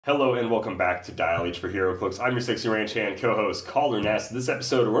Hello and welcome back to Dial H for Heroclix. I'm your sexy ranch hand co-host Kalder and Simeon. This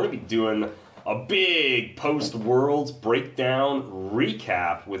episode we're going to be doing a big post-Worlds breakdown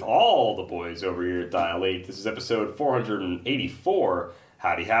recap with all the boys over here at Dial H. This is episode 484.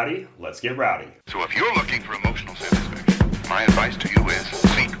 Howdy howdy, let's get rowdy. So if you're looking for emotional satisfaction, my advice to you is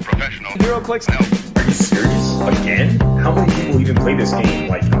seek professional Heroclix help. Are you serious? Again? How many people even play this game?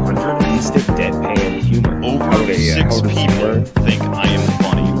 Like 100? Instant deadpan humor. Over 6 people think I am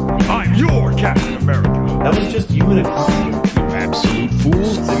funny. I'm your Captain America. That was just you in a costume. You absolute fool.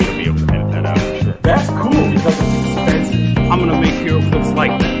 Simeon will be able to edit that out for sure. That's cool because it's expensive. I'm gonna make Heroclix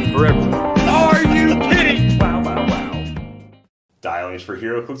like that for everyone. Are you kidding? Wow, wow, wow. Dial H for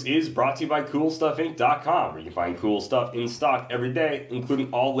Heroclix is brought to you by CoolStuffInc.com, where you can find cool stuff in stock every day,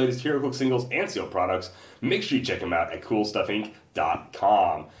 including all the latest Heroclix singles and sealed products. Make sure you check them out at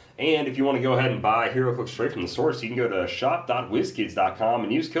CoolStuffInc.com. And if you want to go ahead and buy Heroclix straight from the source, you can go to shop.whizkids.com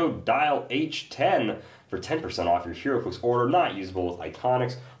and use code DIALH10 for 10% off your Heroclix order, not usable with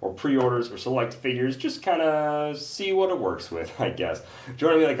Iconics or pre-orders or select figures. Just kind of see what it works with, I guess.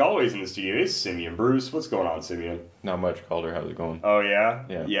 Joining me like always in the studio is Simeon Bruce. What's going on, Simeon? Not much, Calder. How's it going? Oh, yeah?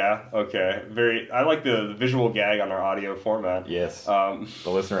 Yeah. Yeah? Okay. I like the visual gag on our audio format. Yes. The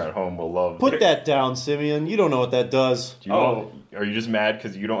listener at home will love. Put that down, Simeon. You don't know what that does. Do you know, are you just mad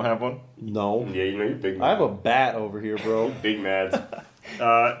because you don't have one? No. Yeah, you know you're big mad. I have a bat over here, bro. Big mad.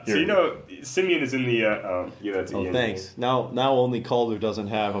 So you know, Simeon is in the, that's Oh, Ian. thanks. Now only Calder doesn't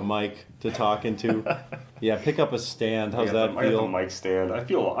have a mic to talk into. Yeah, pick up a stand. How's that I got feel? the mic stand. I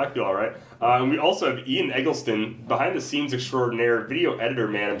feel all right. And we also have Ian Eggleston, behind the scenes extraordinaire, video editor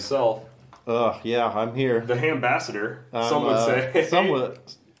man himself, Yeah, I'm here. the ambassador. Some would say.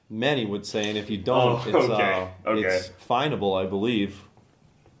 Many would say, and if you don't, okay. it's finable, I believe.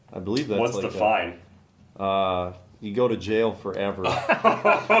 I believe that's What's like the fine? You go to jail forever.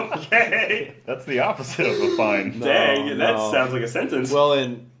 Okay. That's the opposite of a fine. Dang, that no. sounds like a sentence. Well,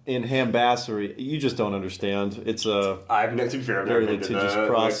 in Hambassery, you just don't understand. It's a to be fair, I've never very been to litigious the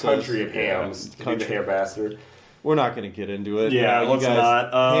process. country of hams to be the Country. ambassador. We're not going to get into it. Yeah, let's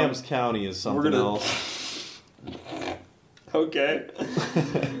not. Hams County is something else. Okay.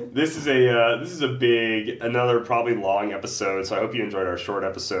 This is another probably long episode, so I hope you enjoyed our short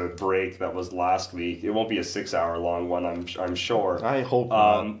episode break that was last week. It won't be a 6-hour long one, I'm sure. I hope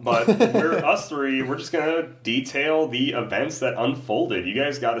not. But us three, we're just gonna detail the events that unfolded. You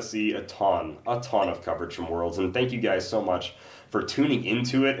guys got to see a ton of coverage from Worlds, and thank you guys so much for tuning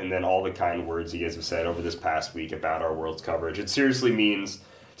into it, and then all the kind words you guys have said over this past week about our Worlds coverage. It seriously means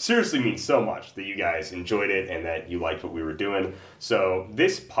so much that you guys enjoyed it and that you liked what we were doing. So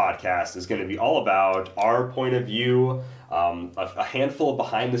this podcast is going to be all about our point of view, a handful of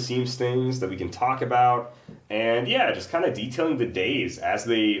behind-the-scenes things that we can talk about, and yeah, just kind of detailing the days as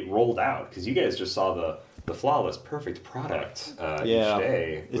they rolled out, because you guys just saw the flawless, perfect product each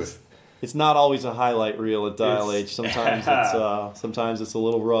day. It's not always a highlight reel at Dial H. Sometimes it's a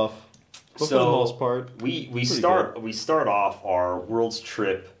little rough. But for the most part, we start off our World's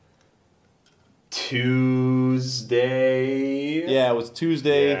trip Tuesday. Yeah, it was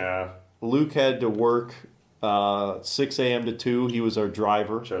Tuesday. Yeah, Luke had to work 6 a.m. to 2. He was our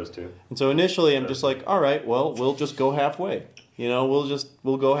driver. chose to. And so initially I'm just like, all right, well, we'll just go halfway. You know,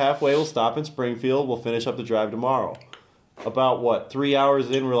 we'll go halfway. We'll stop in Springfield. We'll finish up the drive tomorrow. About 3 hours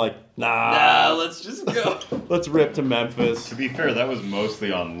in, we're like, nah, let's just go. let's rip to Memphis. To be fair, that was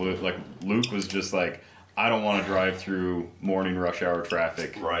mostly on Luke. Like, Luke was just like, I don't want to drive through morning rush hour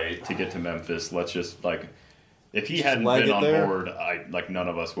traffic to get to Memphis. Let's just, if he hadn't been on board, none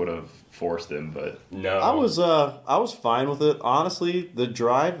of us would have forced him, but... No. I was fine with it. Honestly, the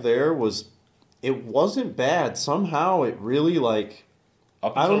drive there it wasn't bad. Somehow it really,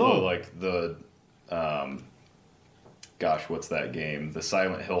 Up I don't until, gosh, what's that game? The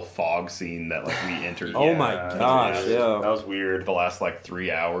Silent Hill fog scene that we entered. Oh my gosh, yeah. That was weird. The last 3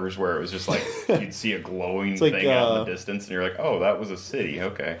 hours where it was just you'd see a glowing like, thing out in the distance and you're like, oh, that was a city,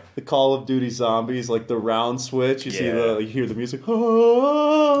 okay. the Call of Duty zombies, the round switch, you hear the music,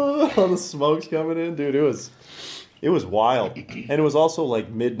 all the smoke's coming in, dude. It was wild. And it was also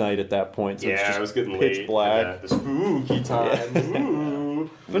midnight at that point, so it's just it was getting pitch late. black. Yeah, the spooky time. Ooh.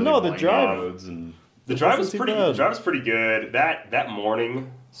 But no, the drive The drive was wasn't too bad. The drive was pretty good. That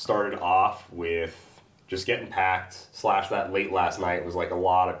morning started off with just getting packed. / that late last night was a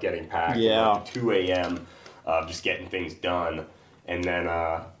lot of getting packed. Yeah. 2 a.m. Just getting things done, and then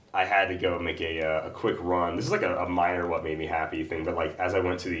I had to go make a quick run. This is a minor what made me happy thing, but as I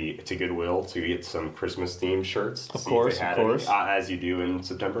went to Goodwill to get some Christmas themed shirts, to Of see course, if they had of course. any, as you do in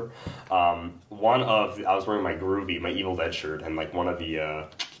September. I was wearing my Evil Dead shirt, and one of the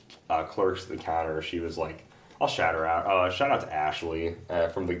clerks at the counter, she was like, I'll shout her out. Shout out to Ashley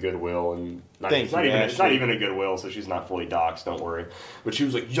from the Goodwill, and it's not even a Goodwill, so she's not fully doxxed. Don't worry. But she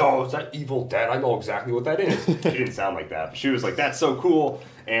was like, "Yo, is that Evil Dead? I know exactly what that is." She didn't sound like that, but she was like, "That's so cool."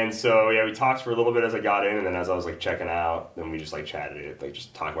 And so yeah, we talked for a little bit as I got in, and then as I was like checking out, then we just like chatted it, like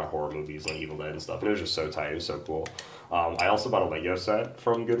just talk about horror movies like Evil Dead and stuff. And it was just so tight. It was so cool. I also bought a Lego set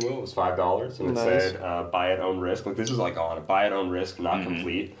from Goodwill. It was $5, and it said "buy at own risk." Like this is like on it, buy at own risk, not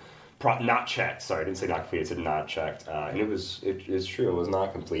complete. Not checked. Sorry, I didn't say not complete. It said not checked, and it is true. It was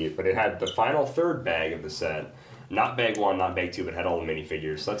not complete, but it had the final third bag of the set. Not bag 1, not bag 2, but had all the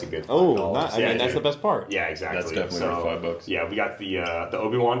minifigures. So that's a good. I mean that's the best part. Yeah, exactly. That's definitely worth $5. Yeah, we got the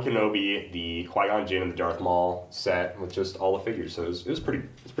Obi-Wan Kenobi, the Qui-Gon Jinn, and the Darth Maul set with just all the figures. So it was pretty.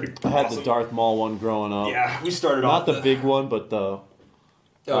 I had the Darth Maul one growing up. Yeah, we started not off the big one, but the.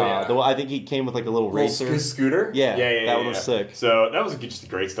 I think he came with like a little racer. His scooter? Yeah, that one was sick. So that was just a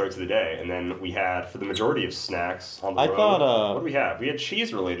great start to the day. And then we had, for the majority of snacks on the road, what did we have? We had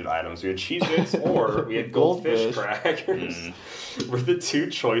cheese-related items. We had Cheez-Its or we had goldfish crackers. Were the two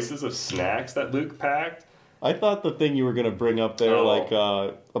choices of snacks that Luke packed. I thought the thing you were going to bring up there,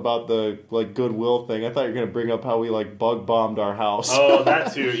 about the Goodwill thing, I thought you were going to bring up how we bug bombed our house. Oh,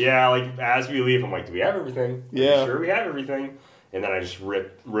 that too. Yeah, like as we leave, I'm like, do we have everything? Yeah. Sure we have everything. And then I just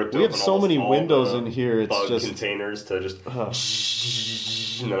ripped we open have so many windows in here. It's bug just containers to just,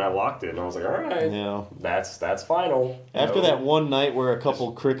 and then I locked it, and I was like, all right, yeah, that's final. After that one night where a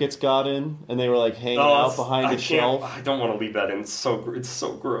couple crickets got in, and they were like hanging out behind a shelf. I don't want to leave that in. It's so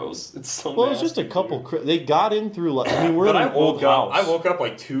gross. It's so. Well, it's just a couple. They got in through. I mean, we're in an old house. I woke up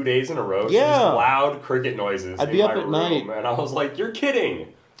like 2 days in a row. Yeah, to just loud cricket noises. I'd be up at night, and I was like, "You're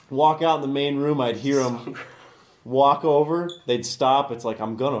kidding!" Walk out in the main room, I'd hear them. Walk over, they'd stop. It's like,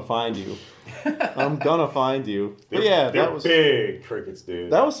 I'm gonna find you. I'm gonna find you. But yeah, that was big crickets,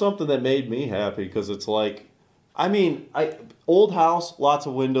 dude. That was something that made me happy because it's like, I mean, old house, lots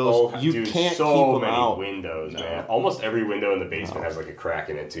of windows. You can't keep them out. Windows, man. Almost every window in the basement has like a crack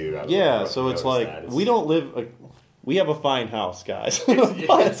in it too. Yeah, so it's like we don't live. We have a fine house, guys. No,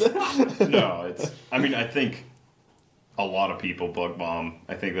 it's. I mean, I think. A lot of people bug bomb.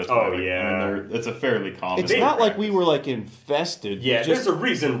 I think that's probably. I mean, it's a fairly common. It's not like we were infested. Yeah, there's a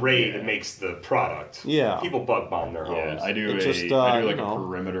reason Raid makes the product. Yeah, people bug bomb their homes. Yeah, I do a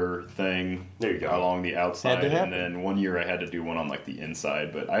perimeter thing. There you go. Along the outside, and then one year I had to do one on the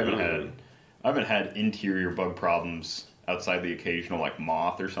inside. But I haven't had interior bug problems outside the occasional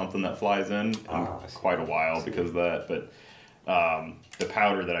moth or something that flies in quite a while because of that. But. The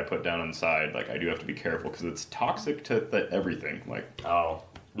powder that I put down inside, I do have to be careful because it's toxic to everything.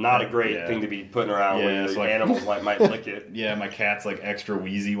 Not a great thing to be putting around when animals might lick it. Yeah, my cat's extra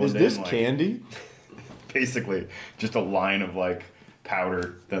wheezy one day. Is this candy? Basically, just a line of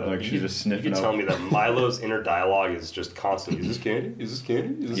powder that she's just sniffing. You can tell me that Milo's inner dialogue is just constant. Is this candy? Is this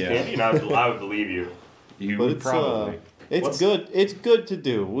candy? Is this candy? And I would believe you. You would probably. It's good. It's good to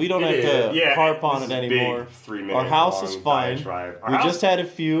do. We don't have to harp on it anymore. Our house is fine. We just had a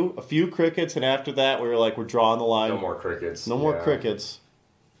few crickets, and after that, we were we're drawing the line. No more crickets. No more crickets.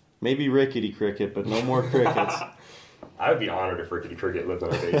 Maybe Rickety Cricket, but no more crickets. I would be honored if Rickety Cricket lived in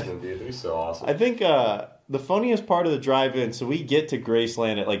our basement, dude. It'd be so awesome. I think the funniest part of the drive-in. So we get to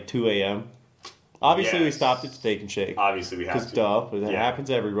Graceland at 2 a.m. Obviously, we stopped at Steak and Shake. Obviously, we have to. Because that happens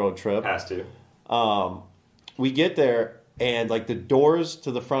every road trip. Has to. We get there. And the doors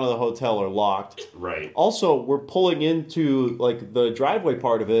to the front of the hotel are locked. Right. Also, we're pulling into the driveway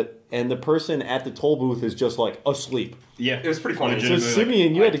part of it, and the person at the toll booth is just asleep. Yeah, it was pretty funny. So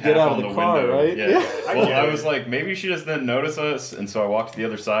Simeon, you had to get out of the car, window. right? Yeah. Well, I was maybe she just didn't notice us, and so I walked to the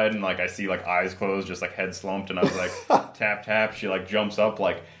other side, and I see eyes closed, just head slumped, and I was tap tap. She jumps up,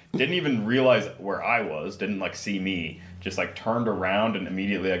 didn't even realize where I was, didn't see me. Just turned around and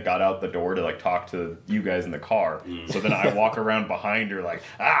immediately I got out the door to talk to you guys in the car. So then I walk around behind her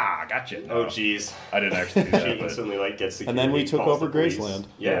gotcha. No, oh jeez, I didn't actually do that. She instantly gets security. And then we took over Graceland.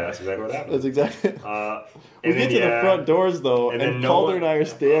 Yeah, that's exactly what happened. That's exactly. We get to the front doors though, and Kalder and I are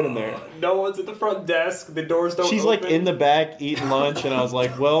standing there. No one's at the front desk. The doors don't. She's open. in the back eating lunch, and I was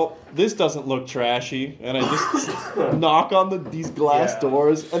like, "Well, this doesn't look trashy." And I just knock on these glass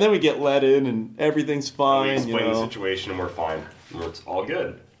doors, and then we get let in, and everything's fine. And we explain the situation, and we're fine. It's all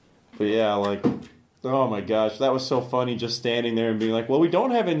good. But yeah, oh my gosh, that was so funny. Just standing there and being like, "Well, we don't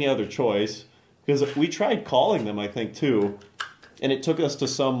have any other choice," because we tried calling them, I think too, and it took us to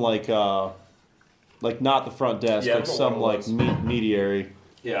some not the front desk, some mediary.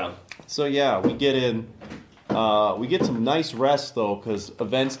 Yeah. So yeah, we get in. We get some nice rest though, because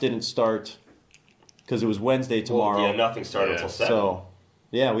events didn't start because it was Wednesday tomorrow. Well, nothing started until 7. So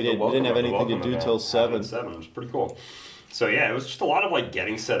Yeah, we didn't have anything to do till 7. 7, which is pretty cool. So yeah, it was just a lot of like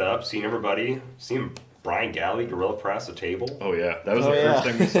getting set up, seeing everybody, seeing Brian Galley gorilla press a table. Oh yeah, that was the first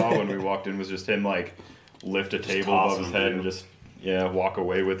thing we saw when we walked in was just him like lift a table above his head and just walk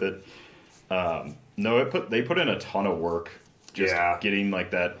away with it. No, they put in a ton of work just getting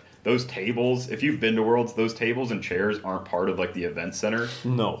like that. Those tables, if you've been to Worlds, those tables and chairs aren't part of like the event center.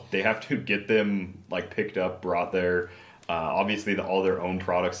 No, they have to get them like picked up, brought there. Obviously, all their own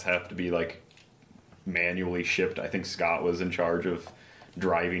products have to be like manually shipped. I think Scott was in charge of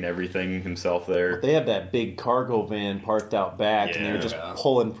driving everything himself there. They have that big cargo van parked out back, and they're just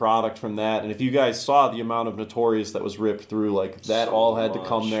pulling product from that. And if you guys saw the amount of Notorious that was ripped through, like that so all had to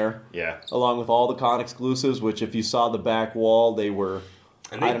come there. Yeah. Along with all the con exclusives, which if you saw the back wall, they were,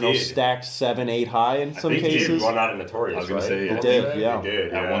 stacked 7, 8 high in some cases. They did run out of Notorious, I was going to say, they did, yeah. They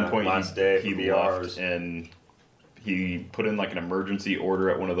did, At one point, last day he left and he put in like an emergency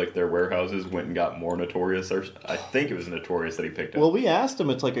order at one of like their warehouses, went and got more Notorious. Or I think it was Notorious that he picked up. Well, we asked him,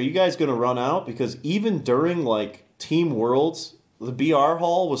 it's like, are you guys going to run out? Because even during like Team Worlds, the BR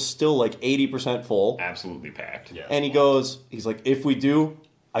hall was still like 80% full. Absolutely packed. Yeah. And he's like, if we do,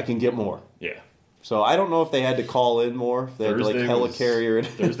 I can get more. Yeah. So I don't know if they had to call in more. If they had to like helicarrier it.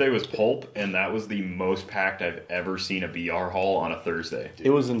 Thursday was Pulp, and that was the most packed I've ever seen a BR hall on a Thursday. Dude, it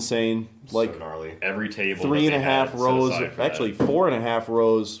was insane. Like so gnarly. Every table, 3.5 rows, actually 4.5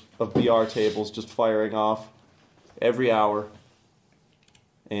 rows of BR tables just firing off every hour,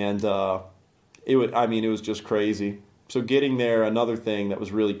 and it was just crazy. So getting there, another thing that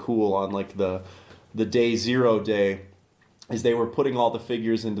was really cool on like the day 0 day. Is they were putting all the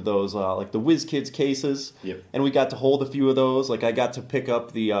figures into those like the WizKids cases, and we got to hold a few of those. Like I got to pick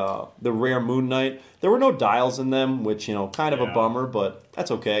up the rare Moon Knight. There were no dials in them, which kind of a bummer, but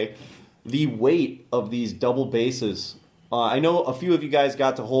that's okay. The weight of these double bases, I know a few of you guys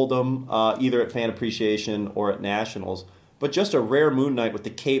got to hold them either at Fan Appreciation or at Nationals, but just a rare Moon Knight with the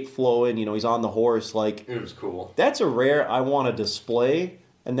cape flowing, he's on the horse, like it was cool. That's a rare I want to display.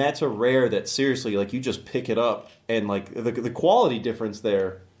 And that's a rare that seriously, like you just pick it up and like the quality difference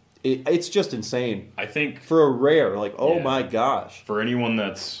there, it's just insane. I think for a rare, like my gosh. For anyone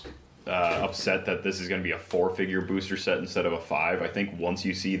that's upset that this is going to be a 4-figure booster set instead of a 5, I think once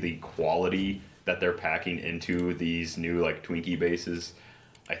you see the quality that they're packing into these new like Twinkie bases,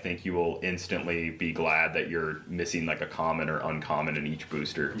 I think you will instantly be glad that you're missing like a common or uncommon in each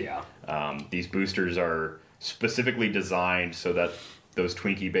booster. Yeah. These boosters are specifically designed so that those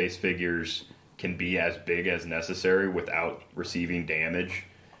Twinkie-based figures can be as big as necessary without receiving damage.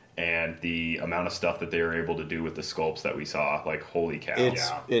 And the amount of stuff that they were able to do with the sculpts that we saw, like, holy cow.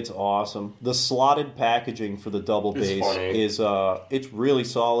 It's awesome. The slotted packaging for the double base is it's really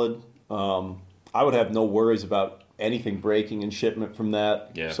solid. I would have no worries about anything breaking in shipment from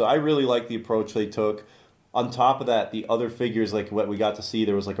that. Yeah. So I really like the approach they took. On top of that, the other figures, like what we got to see,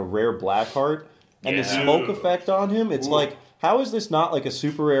 there was like a rare Blackheart. And the smoke effect on him, it's like, how is this not like a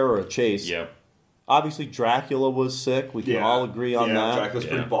super rare or a chase? Yep. Obviously, Dracula was sick. We can all agree on that. Dracula's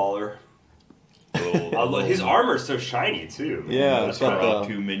pretty baller. His armor's so shiny, too. Man. Yeah, it's got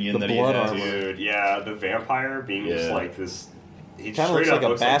the minion the that blood he has. armor. Dude, the vampire being just like this. He kind of looks like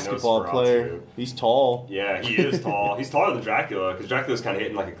a basketball player. He's tall. Yeah, he is tall. He's taller than Dracula, because Dracula's kind of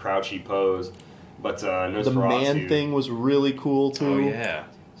hitting like a crouchy pose. But Nosferatu, the man thing was really cool, too. Oh, yeah.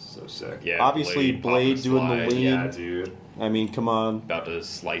 So sick. Yeah, obviously, Blade doing the lean. Yeah, dude. I mean, come on. About to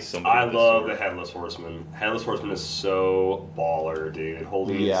slice somebody. I love the Headless Horseman. Headless Horseman is so baller, dude.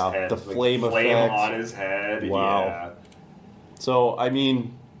 Holding his head. The flame effect on his head. Wow. Yeah. So, I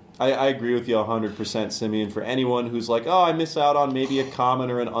mean, I agree with you 100%, Simeon. For anyone who's like, oh, I miss out on maybe a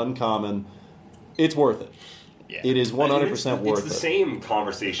common or an uncommon, it's worth it. Yeah. It is 100% worth it. It's the same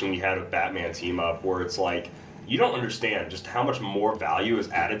conversation we had with Batman Team Up, where it's like, you don't understand just how much more value is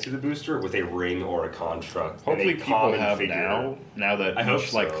added to the booster with a ring or a construct. Hopefully, people have figure. now that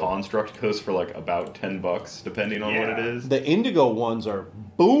each like construct goes for like about $10, depending on what it is. The Indigo ones are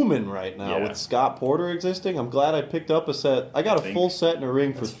booming right now with Scott Porter existing. I'm glad I picked up a set. I got a full set and a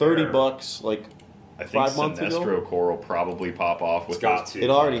ring for $30. Like I think 5 months ago. Sinestro Core will probably pop off with those.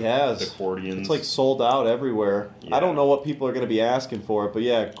 It already has. The Cordians. It's like sold out everywhere. Yeah. I don't know what people are going to be asking for it, but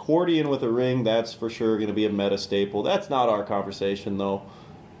yeah, Cordian with a ring, that's for sure going to be a meta staple. That's not our conversation though.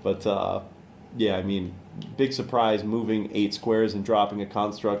 But yeah, I mean, big surprise moving 8 squares and dropping a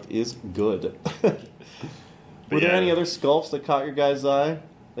construct is good. Were there any other sculpts that caught your guys' eye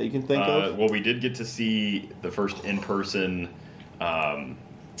that you can think of? Well, we did get to see the first in-person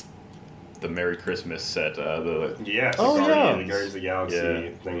the Merry Christmas set, the Guardians of the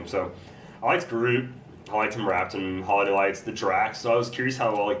Galaxy thing. So I liked Groot. I liked him wrapped in holiday lights. The Drax. So I was curious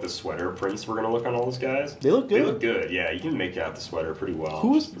how well like the sweater prints were gonna look on all those guys. They look good. They look good. Yeah, you can make out the sweater pretty well. Who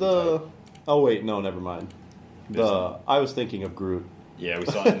was the? Oh wait, no, never mind. I was thinking of Groot. Yeah, we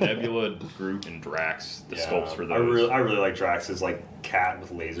saw Nebula, Groot, and Drax. The sculpts for those. I really like Drax's like cat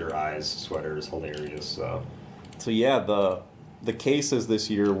with laser eyes sweater is hilarious. So yeah, the cases this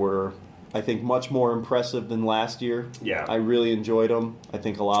year were, I think, much more impressive than last year. Yeah, I really enjoyed them. I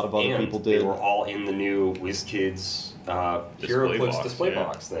think a lot of other people did. They were all in the new WizKids Heroclix display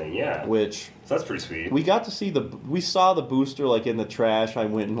box thing. Yeah, so that's pretty sweet. We got to see we saw the booster like in the trash. I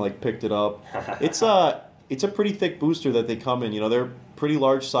went and like picked it up. It's a pretty thick booster that they come in. You know, they're pretty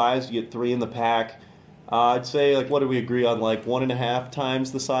large size. You get 3 in the pack. I'd say, like, what do we agree on? Like 1.5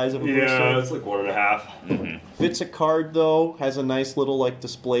 times the size of a booster? Yeah, it's like 1.5. Mm-hmm. Fits a card, though. Has a nice little, like,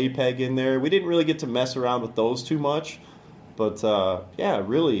 display peg in there. We didn't really get to mess around with those too much. But, yeah,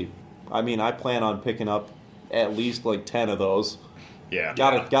 really, I mean, I plan on picking up at least, like, 10 of those. Yeah.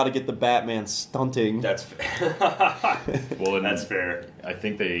 Gotta get the Batman stunting. That's fair. Well, that's fair. I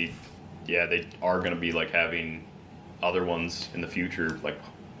think they are going to be, like, having other ones in the future, like,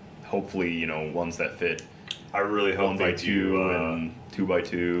 hopefully, you know, ones that fit. I really hope 1x2 and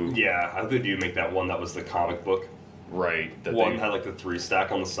 2x2. Yeah, I hope they do make that one that was the comic book. Right. That one had like the 3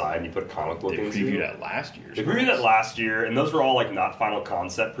 stack on the side, and you put a comic book into. They previewed that last year. They previewed that last year, and those were all like not final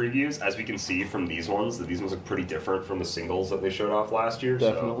concept previews, as we can see from these ones. That these ones look pretty different from the singles that they showed off last year.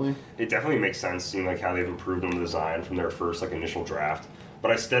 Definitely. So it definitely makes sense seeing like how they've improved on the design from their first like initial draft.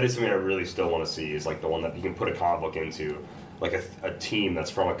 But something I really still want to see is like the one that you can put a comic book into. Like a team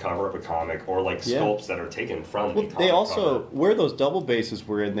that's from a cover of a comic, or like sculpts that are taken from the comic. They also, where those double bases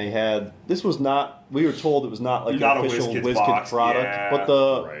were in, they had, this was not, we were told it was not like an official WizKids product, but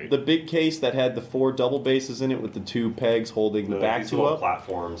the big case that had the 4 double bases in it with the 2 pegs holding the back 2 up.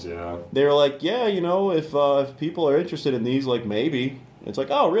 Platforms, yeah. They were like, yeah, you know, if people are interested in these, like maybe. It's like,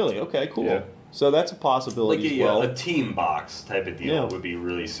 oh, really? Okay, cool. Yeah. So that's a possibility like as well. A team box type of deal would be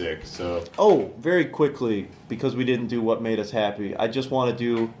really sick. So. Oh, very quickly, because we didn't do what made us happy, I just want to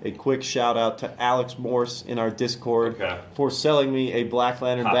do a quick shout out to Alex Morse in our Discord for selling me a Black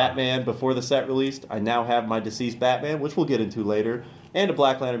Lantern Batman before the set released. I now have my deceased Batman, which we'll get into later, and a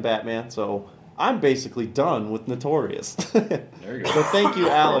Black Lantern Batman, so I'm basically done with Notorious. There you go. So thank you,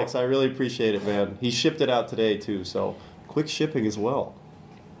 Alex. I really appreciate it, man. He shipped it out today, too, so quick shipping as well.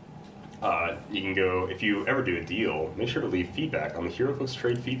 You can go, if you ever do a deal, make sure to leave feedback on the Heroclix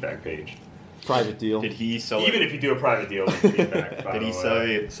Trade feedback page. Private deal. Did he sell Even it? if you do a private deal, leave feedback. Did he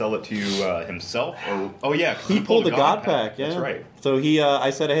sell it to himself? Or, oh, yeah. He pulled the God Pack, yeah. That's right. So I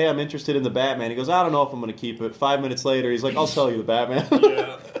said, hey, I'm interested in the Batman. He goes, I don't know if I'm going to keep it. 5 minutes later, he's like, I'll sell you the Batman.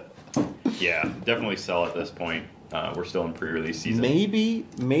 Yeah, definitely sell at this point. We're still in pre-release season.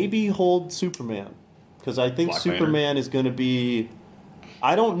 Maybe hold Superman. Because I think Superman is going to be...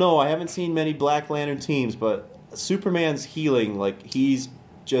 I don't know. I haven't seen many Black Lantern teams, but Superman's healing, like, he's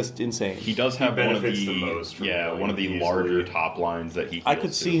just insane. He does have one of the larger top lines that he heals I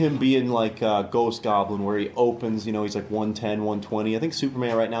could see him being like Ghost Goblin, where he opens, you know, he's like 110, 120. I think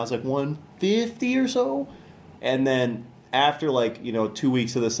Superman right now is like 150 or so. And then after, like, you know, 2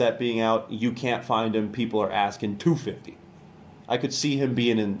 weeks of the set being out, you can't find him. People are asking 250. I could see him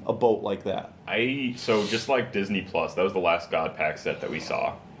being in a boat like that. So just like Disney Plus, that was the last God Pack set that we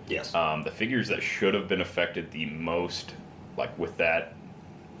saw. Yes. The figures that should have been affected the most, like with that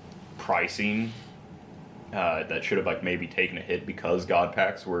pricing, that should have like maybe taken a hit because God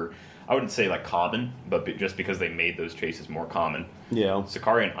Packs were, I wouldn't say like common, but just because they made those chases more common. Yeah.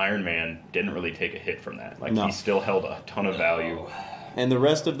 Sicaria and Iron Man didn't really take a hit from that. Like he still held a ton of value. And the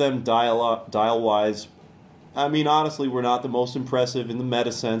rest of them dial-wise, I mean, honestly, we're not the most impressive in the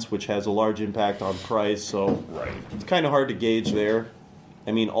meta sense, which has a large impact on price, so it's kind of hard to gauge there.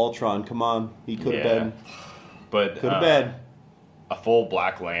 I mean, Ultron, come on. He could have been. But could have been. A full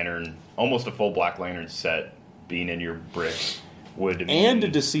Black Lantern, almost a full Black Lantern set being in your bricks would mean... And a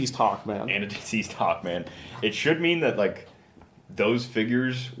deceased Hawkman. And a deceased Hawkman. It should mean that, like, those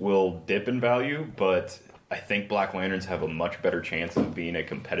figures will dip in value, but... I think Black Lanterns have a much better chance of being a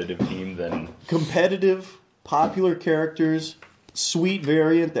competitive team than... Competitive, popular characters, sweet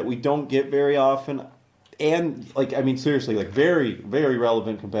variant that we don't get very often, and, like, I mean, seriously, like, very, very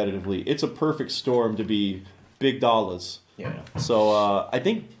relevant competitively. It's a perfect storm to be big dollars. Yeah. So, I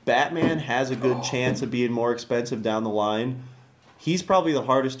think Batman has a good chance of being more expensive down the line. He's probably the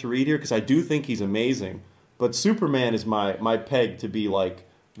hardest to read here, because I do think he's amazing. But Superman is my peg to be, like,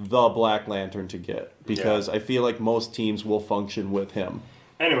 the Black Lantern to get, because I feel like most teams will function with him.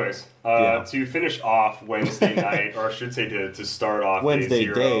 Anyways, to finish off Wednesday night, or I should say to start off Wednesday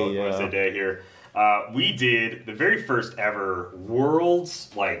day 0, day, Wednesday day here, We did the very first ever Worlds,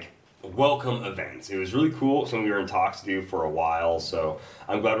 welcome event. It was really cool. Something we were in talks to do for a while, so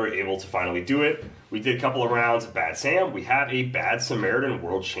I'm glad we were able to finally do it. We did a couple of rounds of Bad Sam. We have a Bad Samaritan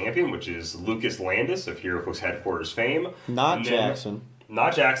World Champion, which is Lucas Landis of Heroclix headquarters fame. Not Jackson.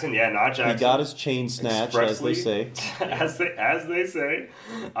 Not Jackson, not Jackson. He got his chain snatched, as they say. as they say.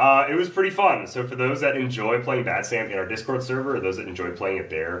 It was pretty fun. So for those that enjoy playing Bad Sam in our Discord server, or those that enjoy playing it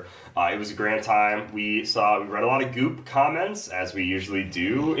there, it was a grand time. We read a lot of Goop comments, as we usually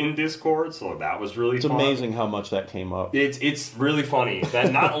do in Discord, so that was really fun. It's amazing how much that came up. It's really funny.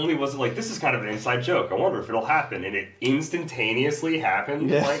 That not only was it this is kind of an inside joke, I wonder if it'll happen, and it instantaneously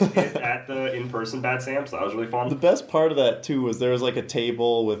happened at the in-person Bad Sam, so that was really fun. The best part of that, too, was there was a table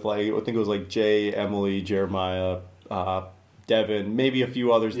with I think it was Jay, Emily, Jeremiah, Devin, maybe a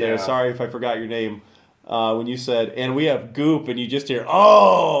few others there. Sorry if I forgot your name. When you said, and we have Goop, and you just hear,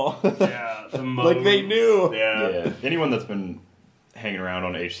 oh! Yeah, the they knew. Yeah. Anyone that's been hanging around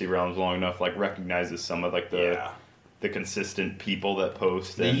on HC Realms long enough, recognizes some of, the consistent people that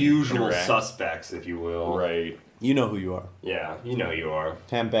post. The usual interact. Suspects, if you will. Right. You know who you are. Yeah, you know who you are.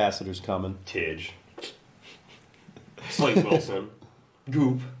 Ambassador's coming. Tidge. Slate Wilson.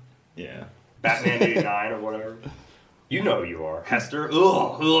 Goop. Yeah. Batman 89 or whatever. You know who you are. Hester.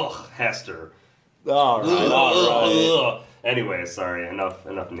 Ugh, Hester. All right. Anyway, sorry.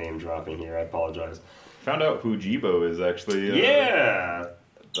 Enough name dropping here. I apologize. Found out who Jibo is actually.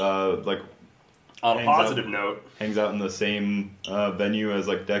 On a positive note, hangs out in the same venue as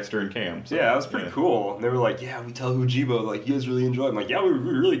Dexter and Cam. So, that was pretty cool. And they were like, "Yeah, we tell who Jibo you guys really enjoy." I'm like, "Yeah, we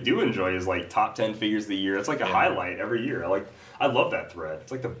really do enjoy his top 10 figures of the year. It's a highlight every year. I love that thread.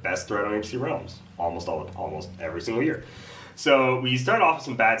 It's the best thread on HC Realms almost every single year." So we started off with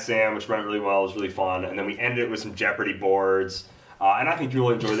some Bad Sam, which went really well. It was really fun, and then we ended it with some Jeopardy boards. And I think you'll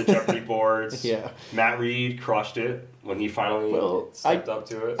enjoy the Jeopardy boards. Yeah. Matt Reed crushed it when he finally stepped up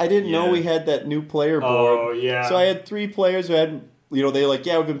to it. I didn't know we had that new player board. Oh, yeah. So I had 3 players who had, they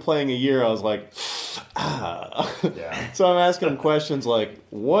we've been playing a year. I was like, Yeah. So I'm asking them questions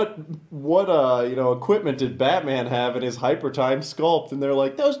what equipment did Batman have in his Hyper Time sculpt? And they're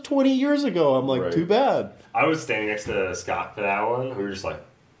like, that was 20 years ago. I'm like, Too bad. I was standing next to Scott for that one. We were just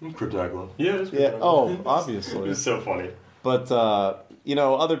Kryptonite glove. Yeah, it's Kryptonite glove. Oh, obviously. It was so funny. But,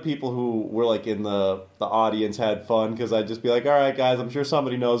 other people who were in the audience had fun because I'd just be like, all right, guys, I'm sure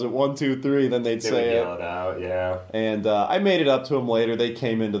somebody knows it. 1, 2, 3. Then they'd say yell it out, yeah. And I made it up to them later. They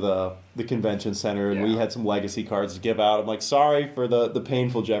came into the convention center and we had some legacy cards to give out. I'm like, sorry for the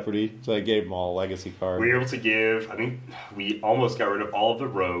painful Jeopardy. So I gave them all a legacy card. We were able to give, we almost got rid of all of the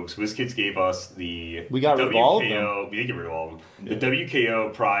rogues. WizKids gave us the We got rid of all of them. We did get rid of all of them. Yeah. The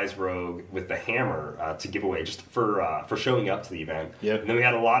WKO prize rogue with the hammer to give away just for showing up to the event. Yeah. And then we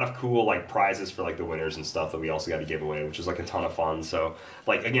had a lot of cool prizes for the winners and stuff that we also got to give away, which was a ton of fun. So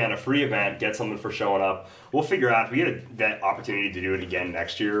again, a free event, get something for showing up. We'll figure out if we get that opportunity to do it again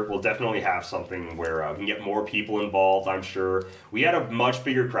next year. We'll definitely have something where we can get more people involved. I'm sure we had a much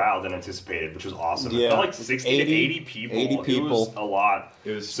bigger crowd than anticipated, which was awesome. Yeah. It felt 60 to 80 people. 80 people. It was a lot.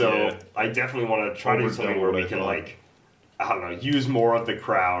 It was I definitely want to try to do something where we can use more of the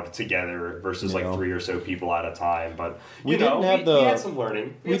crowd together versus 3 or so people at a time. But we had some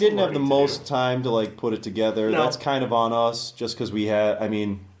learning. We didn't have the most time to put it together. No. That's kind of on us, just because we had.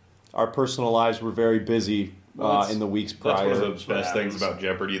 Our personal lives were very busy in the weeks prior. That's one of the best things about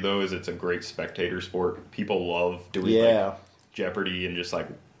Jeopardy, though, is it's a great spectator sport. People love doing Jeopardy and just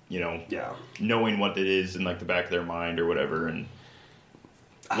knowing what it is in the back of their mind or whatever. And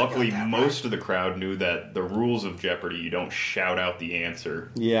luckily, most of the crowd knew that the rules of Jeopardy, you don't shout out the answer.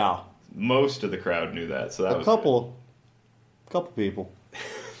 Yeah. Most of the crowd knew that, so that was couple people.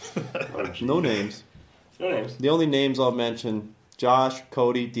 No names. No names. The only names I'll mention: Josh,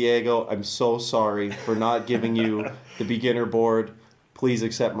 Cody, Diego. I'm so sorry for not giving you the beginner board. Please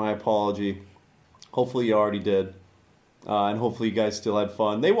accept my apology. Hopefully you already did. And hopefully you guys still had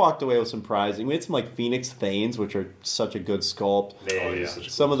fun. They walked away with some prizing. We had some Phoenix Thanes, which are such a good sculpt.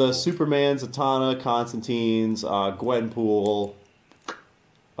 Some of the Supermans, Zatanna, Constantines, Gwenpool,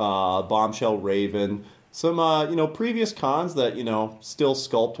 Bombshell Raven. Some previous cons that still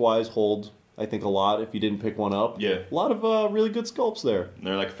sculpt wise hold, I think, a lot if you didn't pick one up. Yeah. A lot of really good sculpts there. And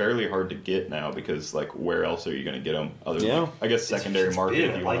they're fairly hard to get now because where else are you going to get them other than I guess secondary market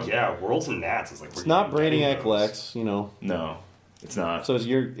if you want. Worlds and Nats is it's not Brainiac Lex, No, it's not. So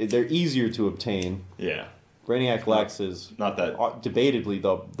they're easier to obtain. Yeah. Brainiac Lex is not that debatably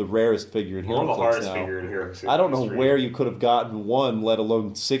the rarest figure in Heroclix now. One of the hardest figure in Heroclix. I don't know where you could have gotten one, let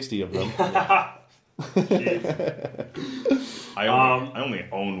alone 60 of them. I only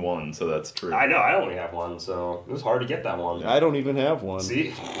own one, so that's true. I know, I only have one, so it was hard to get that one. I don't even have one.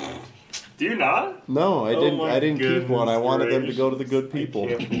 See? Do you not? No, I didn't. I didn't keep one. I wanted them to go to the good people.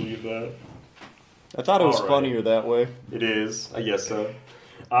 I can't believe that. I thought it was funnier that way. It is. I guess so.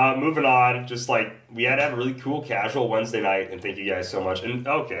 Moving on, just like, we had to have a really cool casual Wednesday night, and thank you guys so much. And,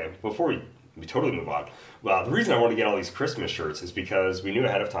 okay, before we totally move on, well, the reason I wanted to get all these Christmas shirts is because we knew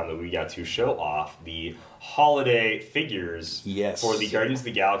ahead of time that we got to show off the holiday figures for the Guardians of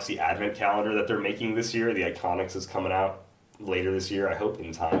the Galaxy Advent calendar that they're making this year. The Iconics is coming out later this year, I hope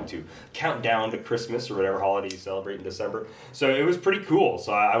in time to count down to Christmas or whatever holiday you celebrate in December. So it was pretty cool.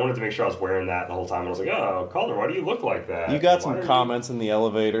 So I wanted to make sure I was wearing that the whole time. And I was like, oh, Calder, why do you look like that? You got some comments in the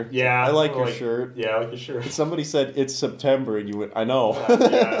elevator. Yeah. I like your shirt. Yeah, I like your shirt. Somebody said it's September, and you went, I know.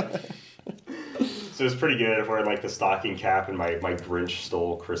 Yeah. So it was pretty good. I'm wearing like the stocking cap and my Grinch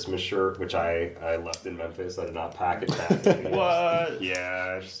stole Christmas shirt, which I left in Memphis. I did not pack it back. What?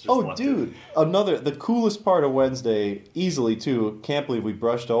 Yeah. Just oh, dude. The coolest part of Wednesday, easily too, can't believe we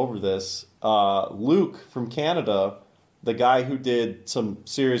brushed over this. Luke from Canada, the guy who did some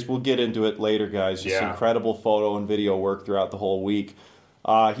serious, we'll get into it later, guys, just incredible photo and video work throughout the whole week.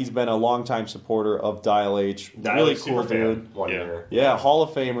 He's been a longtime supporter of Dial H. Really cool dude. Yeah, Hall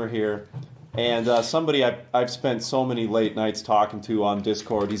of Famer here. And somebody I've spent so many late nights talking to on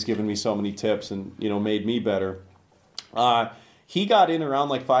Discord. He's given me so many tips and, made me better. He got in around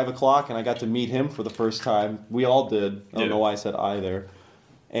like 5 o'clock, and I got to meet him for the first time. We all did. I don't know why I said I there.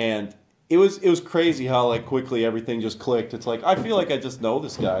 And it was crazy how like quickly everything just clicked. It's like, I feel like I just know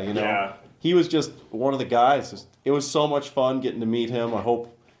this guy, Yeah. He was just one of the guys. It was so much fun getting to meet him. I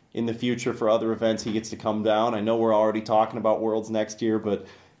hope in the future for other events he gets to come down. I know we're already talking about Worlds next year, but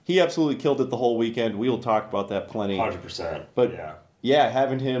he absolutely killed it the whole weekend. We will talk about that plenty. 100%. But yeah,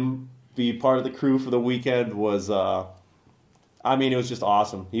 having him be part of the crew for the weekend was, it was just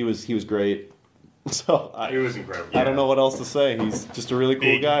awesome. He was great. So it was incredible. I don't know what else to say. He's just a really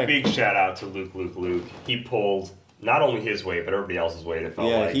cool guy. Big shout out to Luke. He pulled not only his weight, but everybody else's weight. It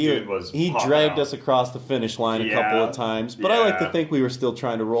felt like he dragged us across the finish line a couple of times. But I like to think we were still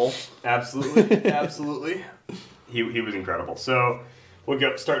trying to roll. Absolutely, absolutely. He was incredible. So we'll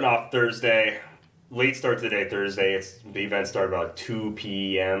go starting off Thursday. Late start today, Thursday. The event started about 2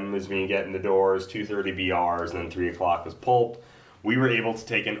 p.m. is when you get in the doors, 2:30 BRs, and then 3 o'clock was pulp. We were able to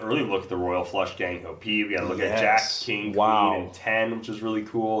take an early look at the Royal Flush Gang OP. We got to look at Jack, King, Queen, and 10, which is really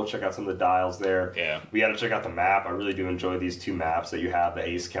cool. Check out some of the dials there. Yeah. We got to check out the map. I really do enjoy these two maps that you have, the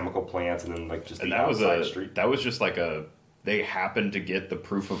Ace Chemical Plants, and then like just the outside street. That was just like they happened to get the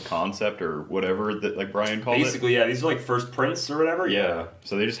proof of concept or whatever that like Brian called it. Basically, yeah. These are like first prints or whatever. Yeah.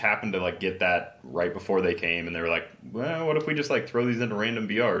 So they just happened to like get that right before they came, and they were like, well, what if we just like throw these into random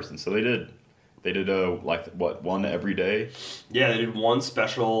BRs? And so they did. They did one every day? Yeah, they did one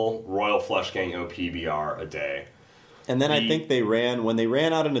special Royal Flush Gang OP BR a day. And then I think when they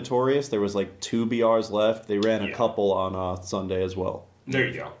ran out of Notorious, there was like 2 BRs left. They ran a couple on Sunday as well. There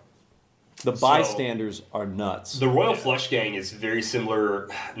you go. The bystanders are nuts. The Royal Flush Gang is very similar.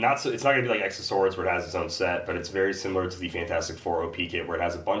 It's not going to be like X of Swords where it has its own set, but it's very similar to the Fantastic Four OP kit where it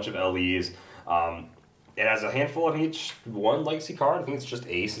has a bunch of LEs. It has a handful of each one legacy card. I think it's just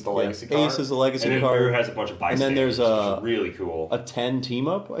Ace is the legacy card. Ace is the legacy card. And then Brew has a bunch of bystanders. And then there's really cool. A 10 team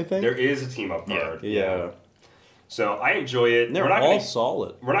up, I think. There is a team up card. Yeah. So I enjoy it. And they're all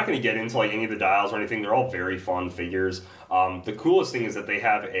solid. We're not going to get into like any of the dials or anything. They're all very fun figures. The coolest thing is that they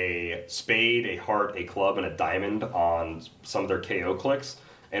have a spade, a heart, a club, and a diamond on some of their KO clicks.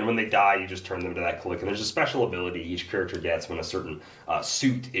 And when they die, you just turn them to that click. And there's a special ability each character gets when a certain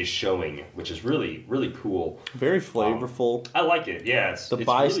suit is showing, which is really, really cool. Very flavorful. I like it, yeah. The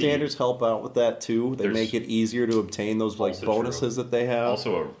bystanders help out with that, too. They make it easier to obtain those like bonuses that they have.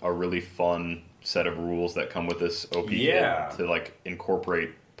 Also a really fun set of rules that come with this OP kit to like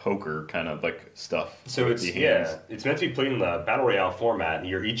incorporate poker kind of like stuff. So it's meant to be played in the Battle Royale format. And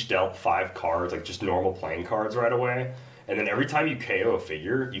you're each dealt 5 cards, like just normal playing cards right away. And then every time you KO a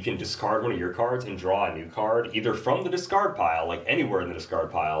figure, you can discard one of your cards and draw a new card, either from the discard pile, like anywhere in the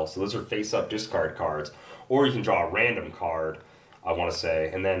discard pile. So those are face-up discard cards. Or you can draw a random card, I want to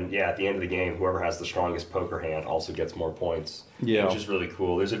say. And then, at the end of the game, whoever has the strongest poker hand also gets more points. Yeah. Which is really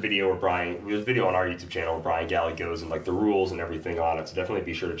cool. There's a video on our YouTube channel where Brian Galley goes and like the rules and everything on it. So definitely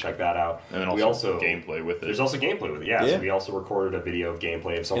be sure to check that out. And then also gameplay with it. There's also gameplay with it, yeah. So we also recorded a video of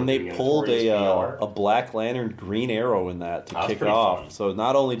gameplay of someone doing. And they pulled a Black Lantern green arrow in that to kick it off. Fun. So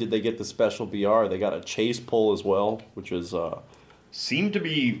not only did they get the special BR, they got a chase pull as well, which was seemed to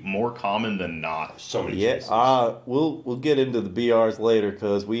be more common than not. So many chases. We'll get into the BRs later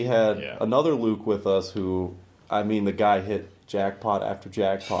because we had another Luke with us who, the guy hit jackpot after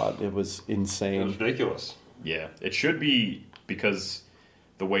jackpot. It was insane. It was ridiculous. Yeah, it should be, because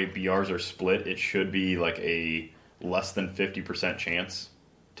the way BRs are split, it should be like a less than 50% chance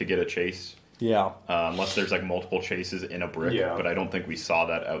to get a chase. Yeah. Unless there's like multiple chases in a brick, but I don't think we saw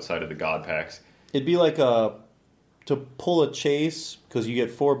that outside of the God packs. It'd be like to pull a chase, because you get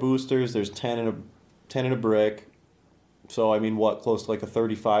 4 boosters, there's 10 in a brick. So, I mean, close to like a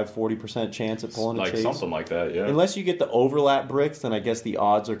 35-40% chance at pulling a chase? Something like that, yeah. Unless you get the overlap bricks, then I guess the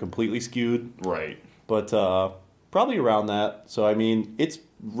odds are completely skewed. Right. But probably around that. So, I mean, it's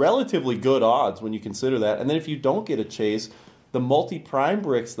relatively good odds when you consider that. And then if you don't get a chase, the multi-prime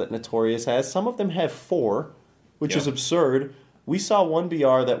bricks that Notorious has, some of them have 4, which is absurd. We saw one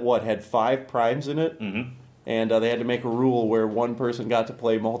BR that, had 5 primes in it? Mm-hmm. And they had to make a rule where one person got to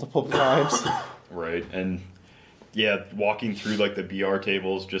play multiple primes. Right, and yeah, walking through like the BR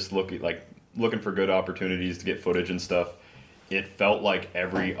tables, just looking for good opportunities to get footage and stuff. It felt like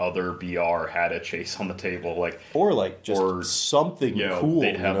every other BR had a chase on the table, or something cool.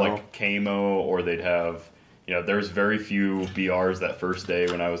 They'd have like camo, or they'd have, there's very few BRs that first day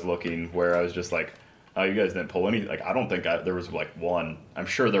when I was looking where I was just like, oh, you guys didn't pull any. Like, I don't think there was like one. I'm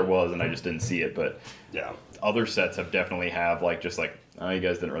sure there was, and I just didn't see it. But yeah, other sets have definitely have oh, you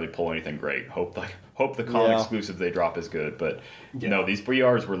guys didn't really pull anything great. Hope the con exclusive they drop is good. But no, these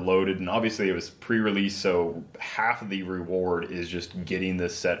BRs were loaded, and obviously it was pre-release, so half of the reward is just getting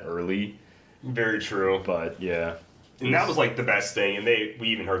this set early. Very true. But yeah, and that was like the best thing. And we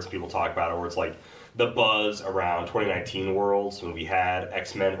even heard some people talk about it, where it's like the buzz around 2019 Worlds when we had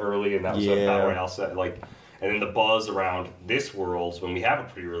X-Men early, and that was a Battle Royale set. And then the buzz around this Worlds when we have a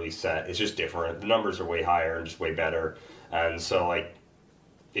pre-release set is just different. The numbers are way higher and just way better. And so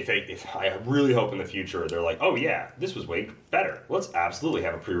if I really hope in the future they're like, oh yeah, this was way better. Let's absolutely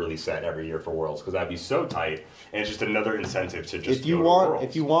have a pre-release set every year for Worlds, because that'd be so tight, and it's just another incentive to just if you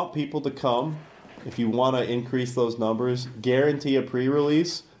want people to come, if you want to increase those numbers, guarantee a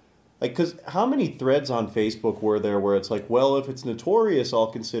pre-release. Because how many threads on Facebook were there where it's like, well, if it's Notorious,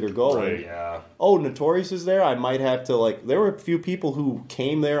 I'll consider going. Right, yeah. Oh, Notorious is there? I might have to, there were a few people who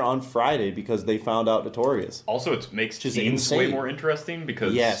came there on Friday because they found out Notorious. Also, it makes teams way more interesting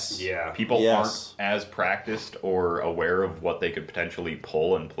because people aren't as practiced or aware of what they could potentially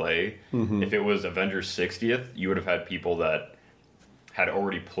pull and play. Mm-hmm. If it was Avengers 60th, you would have had people that had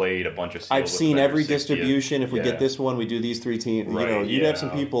already played a bunch of seals. I've seen every distribution. If we get this one, we do these 3 teams. Right, you'd have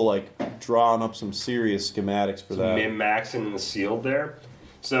some people drawing up some serious schematics for that. Min-maxing the sealed there.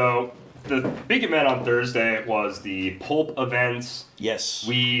 So the big event on Thursday was the Pulp events. Yes.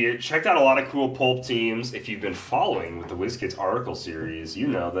 We checked out a lot of cool Pulp teams. If you've been following with the WizKids article series, you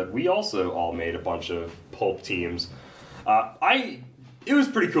know that we also all made a bunch of Pulp teams. It was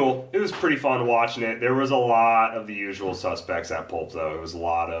pretty cool. It was pretty fun watching it. There was a lot of the usual suspects at Pulp, though. It was a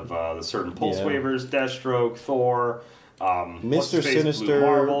lot of the certain Pulse waivers, Deathstroke, Thor, Mr. Sinister,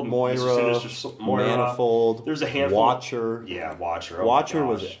 Marvel, Moira, Manifold. There's a handful. Watcher. Yeah, Watcher. Oh Watcher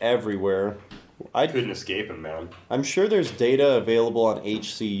was everywhere. I couldn't escape him, man. I'm sure there's data available on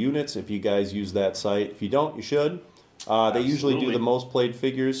HC Units if you guys use that site. If you don't, you should. They usually do the most played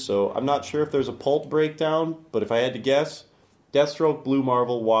figures, so I'm not sure if there's a Pulp breakdown, but if I had to guess, Deathstroke, Blue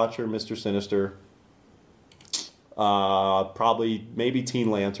Marvel, Watcher, Mr. Sinister, probably maybe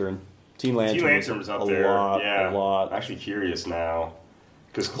Teen Lantern. Teen Lantern was up there. A lot. I'm actually curious now,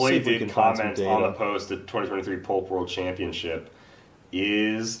 because Clay did comment on the post at 2023 Pulp World Championship.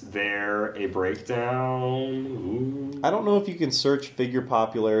 Is there a breakdown? Ooh. I don't know if you can search figure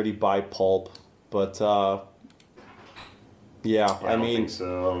popularity by Pulp, but I mean,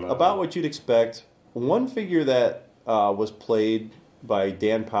 so. About what you'd expect. One figure that was played by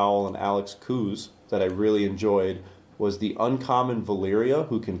Dan Powell and Alex Kuz that I really enjoyed was the uncommon Valeria,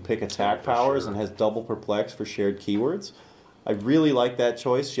 who can pick attack powers and has double perplex for shared keywords. I really like that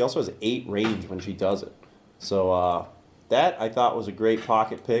choice. She also has 8 range when she does it. So that I thought was a great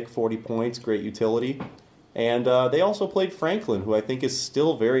pocket pick, 40 points, great utility. And they also played Franklin, who I think is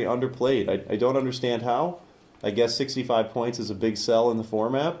still very underplayed. I don't understand how. I guess 65 points is a big sell in the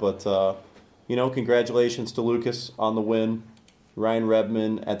format, but congratulations to Lucas on the win. Ryan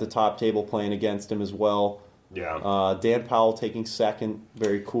Redman at the top table playing against him as well. Yeah. Dan Powell taking second.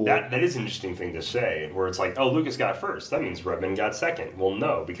 Very cool. That is an interesting thing to say, where it's like, oh, Lucas got first. That means Redman got second. Well,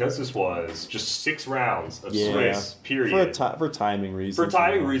 no, because this was just 6 rounds of Swiss, period. For timing reasons. For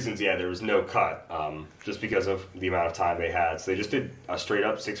timing reasons, there was no cut, just because of the amount of time they had. So they just did a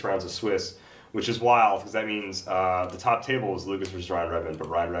straight-up 6 rounds of Swiss, which is wild, because that means the top table was Lucas versus Ryan Redman, but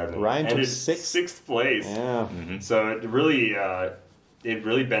Ryan Redman ended 6th place. Yeah. So it really it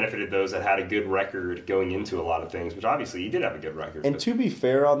really benefited those that had a good record going into a lot of things, which obviously he did have a good record. And to be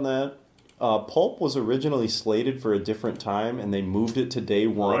fair on that, Pulp was originally slated for a different time, and they moved it to day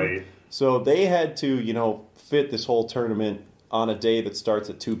one. Right. So they had to, fit this whole tournament on a day that starts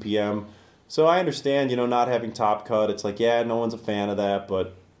at 2 p.m. So I understand, not having Top Cut. It's like, yeah, no one's a fan of that,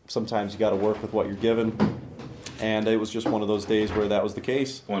 but sometimes you got to work with what you're given. And it was just one of those days where that was the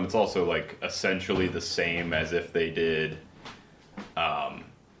case. Well, and it's also like essentially the same as if they did,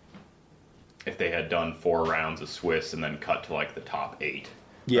 if they had done 4 rounds of Swiss and then cut to like the top 8.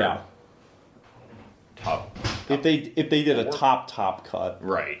 Yeah. Top. If they did a top cut.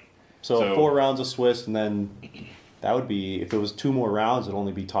 Right. So 4 rounds of Swiss, and then that would be, if it was 2 more rounds, it'd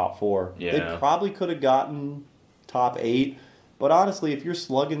only be top 4. Yeah. They probably could have gotten top 8. But honestly, if you're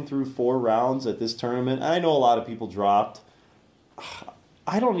slugging through 4 rounds at this tournament, I know a lot of people dropped.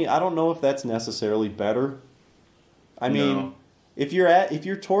 I don't know if that's necessarily better. I mean, if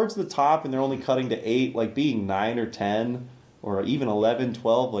you're towards the top and they're only cutting to 8, like being 9 or 10 or even 11,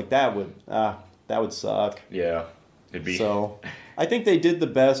 12, like that would suck. Yeah. It'd be. So, I think they did the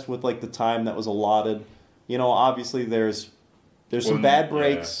best with like the time that was allotted. Obviously there's some bad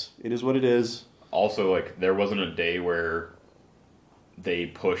breaks. Yeah. It is what it is. Also, like there wasn't a day where they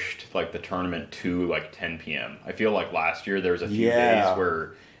pushed like the tournament to like 10 p.m. I feel like last year there was a few days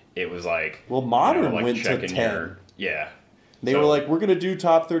where it was like Modern went to 10. They were like, we're gonna do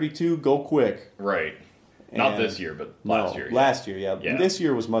top 32, go quick. Right. Not this year, but last year. Last year, yeah. This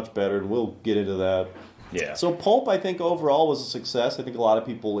year was much better, and we'll get into that. Yeah. So Pulp, I think overall was a success. I think a lot of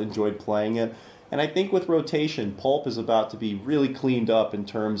people enjoyed playing it, and I think with rotation, Pulp is about to be really cleaned up in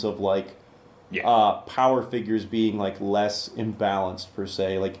terms of like. Power figures being like less imbalanced per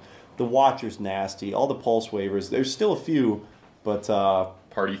se. Like the Watcher's nasty, all the pulse waivers. There's still a few, but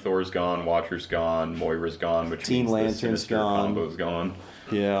Party Thor's gone, Watcher's gone, Moira's gone, which Team means Lantern's the Sinister gone. combo's gone.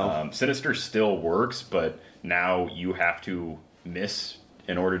 Yeah, Sinister still works, but now you have to miss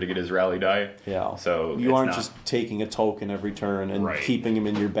in order to get his rally die. Yeah, so you aren't just taking a token every turn and keeping him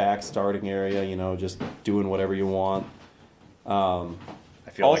in your back starting area. Just doing whatever you want.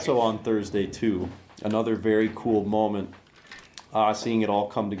 Also on Thursday, too, another very cool moment, seeing it all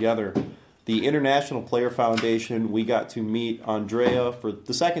come together. The International Player Foundation, we got to meet Andrea for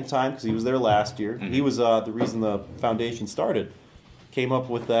the second time because he was there last year. Mm-hmm. He was the reason the foundation started. Came up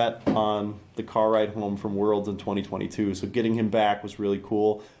with that on the car ride home from Worlds in 2022, so getting him back was really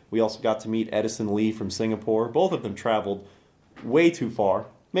cool. We also got to meet Edison Lee from Singapore. Both of them traveled way too far.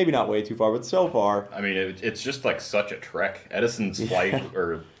 Maybe not way too far, but so far. I mean, it's just like such a trek. Edison's flight,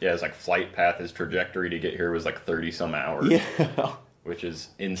 his like flight path, his trajectory to get here was like 30-some hours. Yeah. Which is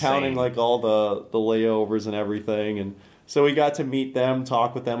insane. Counting like all the layovers and everything. And so we got to meet them,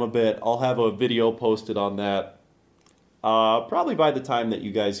 talk with them a bit. I'll have a video posted on that probably by the time that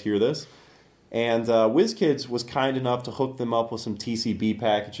you guys hear this. And WizKids was kind enough to hook them up with some TCB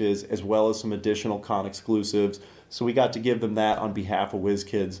packages as well as some additional con exclusives. So we got to give them that on behalf of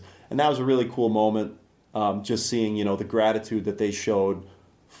WizKids. And that was a really cool moment, just seeing, the gratitude that they showed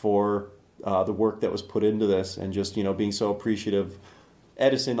for the work that was put into this and just, being so appreciative.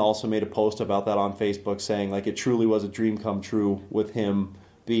 Edison also made a post about that on Facebook saying, like, it truly was a dream come true with him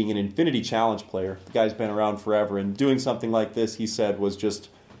being an Infinity Challenge player. The guy's been around forever, and doing something like this, he said, was just,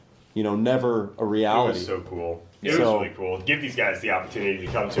 never a reality. It was so cool. It was really cool. Give these guys the opportunity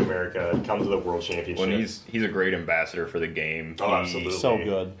to come to America, come to the World Championship. Well, he's a great ambassador for the game. Oh, absolutely. So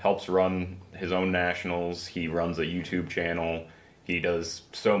good. Helps run his own nationals. He runs a YouTube channel. He does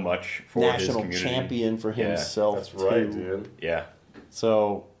so much for his community. National champion for himself. That's right, dude. Yeah.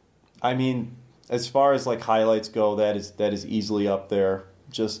 So, I mean, as far as like highlights go, that is easily up there.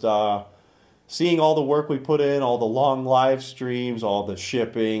 Just seeing all the work we put in, all the long live streams, all the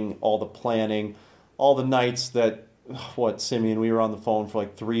shipping, all the planning, all the nights that, Simeon, we were on the phone for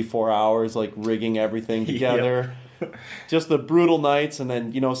like 3-4 hours, like rigging everything together. Just the brutal nights, and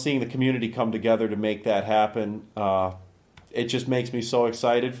then, seeing the community come together to make that happen. It just makes me so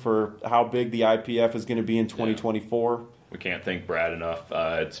excited for how big the IPF is going to be in 2024. Yeah. We can't thank Brad enough.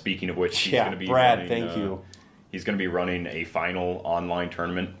 Speaking of which, he's going to be Brad, thank you. He's going to be running a final online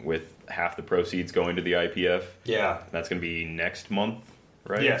tournament with half the proceeds going to the IPF. Yeah. That's going to be next month,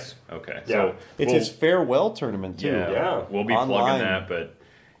 right? Yes. Okay. Yeah. So it's his farewell tournament, too. Yeah. We'll be plugging that,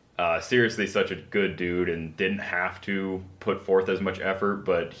 but seriously, such a good dude and didn't have to put forth as much effort,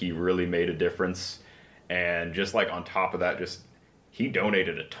 but he really made a difference. And just like on top of that, he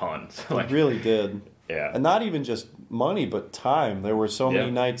donated a ton. So he really did. Yeah. And not even just money, but time. There were so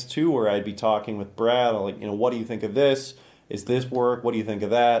many nights, too, where I'd be talking with Brad, like, what do you think of this? Is this work? What do you think of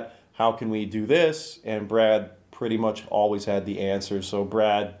that? How can we do this? And Brad pretty much always had the answers. So,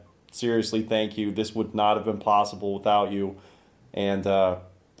 Brad, seriously, thank you. This would not have been possible without you. And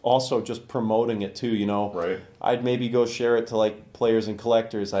also just promoting it, too, Right. I'd maybe go share it to, like, players and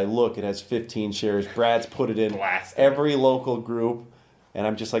collectors. I look, it has 15 shares. Brad's put it in every local group. And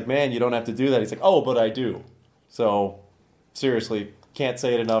I'm just like, man, you don't have to do that. He's like, oh, but I do. So, seriously, can't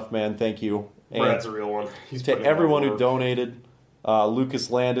say it enough, man. Thank you. And Brad's a real one. He's to everyone who donated,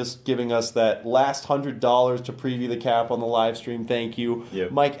 Lucas Landis giving us that last $100 to preview the cap on the live stream. Thank you. Yep.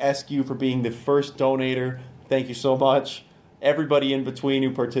 Mike Eskew for being the first donator. Thank you so much. Everybody in between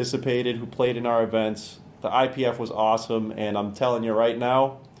who participated, who played in our events. The IPF was awesome, and I'm telling you right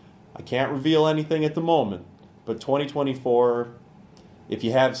now, I can't reveal anything at the moment, but 2024, if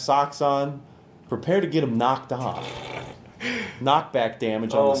you have socks on, prepare to get them knocked off. Knockback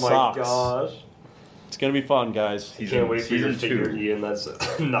damage on the socks. Oh my gosh. It's going to be fun, guys. Can't wait for your figure, Ian. That's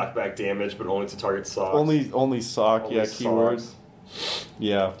knockback damage, but only to target socks. Only sock, Only keywords. socks.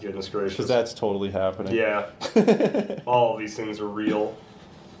 Yeah. Goodness gracious. Because that's totally happening. Yeah. All of these things are real.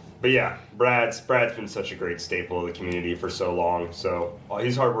 But yeah, Brad's been such a great staple of the community for so long. So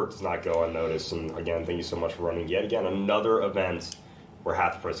his hard work does not go unnoticed. And again, thank you so much for running yet again another event where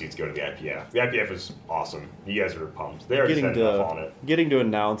half the proceeds go to the IPF. The IPF is awesome. You guys are pumped. They already spent enough on it. Getting to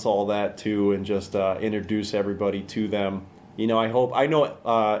announce all that too, and just introduce everybody to them. I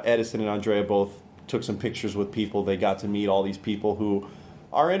know Edison and Andrea both took some pictures with people. They got to meet all these people who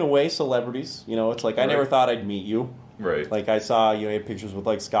are in a way celebrities. It's like I never thought I'd meet you. Right. Like I saw you had pictures with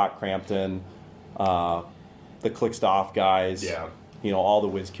like Scott Crampton, the Clicked Off guys. Yeah. All the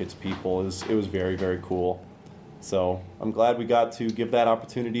WizKids people. It was very, very cool. So I'm glad we got to give that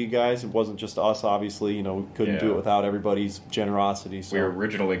opportunity, you guys. It wasn't just us, obviously. We couldn't do it without everybody's generosity. So. We were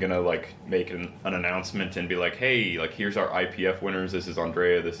originally gonna make an announcement and be like, "Hey, here's our IPF winners. This is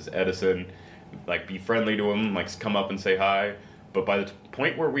Andrea. This is Edison. Be friendly to them. Come up and say hi." But by the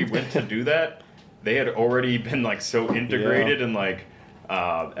point where we went to do that, they had already been so integrated and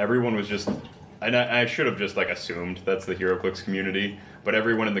everyone was just. And I should have just assumed that's the Heroclix community, but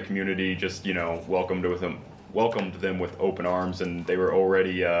everyone in the community just welcomed them with open arms, and they were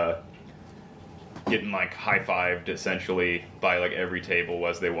already getting high-fived essentially by every table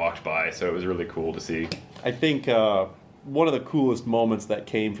as they walked by. So it was really cool to see. I think one of the coolest moments that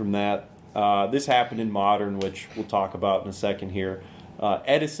came from that, this happened in Modern, which we'll talk about in a second here.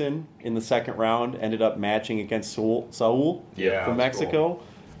 Edison in the second round ended up matching against Saul from Mexico. Cool.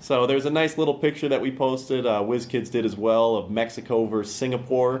 So there's a nice little picture that we posted, WizKids did as well, of Mexico versus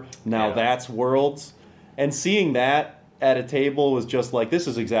Singapore. Now that's Worlds. And seeing that at a table was just this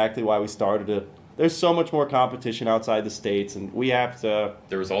is exactly why we started it. There's so much more competition outside the States, and we have to...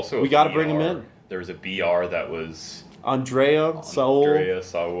 There was also we got to bring them in. There was a BR that was... Andrea,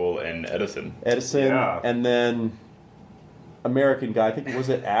 Saul, and Edison. And then American guy, I think, was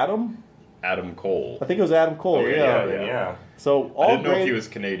it Adam? Adam Cole. I think it was Adam Cole, yeah. So I didn't know if he was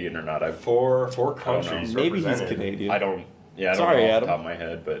Canadian or not. Four countries. Maybe he's Canadian. I don't know off the top of my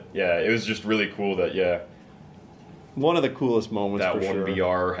head, but yeah, it was just really cool that one of the coolest moments. That for one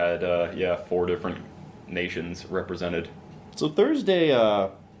sure. BR had 4 different nations represented. So Thursday,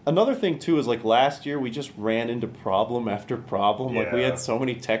 another thing too is last year we just ran into problem after problem. We had so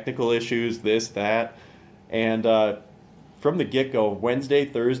many technical issues, this, that, and from the get-go, Wednesday,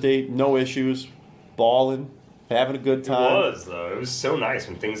 Thursday, no issues, balling. Having a good time. It was, though. It was so nice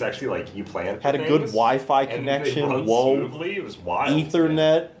when things actually, you planned for had a good Wi-Fi connection. Whoa. Smoothly. It was wild.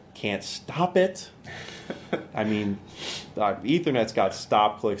 Ethernet. Can't stop it. I mean, Ethernet's got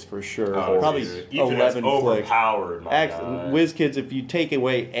stop clicks for sure. Probably dude. 11 overpowered, clicks. WizKids, if you take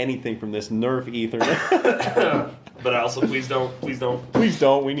away anything from this, nerf Ethernet. But also, please don't. Please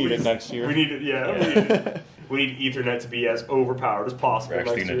don't. We need it next year. We need it, We need it. We need Ethernet to be as overpowered as possible. We're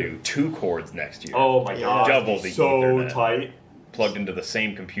actually going to do 2 cords next year. Oh my god. Double the Ethernet. So tight. Plugged into the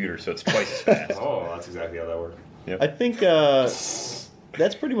same computer, so it's twice as fast. Oh, that's exactly how that works. Yep. I think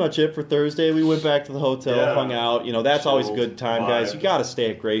that's pretty much it for Thursday. We went back to the hotel, hung out. That's always a good time, guys. You got to stay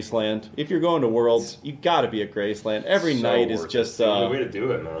at Graceland. If you're going to Worlds, you got to be at Graceland. Every night is just... the way to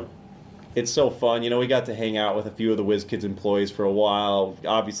do it, man. It's so fun. We got to hang out with a few of the WizKids employees for a while.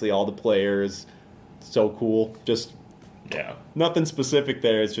 Obviously, all the players. So cool. Just... Yeah. Nothing specific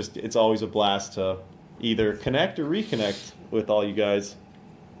there. It's always a blast to either connect or reconnect with all you guys.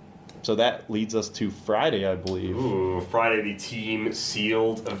 So that leads us to Friday, I believe. Ooh, Friday, the team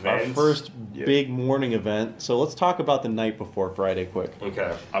sealed event. Our first big morning event. So let's talk about the night before Friday quick.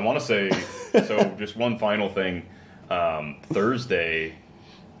 Okay. I want to say, so just one final thing. Thursday,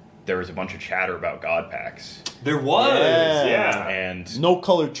 there was a bunch of chatter about God packs. There was, yeah. And no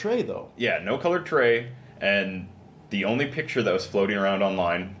colored tray, though. Yeah, no colored tray. And the only picture that was floating around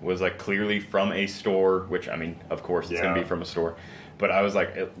online was like clearly from a store, which I mean, of course, it's gonna be from a store. But I was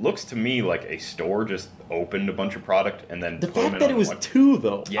like, it looks to me like a store just opened a bunch of product and then the fact that it was two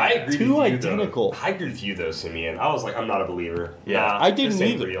though, I agree two with you, identical. though. I agree with you though, Simeon. I was like, I'm not a believer. Yeah, nah, I didn't this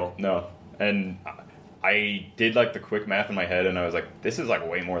ain't either. Real. No, and I did like the quick math in my head, and I was like, this is like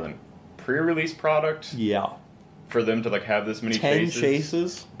way more than pre-release product. Yeah, for them to like have this many 10 chases.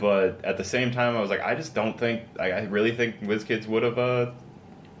 chases. But at the same time, I was like, I just don't think. I really think WizKids would have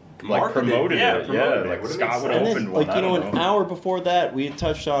like promoted it. Yeah, like Scott would have opened one. Like, you know, an hour before that, we had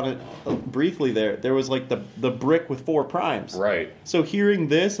touched on it briefly there was like the brick with 4 primes. Right. So hearing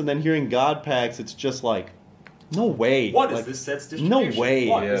this and then hearing God Packs, it's just like, no way. What like, is this set's distribution? No way.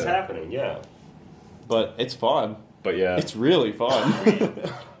 What is happening? Yeah. But it's fun. But yeah. It's really fun.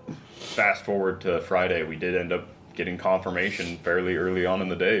 Fast forward to Friday, we did end up getting confirmation fairly early on in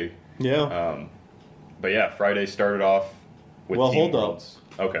the day. Yeah. But yeah, Friday started off with Team Worlds.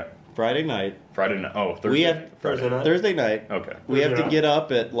 Okay. Friday night. Oh, Thursday. We have Thursday night. Okay. We have to get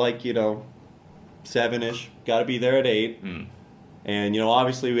up at like, 7-ish. Got to be there at 8. And,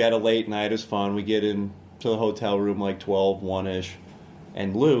 obviously we had a late night. It was fun. We get in to the hotel room like 12, 1-ish.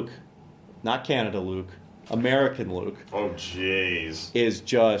 And Luke, not Canada Luke, American Luke. Oh, jeez. Is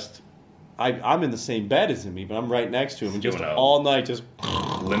just... I'm in the same bed as him, even. I'm right next to him. And just Doing a all night, just...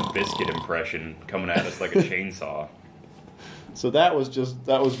 Limp Bizkit impression coming at us like a chainsaw. So that was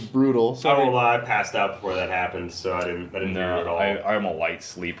brutal. I won't lie, I passed out before that happened, so I didn't hear it at all. I'm a light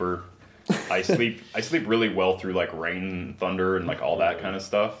sleeper. I sleep really well through like rain and thunder and like all that kind of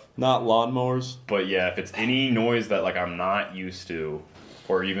stuff. Not lawnmowers. But yeah, if it's any noise that like I'm not used to,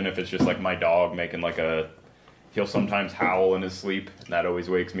 or even if it's just like my dog making like he'll sometimes howl in his sleep, and that always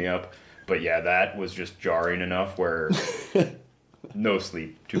wakes me up. But yeah, that was just jarring enough where no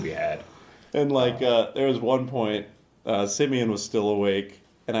sleep to be had. And like there was one point, Simeon was still awake,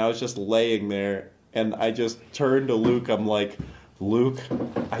 and I was just laying there, and I just turned to Luke. I'm like, Luke,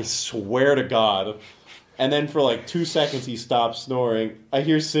 I swear to God. And then for like 2 seconds, he stopped snoring. I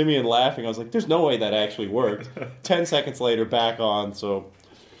hear Simeon laughing. I was like, there's no way that actually worked. 10 seconds later, back on. So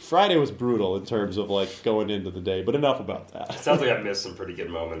Friday was brutal in terms of like going into the day, but enough about that. Sounds like I missed some pretty good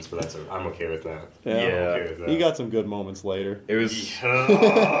moments, but I'm okay with that. Yeah. I'm okay with that. You got some good moments later. It was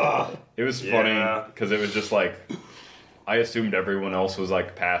it was funny because it was just like I assumed everyone else was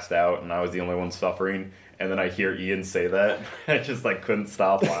like passed out and I was the only one suffering, and then I hear Ian say that. I just like couldn't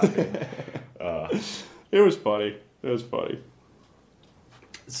stop laughing. It was funny. It was funny.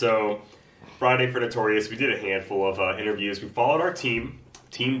 So Friday for Notorious, we did a handful of interviews. We followed our team.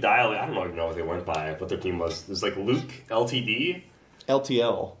 Team Dial, I don't even know what they went by, what their team was. It was like Luke, LTD.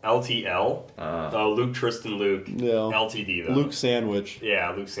 LTL. Luke, Tristan, Luke. Yeah. LTD, though. Luke Sandwich.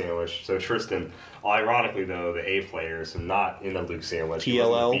 Yeah, Luke Sandwich. So Tristan, ironically, though, the A player, so not in the Luke Sandwich. TLL? He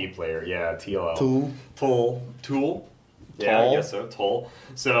was the B player. Yeah, TLL. Tool. Yeah, Toll? I guess so. Toll.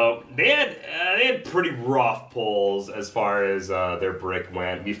 So they had pretty rough polls as far as their brick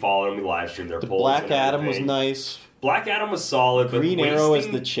went. We followed them. We live streamed their The polls. Black Adam was nice. Black Adam was solid. Green but Arrow as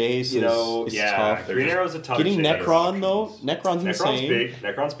the chase is tough. Green Arrow's a tough Getting chase. Necron, though, Necron's insane.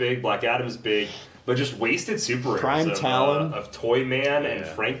 Necron's big. Black Adam is big. But just wasted super rares Prime Talon of Toy Man and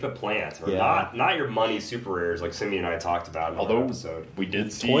Frank the Plant. Or not your money super rares like Simeon and I talked about in our episode. We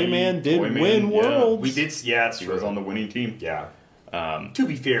did see Toy Man did win Worlds. We did, it's he true. was on the winning team. Yeah. To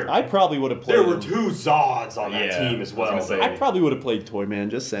be fair, I probably would have played there were 2 Zods on that team as well. I probably would have played Toy Man,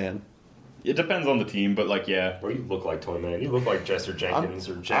 just saying. It depends on the team, but like, yeah. Well, you look like Toy Man. You look like Jester Jenkins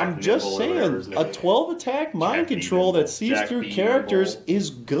or Jack I'm just saying, a 12 attack mind control that sees through characters is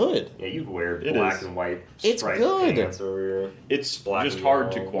good. Yeah, you wear black and white striped pants over here. It's just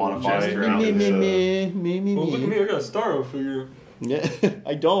hard to quantify. Well, look at me, I got a Starro figure. Yeah,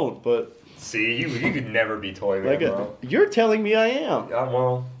 I don't, but... See, you could never be Toy Man, bro. You're telling me I am. Yeah,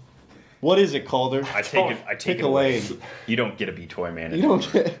 well... What is it, Calder? I take it away. You don't get to be Toy Man anymore. You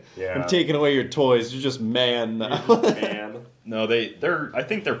don't get... Yeah. I'm taking away your toys. You're just man now. Man. No, I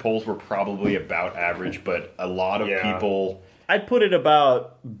think their polls were probably about average, but a lot of people... I'd put it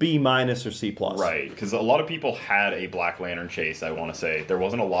about B- or C+. Right, because a lot of people had a Black Lantern chase, I want to say. There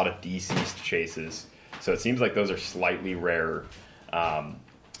wasn't a lot of deceased chases, so it seems like those are slightly rarer.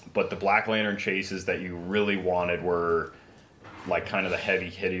 But the Black Lantern chases that you really wanted were... like kind of the heavy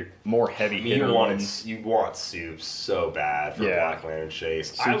hitter ones. You want soups so bad for Black Lantern chase.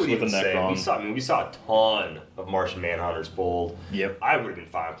 Soups I would with even a neck say on. we saw a ton of Martian Manhunters bold. Yep. I would have been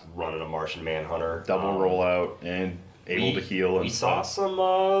fine running a Martian Manhunter. Double rollout, and able to heal and we saw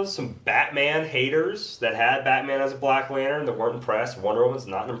some Batman haters that had Batman as a Black Lantern that weren't impressed. Wonder Woman's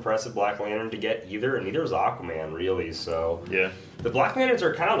not an impressive Black Lantern to get either, and neither is Aquaman, really. So yeah, the Black Lanterns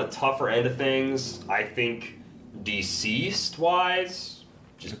are kind of the tougher end of things. I think deceased-wise,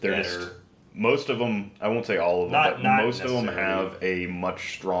 they're better. Most of them, I won't say all of them, but most of them have a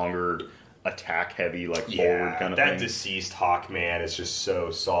much stronger attack-heavy, forward kind of thing. That deceased Hawkman is just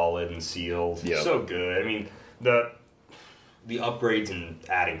so solid and sealed. Yep. So good. I mean, the upgrades and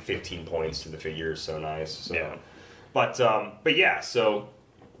adding 15 points to the figure is so nice. So. Yeah. But yeah, so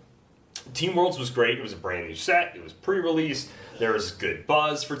Team Worlds was great. It was a brand new set. It was pre-release. There was good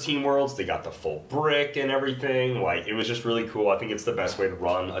buzz for Team Worlds. They got the full brick and everything. It was just really cool. I think it's the best way to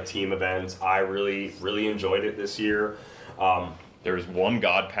run a team event. I really, really enjoyed it this year. There was one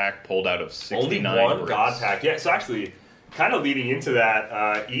God Pack pulled out of 69 Only one bricks. God Pack. Yeah, so actually, kind of leading into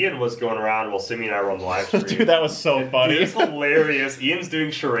that, Ian was going around while Simeon and I were on the live stream. Dude, that was so funny. It's hilarious. Ian's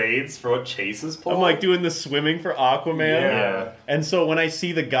doing charades for what Chase is pulling. I'm doing the swimming for Aquaman. Yeah. And so when I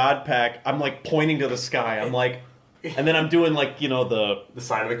see the God Pack, I'm pointing to the sky. I'm and then I'm doing the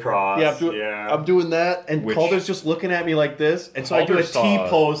sign of the cross. Yeah, I'm doing that, and Calder's just looking at me like this, and so I do a T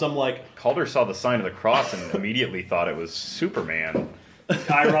pose. I'm Calder saw the sign of the cross and immediately thought it was Superman.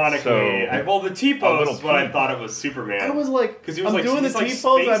 Ironically, the T pose is what I thought it was Superman. I was because I'm doing the T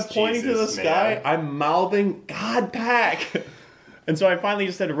pose. I'm pointing to the sky. I'm mouthing God Pack. And so I finally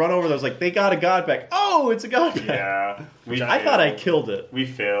just had to run over those, they got a God Pack. Oh, it's a God Pack. Yeah. I thought I killed it. We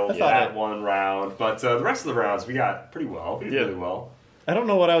failed that one round. But the rest of the rounds, we got pretty well. We did really well. I don't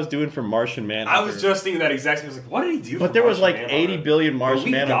know what I was doing for Martian Manhunter. I was just thinking that exactly. I was what did he do But there was 80 billion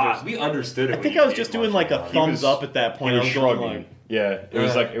Martian Manhunters. We understood it. I think I was just doing a thumbs up at that point. He was shrugging. Yeah, it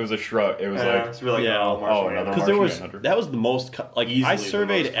was it was a shrug. It was another because Manhunter. That was the most, I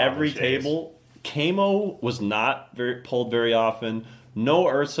surveyed every table. Camo was not pulled very often. No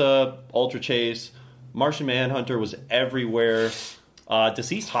Ursa, Ultra Chase, Martian Manhunter was everywhere.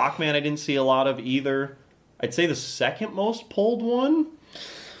 Deceased Hawkman I didn't see a lot of either. I'd say the second most pulled one.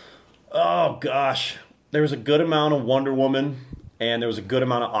 Oh gosh, there was a good amount of Wonder Woman, and there was a good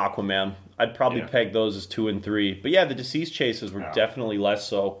amount of Aquaman. I'd probably peg those as 2 and 3. But yeah, the deceased chases were definitely less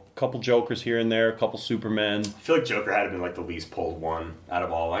so. A couple Jokers here and there, a couple Supermen. I feel like Joker had been the least pulled one out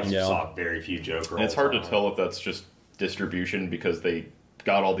of all. I just saw very few Joker. And it's hard to tell if that's just distribution because they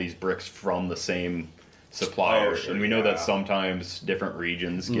got all these bricks from the same supplier, and we know that sometimes different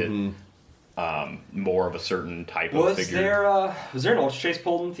regions get more of a certain type of figure. Was there an Ultra Chase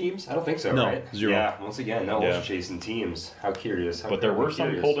pulled in teams? I don't think so, no, right? 0. Yeah, once again, no Ultra Chase in teams. How curious. But there were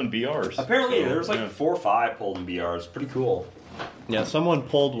some pulled in BRs. Apparently, there was 4 or 5 pulled in BRs. Pretty cool. Yeah, someone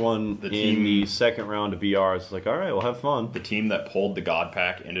pulled one in the second round of BRs. It's all right, we'll have fun. The team that pulled the God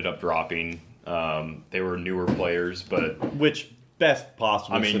Pack ended up dropping. They were newer players, but... Which... best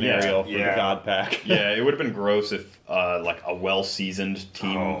possible scenario for the God Pack. Yeah, it would have been gross if a well-seasoned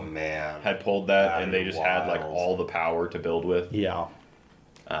team had pulled that and they just had all the power to build with. Yeah.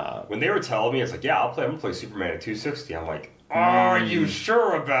 When they were telling me, it's I'm gonna play Superman at 260. I'm like, are you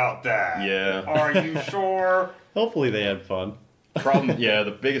sure about that? Yeah. Are you sure? Hopefully they had fun.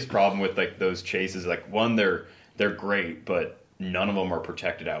 The biggest problem with those chases, one, they're great, but none of them are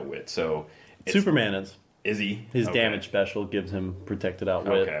protected outwit. So Superman is. Is he? His damage special gives him protected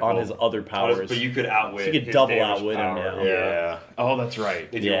outwit on his other powers. But you could outwit. So you could double outwit him. Yeah. Oh, that's right.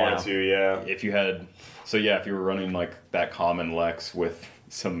 If you wanted to, If you had, if you were running that common Lex with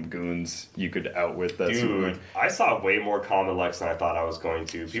some goons, you could outwit that. Dude, I saw way more common Lex than I thought I was going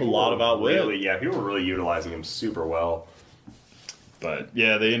to. People a lot of outwit. People were really utilizing him super well. But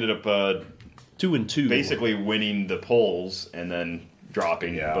yeah, they ended up 2 and 2, basically winning the polls and then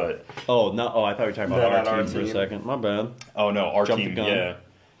dropping. But I thought you were talking about our team for a second. My bad. Oh no, our team. Yeah,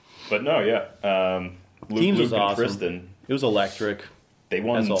 but no, Teams was and awesome. Tristan, it was electric. They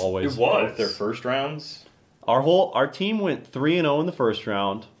won as always. It was both their first rounds. Our team went 3-0 in the first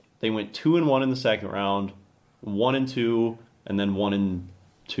round. They went 2-1 in the second round, 1-2, and then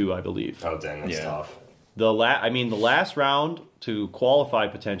 1-2, I believe. Oh dang, that's tough. The last round to qualify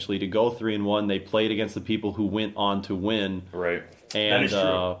potentially to go 3-1, they played against the people who went on to win. Right. And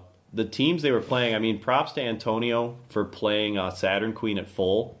the teams they were playing, props to Antonio for playing Saturn Queen at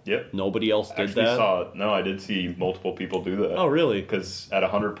full. Yep. Nobody else did that. I did see multiple people do that. Oh, really? Because at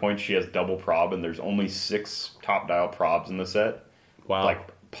 100 points, she has double prob, and there's only 6 top dial probs in the set. Wow.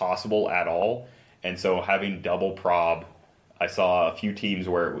 Possible at all. And so having double prob, I saw a few teams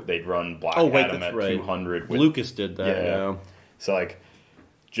where they'd run Black Adam at 200. Lucas did that, yeah. So,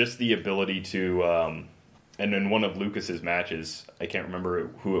 just the ability to... and in one of Lucas's matches, I can't remember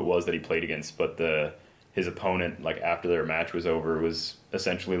who it was that he played against, but his opponent, like after their match was over, was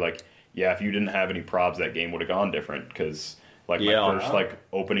essentially like, yeah, if you didn't have any probs, that game would have gone different because like my first like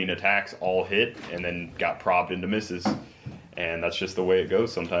opening attacks all hit and then got probbed into misses. And that's just the way it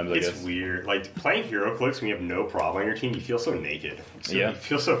goes sometimes, I guess. It's weird. Like, playing Heroclix when you have no problem on your team, you feel so naked. You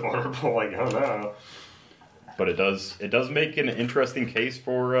feel so vulnerable, like, oh no. But it does make an interesting case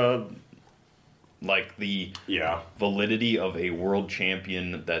for, like, the validity of a world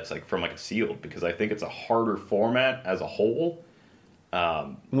champion that's, like, from, like, a sealed. Because I think it's a harder format as a whole.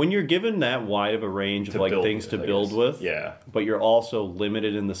 When you're given that wide of a range of like things to build with, but you're also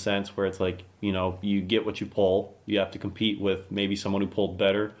limited in the sense where it's like, you know, you get what you pull. You have to compete with maybe someone who pulled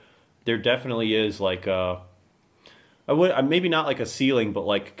better. There definitely is like maybe not like a ceiling, but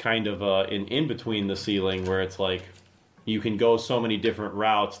like kind of an in between the ceiling where it's like you can go so many different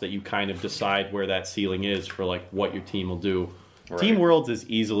routes that you kind of decide where that ceiling is for like what your team will do. Right. Team Worlds is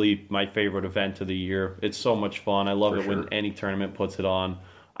easily my favorite event of the year. It's so much fun. I love when any tournament puts it on.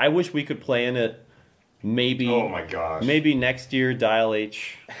 I wish we could play in it. Maybe. Oh my gosh. Maybe next year Dial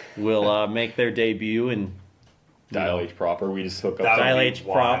H will make their debut and Dial H proper. We just hook up. Dial H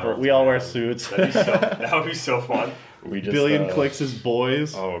proper. We all wear suits. That would be so fun. We just Billion Clicks'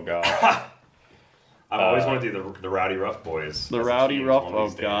 boys. Oh god. I've always wanted to do the Rowdy Rough Boys. The Rowdy Rough. Oh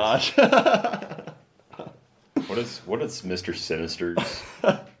gosh. What is Mr. Sinister's?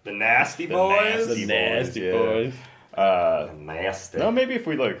 The Nasty Boys? The Nasty Boys. Nasty. No, maybe if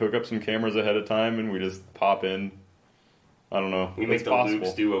we like hook up some cameras ahead of time and we just pop in. I don't know. We make the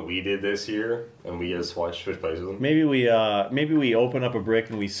Lukes do what we did this year, and we just switch places with them. Maybe we open up a brick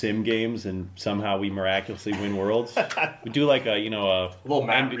and we sim games, and somehow we miraculously win worlds. We do like a little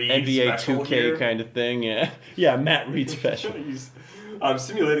Matt Reed NBA 2K here. Kind of thing. Yeah, Matt Reed special. I'm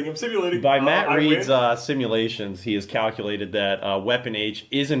simulating. By Matt Reed's simulations, he has calculated that Weapon H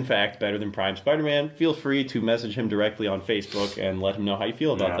is in fact better than Prime Spider-Man. Feel free to message him directly on Facebook and let him know how you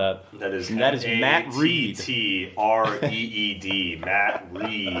feel about that. That is Matt Reed. T-R-E-E-D. Matt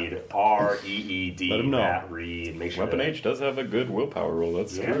Reed. R-E-E-D. Let him know. Matt Reed. Make sure Weapon H does have a good willpower roll.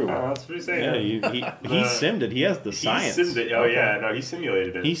 That's true. That's what he's saying. Yeah, he simmed it. He has the science. He simmed it. Oh yeah, no, he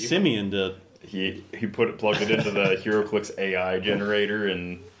simulated it. He Simeoned it. He plugged it into the Heroclix AI generator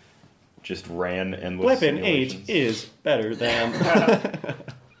and just ran endless Weapon H is better than...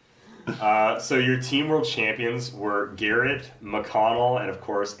 So your Team World Champions were Garrett, McConnell, and of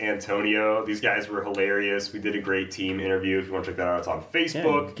course Antonio. These guys were hilarious. We did a great team interview. If you want to check that out, it's on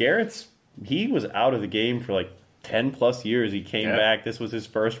Facebook. Yeah, he was out of the game for like 10 plus years. He came back. This was his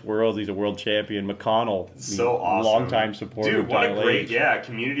first Worlds. He's a world champion. McConnell, so awesome, longtime supporter. Dude, what of a great H.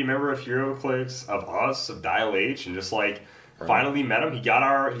 Community member of Heroclix, of us, of Dial H, and just like finally met him. He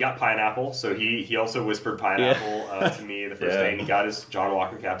got pineapple, so he also whispered pineapple to me the first day, and he got his John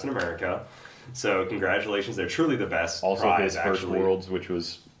Walker Captain America. So congratulations, they're truly the best. Also prize, his first Worlds, which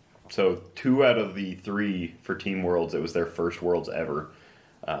was 2 out of the 3 for Team Worlds. It was their first Worlds ever.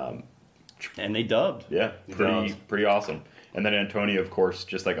 And they dubbed. Yeah, pretty awesome. And then Antonio, of course,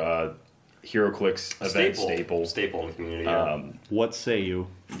 just like a Heroclix event staple in the community. What say you?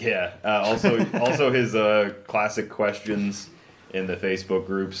 Yeah. Also his classic questions in the Facebook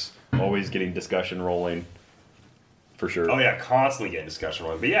groups, always getting discussion rolling. For sure. Oh yeah, constantly getting discussion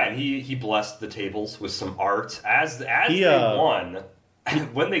rolling. But yeah, and he blessed the tables with some art as they won.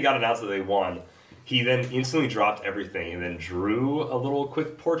 When they got announced that they won, he then instantly dropped everything and then drew a little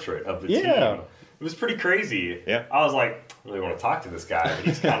quick portrait of the team. It was pretty crazy. Yeah. I was like, I really want to talk to this guy, but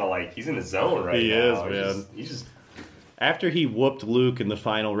he's kind of like, he's in his zone right now. He is, man. He's just... After he whooped Luke in the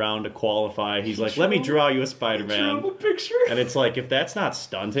final round to qualify, he's like, let me draw you a Spider-Man. Drew him a picture. And it's like, if that's not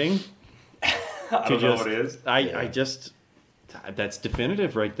stunting... I don't know what it is. I just... That's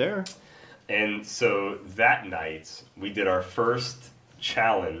definitive right there. And so that night, we did our first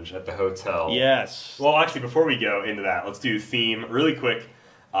challenge at the hotel. Yes. Well, actually, before we go into that, let's do theme really quick.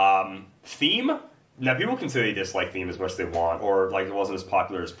 Theme? Now, people can say they dislike theme as much as they want, or like it wasn't as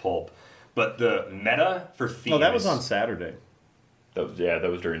popular as Pulp. But the meta for theme... Oh, that was on Saturday. That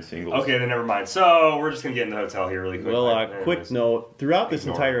was during singles. Okay, then never mind. So, we're just going to get in the hotel here really quick. Well, quick note. Throughout this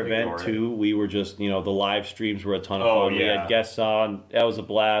entire event, too, we were just, the live streams were a ton of fun. We had guests on. That was a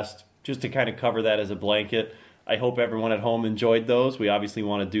blast. Just to kind of cover that as a blanket. I hope everyone at home enjoyed those. We obviously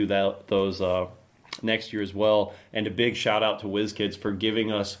want to do those next year as well. And a big shout out to WizKids for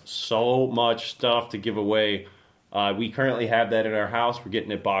giving us so much stuff to give away. We currently have that in our house. We're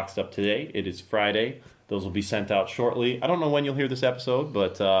getting it boxed up today. It is Friday. Those will be sent out shortly. I don't know when you'll hear this episode,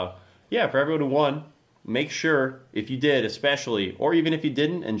 but yeah, for everyone who won, make sure, if you did especially, or even if you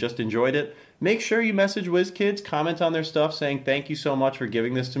didn't and just enjoyed it, make sure you message WizKids, comment on their stuff saying, thank you so much for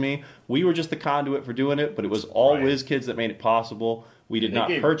giving this to me. We were just the conduit for doing it, but it was all WizKids that made it possible. We did not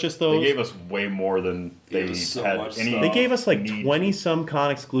purchase those. They gave us way more than they had any. They gave us like 20-some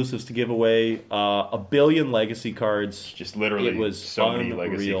con exclusives to give away, a billion legacy cards. Just literally it was so many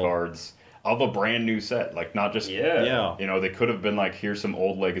legacy cards of a brand new set. Like, not just, you know, they could have been like, here's some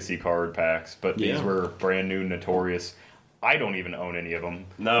old legacy card packs, but these were brand new, notorious. I don't even own any of them.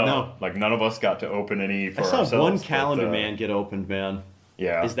 No. Like, none of us got to open any for ourselves. I saw one Calendar Man get opened, man.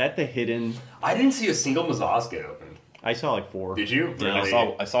 Yeah. Is that the hidden? I didn't see a single Mazaz get opened. I saw like 4. Did you? Yeah,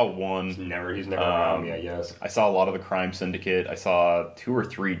 Really? I saw one. He's never around me, I guess. I saw a lot of the Crime Syndicate. I saw 2 or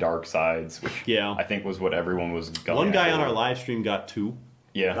 3 Dark Sides, which I think was what everyone was going One guy after. on our live stream got 2.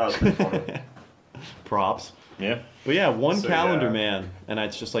 Yeah. That was pretty funny. Props. Yeah. But yeah, one Calendar Man. And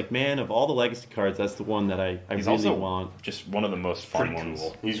it's just like, man, of all the legacy cards, that's the one that I He's really also want. Just one of the most fun Pretty ones.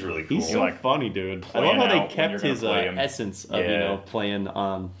 cool. He's really cool. He's so like, funny, dude. I playing love how out they when kept you're his gonna play him. essence of, you know, playing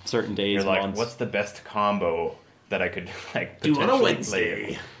on certain days You're like, months. what's the best combo that I could, like, Do on a potentially Wednesday.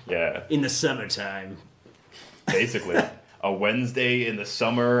 play? Yeah. In the summertime. Basically. A Wednesday in the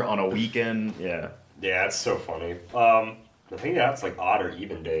summer on a weekend. Yeah. Yeah, it's so funny. I think that's like odd or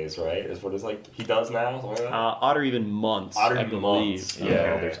even days, right? Is what it's like he does now? Something like that? Odd or even months, Odd or I even believe. months. Yeah,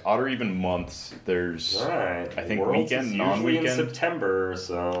 Okay. there's odd or even months. There's, Alright. I think, Worlds weekend, is non-weekend. usually in September,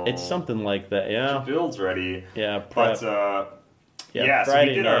 so It's something like that, yeah. the build's ready. Yeah, But so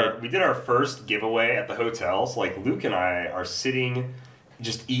Friday night. we did our first giveaway at the hotel. So like Luke and I are sitting,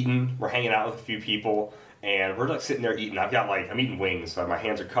 just eating. We're hanging out with a few people, and we're like sitting there eating. I'm eating wings, so my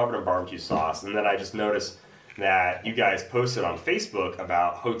hands are covered in barbecue sauce. And then I just noticed that you guys posted on Facebook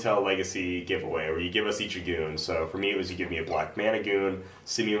about Hotel Legacy giveaway, where you give us each a goon. So for me, it was you give me a Black Mana goon,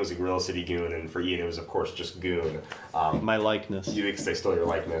 Simeon was a Gorilla City goon, and for Ian, it was of course just goon. My likeness. They stole your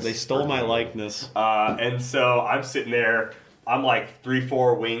likeness. They stole my likeness. And so I'm sitting there. I'm like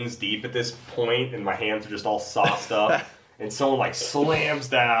 3-4 wings deep at this point, and my hands are just all sauced up. And someone like slams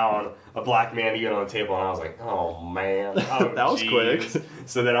down a Black Mana goon on the table, and I was like, "Oh man, oh, that was quick."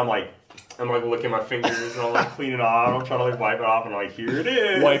 So then I'm like looking at my fingers and I'm like cleaning it off. I'm trying to like wipe it off and I'm like, here it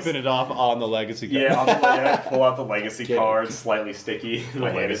is. Wiping it off on the legacy card. Yeah, pull out the legacy card, slightly sticky. The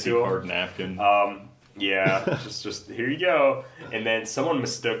legacy card napkin. Yeah, just here you go. And then someone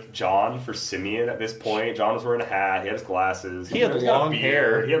mistook John for Simeon at this point. John was wearing a hat. He had his glasses. He had long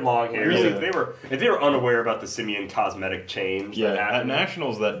hair. He had long hair. Really? So if they were unaware about the Simeon cosmetic change. Yeah, that at happened,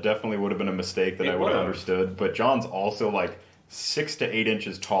 Nationals, that definitely would have been a mistake that I would have understood. But John's also like 6 to 8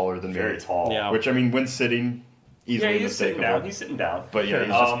 inches taller than me. Very tall. Yeah. Which, I mean, when sitting, easily he's sitting mistakable. down. He's sitting down. But yeah,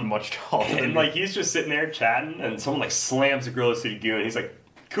 he's just much taller. And like he's just sitting there chatting, and someone like slams a Gorilla City goon. He's like,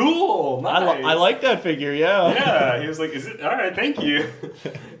 "Cool, nice." I like that figure, yeah. Yeah, he was like, "Is it all right? Thank you."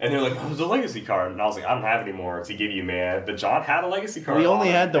 And they're like, "Oh, it was a legacy card," and I was like, "I don't have any more to give you, man." But John had a legacy card. We only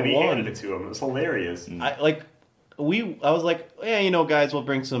on had it, the and he one. handed it to him. It was hilarious. I was like, yeah, you know, guys, we'll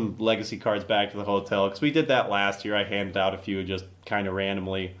bring some legacy cards back to the hotel because we did that last year. I handed out a few just kind of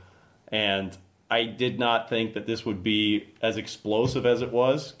randomly, and I did not think that this would be as explosive as it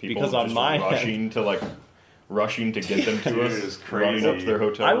was. People because on just my rushing to get them to us. It was Running up to their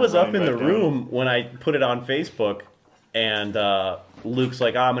hotel. I was up in the running back room when I put it on Facebook, and Luke's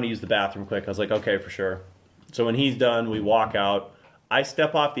like, I'm going to use the bathroom quick. I was like, okay, for sure. So when he's done, we walk out. I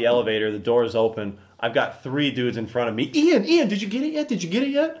step off the elevator. The door's open. I've got 3 dudes in front of me. Ian, did you get it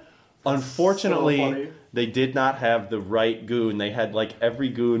yet? Unfortunately, So they did not have the right goon. They had like every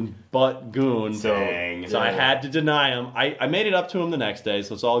goon but goon. Dang. So I had to deny him. I made it up to him the next day,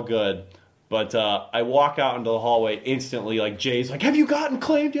 so it's all good. But I walk out into the hallway instantly, like Jay's like, have you gotten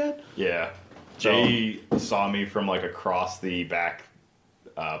claimed yet? Yeah. Jay saw me from like across the back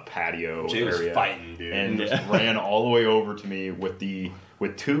patio Jay was area. fighting, dude. And just ran all the way over to me with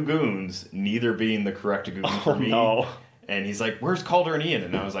 2 goons, neither being the correct goon for me. No. And he's like, "Where's Calder and Ian?"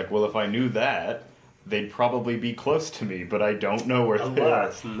 And I was like, "Well, if I knew that, they'd probably be close to me, but I don't know where they are."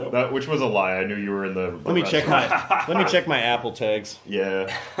 Alas, nope. That, which was a lie. I knew you were in the. Let me check my Apple tags. Yeah.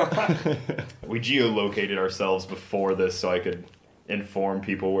 We geolocated ourselves before this so I could inform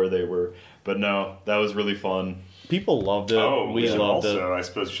people where they were. But no, that was really fun. People loved it. Oh, we loved it. I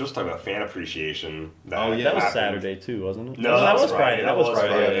suppose we should just talk about fan appreciation. That was happened. Saturday too, wasn't it? No, that was Friday. Friday. That was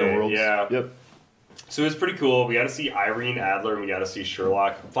Friday. After Worlds. Yeah. Yep. So it was pretty cool. We got to see Irene Adler and we got to see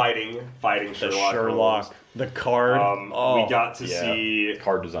Sherlock fighting The Sherlock. Sherlock. The card. We got to see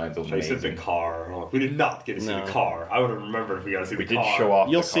card designs. I said the car. We did not get to see the car. I would have remembered if we got to see the car. We did show off.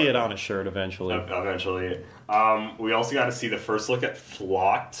 You'll see it on a shirt eventually. Eventually. We also got to see the first look at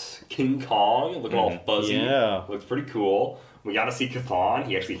Flocked King Kong. Looking all fuzzy. Yeah. Looks pretty cool. We got to see Cthon.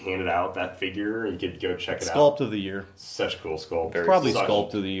 He actually handed out that figure. You could go check it out. Sculpt of the year. Such a cool sculpt. Probably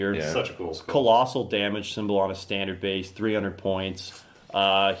sculpt of the year. Yeah. Such a cool sculpt. Colossal damage symbol on a standard base, 300 points.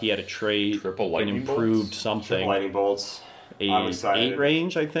 He had a trait Triple and lightning improved bolts? something. Triple lightning bolts. I'm excited. 8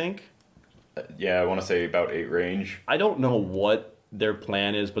 range, I think. Yeah, I want to say about 8 range. I don't know what their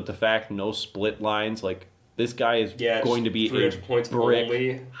plan is, but the fact no split lines, like this guy is going to be a brick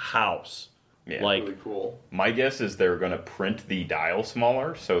only. house. Yeah. Like, really cool. My guess is they're going to print the dial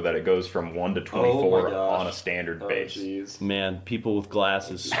smaller so that it goes from 1 to 24 on a standard base. Geez. man, people with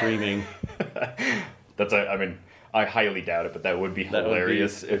glasses screaming. I highly doubt it, but that would be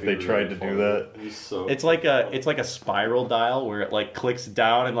hilarious if they tried to do that. It's like a spiral dial where it like clicks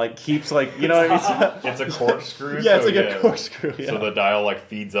down and like keeps like, you know what I mean? It's a corkscrew. Yeah, it's like a corkscrew. Yeah. So the dial like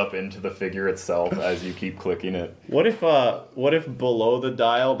feeds up into the figure itself as you keep clicking it. What if below the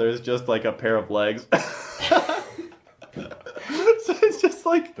dial there's just like a pair of legs? So it's just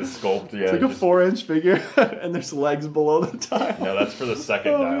like the sculpt. Yeah, it's like a 4-inch figure, and there's legs below the dial. No, that's for the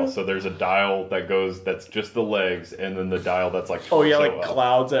second dial. So there's a dial that's just the legs, and then the dial that's like like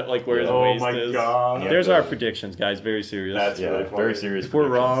clouds at like where his waist is. Oh my god! There's our predictions, guys. Very serious. That's really funny. Very serious. If we're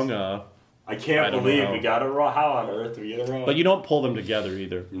wrong, I can't believe we got it wrong. How on earth we get it wrong? But you don't pull them together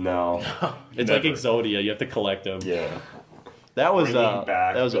either. No, it's like Exodia. You have to collect them. Yeah, that was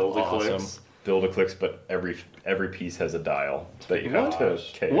awesome. Build-A-Clicks, but every piece has a dial that you have to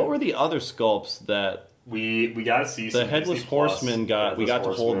KO. What were the other sculpts that we got to see? The Headless Horseman got. We got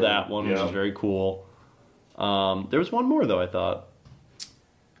to hold that one, which is very cool. There was one more though. I thought.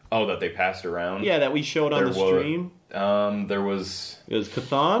 Oh, that they passed around. Yeah, that we showed on the stream. There was. It was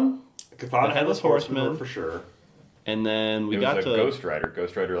Cthon, the Headless Horseman for sure, and then we got to Ghost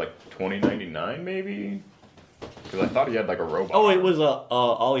Rider like 2099 maybe, because I thought he had like a robot. Oh, it was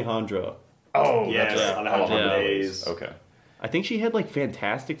Alejandra. Oh, yes, Alejandra Days. Okay. I think she had like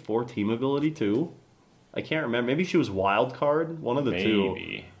Fantastic Four team ability too. I can't remember. Maybe she was wild card, one of the two.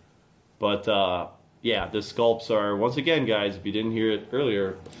 Maybe. But yeah, the sculpts are once again, guys. If you didn't hear it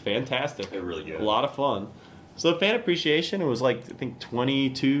earlier, fantastic. They're really good. A lot of fun. So the fan appreciation, it was like I think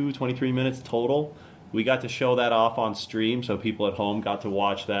 22, 23 minutes total. We got to show that off on stream, so people at home got to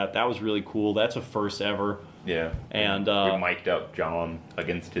watch that. That was really cool. That's a first ever. Yeah, and we mic'd up John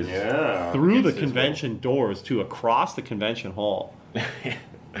against his through the convention doors to across the convention hall.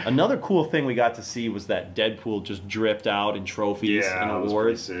 Another cool thing we got to see was that Deadpool just dripped out in trophies and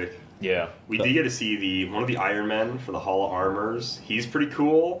awards. That was pretty sick. Yeah, we did get to see one of the Iron Men for the Hall of Armors. He's pretty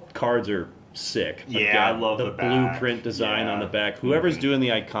cool. Cards are sick. Yeah, I love the blueprint design on the back. Whoever's doing the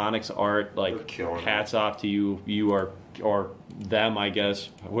Iconics art, like hats off to you. You are, or them, I guess.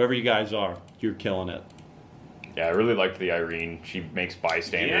 Whoever you guys are, you're killing it. Yeah, I really liked the Irene. She makes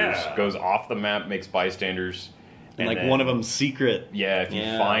bystanders, goes off the map, makes bystanders. And like then, one of them's secret. Yeah, if you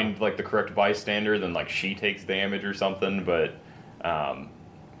find like the correct bystander, then like she takes damage or something. But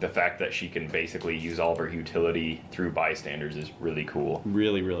the fact that she can basically use all of her utility through bystanders is really cool.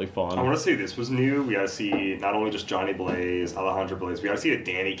 Really, really fun. I want to say this was new. We got to see not only just Johnny Blaze, Alejandro Blaze, we got to see a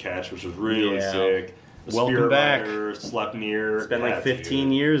Danny catch, which was really sick. The Welcome back. Sleipnir. It's been like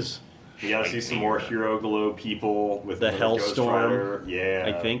 15 years. We got to see some more Hero Glow people with the Hellstorm. Yeah,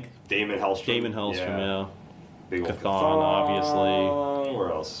 I think Damon Hellstrom. Yeah. Big Cthon, obviously.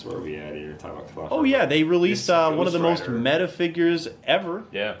 Where else? Where are we at here? Talking about Cthon. Oh yeah, they released one of the most meta figures ever.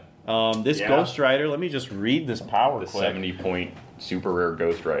 Yeah. This Ghost Rider. Let me just read this power quick. 70-point super rare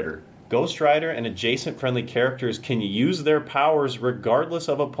Ghost Rider. Ghost Rider and adjacent friendly characters can use their powers regardless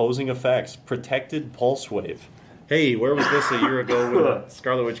of opposing effects. Protected Pulse Wave. Hey, where was this a year ago when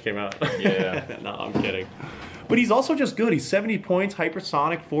Scarlet Witch came out? Yeah. No, I'm kidding. But he's also just good. He's 70 points,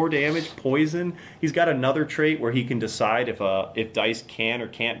 hypersonic, 4 damage, poison. He's got another trait where he can decide if dice can or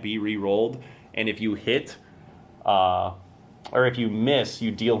can't be re-rolled. And if you hit, or if you miss,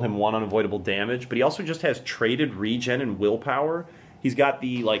 you deal him 1 unavoidable damage. But he also just has traded regen and willpower. He's got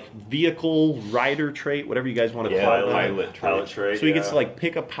the vehicle rider trait, whatever you guys want to call it. Pilot trait. So he gets to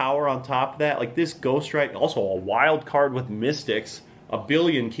pick a power on top of that. Like this Ghost Rider, also a wild card with Mystics, a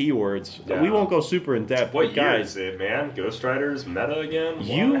billion keywords. Yeah. We won't go super in depth. What year is it, man? Ghost Rider's meta again?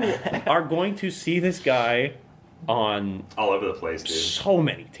 You are going to see this guy on all over the place, dude. So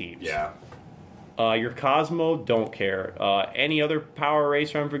many teams. Yeah. Your Cosmo, don't care. Any other power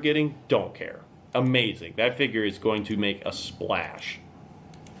racer I'm forgetting, don't care. Amazing. That figure is going to make a splash.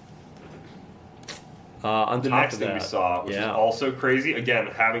 The next thing we saw, which is also crazy, again,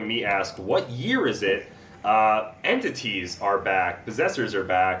 having me ask, what year is it? Entities are back. Possessors are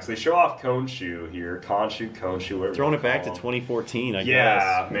back. So they show off Khonshu here. Khonshu, whatever. Throwing it back to 2014, I guess.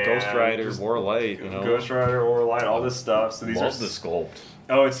 Yeah, man. Ghost Rider, War Light, you know. Ghost Rider, War Light, all this stuff. So these Love are the sculpt.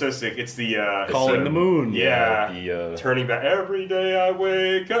 Oh, it's so sick. It's the Calling the Moon. Yeah. Turning back. Every day I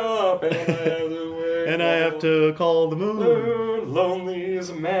wake up and I have to wake and I have to call the moon. Lonely is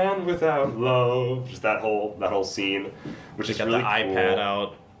a man without love. Just that whole scene, which is really the cool. iPad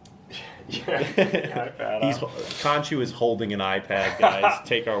out. Khonshu is holding an iPad, guys.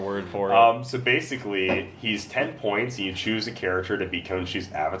 Take our word for it. So basically, he's 10 points, and you choose a character to be Khonshu's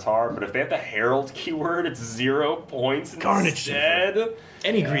avatar. But if they have the Herald keyword, it's 0 points instead.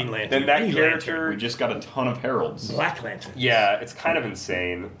 Any Green Lantern. Then that character... We just got a ton of Heralds. Black Lantern. Yeah, it's kind of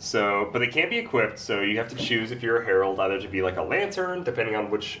insane. So, but they can't be equipped, so you have to choose if you're a Herald, either to be like a Lantern, depending on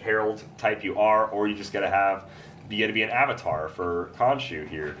which Herald type you are, or you just gotta be an avatar for Khonshu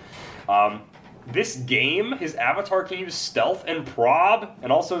here. This game, his avatar can use stealth and prob,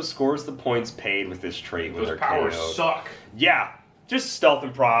 and also scores the points paid with this trait. Those powers suck. Yeah, just stealth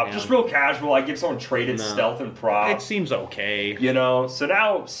and prob. Just real casual. I give someone traded stealth and prob. It seems okay. You know, so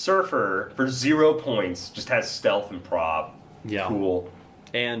now Surfer, for 0 points, just has stealth and prob. Yeah. Cool.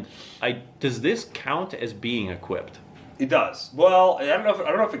 And does this count as being equipped? It does. Well, I don't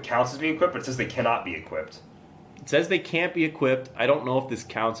know if it counts as being equipped, but it says they cannot be equipped. It says they can't be equipped. I don't know if this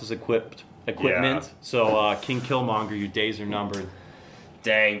counts as equipment. Yeah. So, King Killmonger, your days are numbered.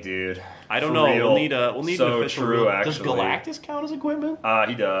 Dang, dude. I don't know. Real. We'll need an official true, rule. actually. Does Galactus count as equipment?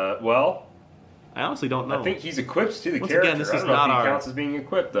 He does. Well, I honestly don't know. I think he's equipped to the Once character. Again, this I is don't know not if he our, counts as being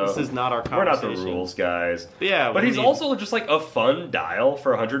equipped, though. This is not our We're not conversation. the rules, guys. But yeah, but he's also just like a fun dial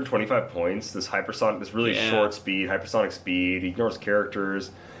for 125 points. This hypersonic, this really short speed, hypersonic speed. He ignores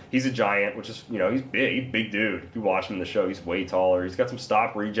characters. He's a giant, which is, he's big dude. If you watch him in the show, he's way taller. He's got some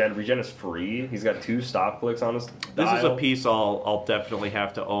stop regen. Regen is free. He's got 2 stop clicks on his dial. This is a piece I'll definitely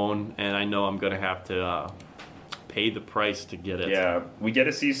have to own, and I know I'm going to have to pay the price to get it. Yeah, we get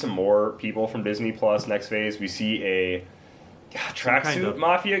to see some more people from Disney Plus next phase. We see a tracksuit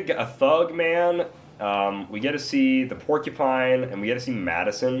mafia, a thug man. We get to see the Porcupine, and we get to see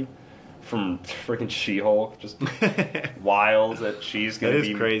Madison from freaking She-Hulk. Just wild that she's going to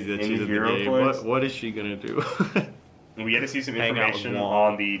be crazy that she's in the game. What is she going to do? And we get to see some information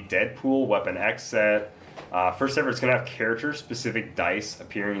on the Deadpool Weapon X set. First ever, it's going to have character-specific dice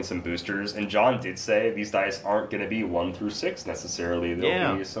appearing in some boosters. And John did say these dice aren't going to be 1 through 6 necessarily.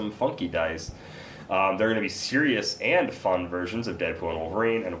 There'll be some funky dice. They're going to be serious and fun versions of Deadpool and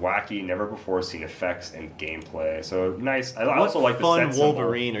Wolverine, and wacky, never-before-seen effects and gameplay. So nice. I also like the set fun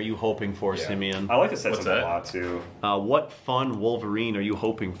Wolverine are you hoping for, Simeon? I like the set symbol a lot, too. What fun Wolverine are you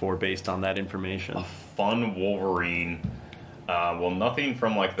hoping for based on that information? A fun Wolverine. Well, nothing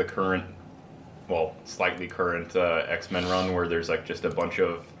from like the current, slightly current X-Men run where there's like just a bunch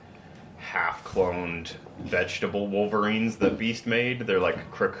of half-cloned vegetable Wolverines that Beast made. They're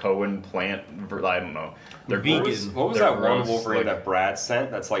like Krakoan plant. I don't know. They're vegan. What was that one Wolverine that Brad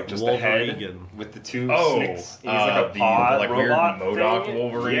sent? That's like just a head with the 2 snakes. He's like a pod like robot weird MODOK thing.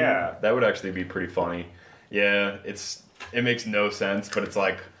 Wolverine. Yeah, that would actually be pretty funny. Yeah, it makes no sense, but it's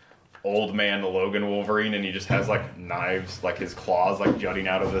like old man Logan Wolverine, and he just has like knives, like his claws like jutting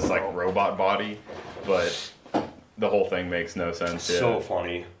out of this like robot body, but the whole thing makes no sense. So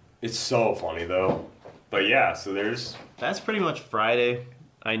funny. It's so funny though. But yeah, so that's pretty much Friday.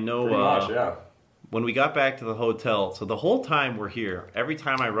 I know. Pretty much, yeah. When we got back to the hotel, so the whole time we're here, every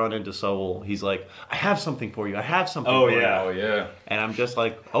time I run into Saul, he's like, "I have something for you. I have something for you." Oh yeah. And I'm just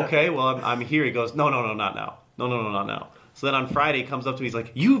like, "Okay, well, I'm here." He goes, "No, not now. No, not now." So then on Friday, he comes up to me, he's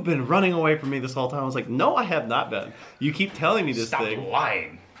like, "You've been running away from me this whole time." I was like, "No, I have not been. You keep telling me this thing." Stop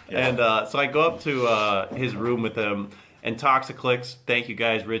lying. Yeah. And so I go up to his room with him. And Toxiclix, thank you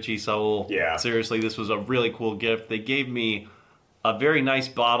guys, Richie, Saul. Yeah. Seriously, this was a really cool gift. They gave me a very nice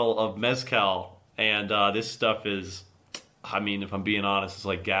bottle of mezcal, and this stuff is, I mean, if I'm being honest, it's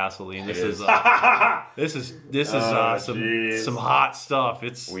like gasoline. This is some hot stuff.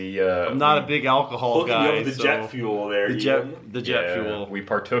 I'm not a big alcohol guy. You the jet fuel there. The jet fuel. We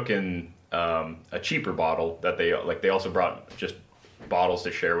partook in a cheaper bottle that they also brought just bottles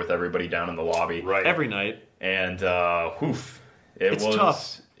to share with everybody down in the lobby. Right. Every night. And it's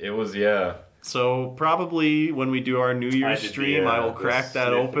tough. It was, yeah. So probably when we do our New Year's stream, I will crack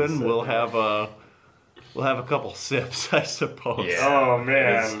that open. We'll have a couple sips, I suppose. Yeah. Oh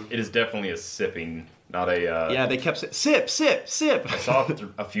man, it is definitely a sipping, not a. Yeah, they kept saying, sip. I saw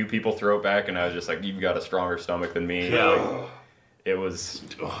a few people throw it back, and I was just like, "You've got a stronger stomach than me." Yeah. It was.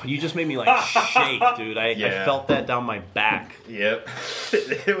 You just made me like shake, dude. I felt that down my back. Yep.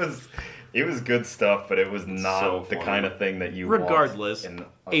 It was good stuff, but it was not the kind of thing that you. Regardless, want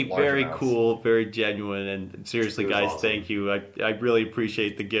a very amounts. Cool, very genuine, and seriously, guys, awesome. thank you. I really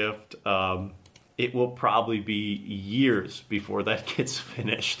appreciate the gift. It will probably be years before that gets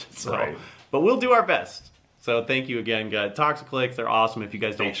finished. So, Right. But we'll do our best. So thank you again, guys. Heroclix, they're awesome. If you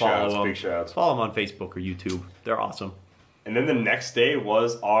guys don't follow them, big shouts. follow them on Facebook or YouTube. They're awesome. And then the next day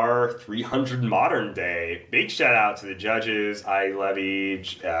was our 300 Modern Day. Big shout out to the judges, Levy,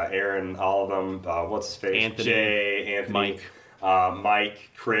 Aaron, all of them. What's his face? Anthony, Jay, Anthony, Mike,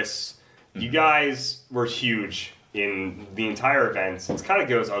 Chris. You guys were huge in the entire event. It kind of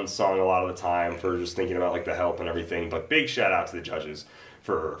goes unsung a lot of the time for just thinking about like the help and everything. But big shout out to the judges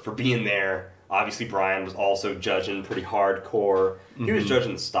for being there. Obviously, Brian was also judging pretty hardcore. He was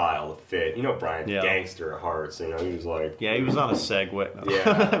judging the style, the fit. You know, Brian's gangster at heart, so, you know, he was like... Yeah, he was on a Segway. No.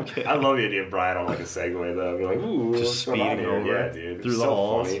 Yeah. I love the idea of Brian on, like, a Segway, though. Be like, ooh, just what's going on speeding here? over Yeah, dude. through It's the so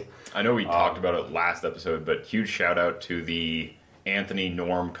halls. funny. I know we talked about it last episode, but huge shout out to the Anthony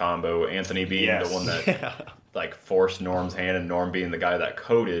Norm combo. Anthony being the one that like forced Norm's hand, and Norm being the guy that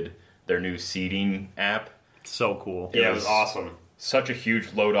coded their new seating app. So cool. Yeah, it was awesome. Such a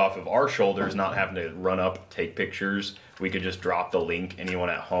huge load off of our shoulders, not having to run up, take pictures. We could just drop the link. Anyone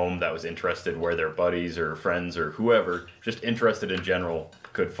at home that was interested, where their buddies or friends or whoever, just interested in general,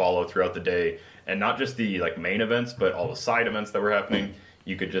 could follow throughout the day. And not just the like main events, but all the side events that were happening.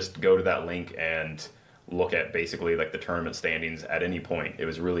 You could just go to that link and look at basically like the tournament standings at any point. It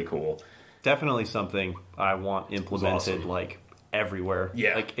was really cool. Definitely something I want implemented awesome. like everywhere.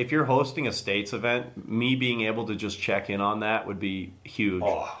 Yeah. Like if you're hosting a states event, me being able to just check in on that would be huge.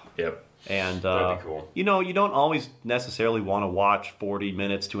 Oh, Yep. And that'd be cool. you know, you don't always necessarily want to watch 40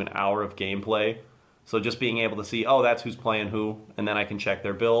 minutes to an hour of gameplay. So just being able to see, oh, that's who's playing who, and then I can check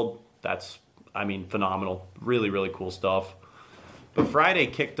their build. That's, I mean, phenomenal. Really, really cool stuff. But Friday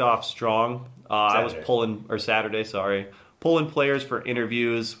kicked off strong. I was Saturday, sorry. Pulling players for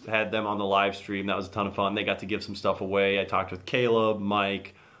interviews, had them on the live stream. That was a ton of fun. They got to give some stuff away. I talked with Caleb,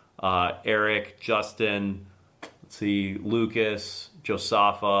 Mike, Eric, Justin, Lucas,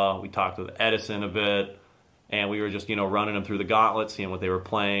 Josafa. We talked with Edison a bit. And we were just, you know, running them through the gauntlet, seeing what they were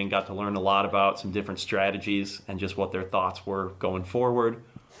playing. Got to learn a lot about some different strategies and just what their thoughts were going forward.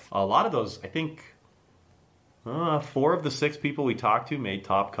 A lot of those, I think, 4 of the 6 people we talked to made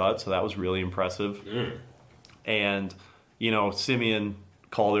top cut, so that was really impressive. And, you know, Simeon,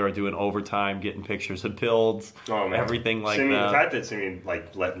 Kalder are doing overtime, getting pictures of builds, everything like Simeon, that. The fact that Simeon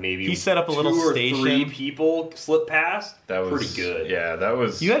let maybe he set up a little 2 or station. 3 people slip past, That was pretty good. Yeah, that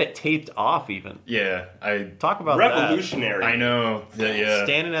was. You had it taped off even. Yeah, Talk about Revolutionary. I know. Yeah.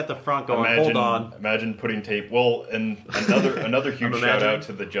 Standing at the front going, hold on. Imagine putting tape. Well, and another huge shout out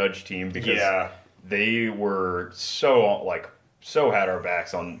to the judge team, because they were so had our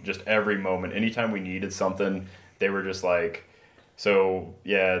backs on just every moment. Anytime we needed something, they were just like,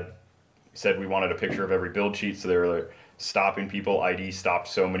 said we wanted a picture of every build sheet, so they were like stopping people. ID stopped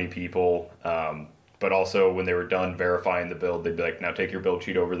so many people. But also when they were done verifying the build, they'd be like, now take your build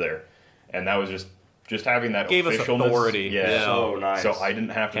sheet over there. And that was just having that Gave us officialness. authority. Yeah. So nice. So I didn't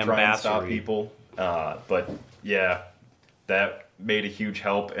have to try and stop people. But yeah, that made a huge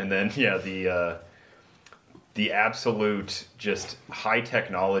help. And then the absolute just high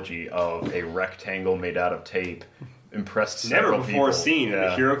technology of a rectangle made out of tape impressed several Never before people. seen in the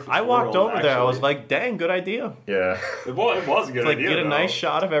Heroclix I walked world, over there. I was actually. like, dang, good idea. Yeah. It was a good Like, idea. get a though. nice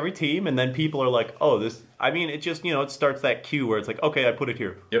shot of every team, and then people are like, oh, this... I mean, it just, you know, it starts that cue where it's like, okay, I put it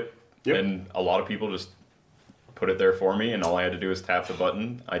here. Yep. And a lot of people just put it there for me, and all I had to do was tap the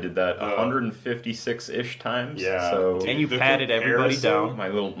button. I did that 156-ish times. Yeah. So And you patted everybody down.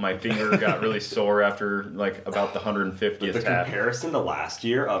 my finger got really sore after like about the 150th The tap. comparison to last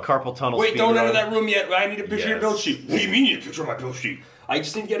year of Carpal tunnel wait, speed don't run. enter that room yet. I need a picture of your Yes. build sheet. What do you mean you need a picture of my build sheet? I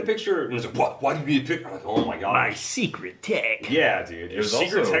just need to get a picture. And it's like, what? Why do you need a picture? I'm like, oh my god. My secret tech. Yeah, dude. It was was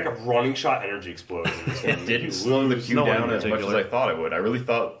secret also- tech of running shot energy explosions. It didn't slow the queue No one down in as much as particular. I thought it would. I really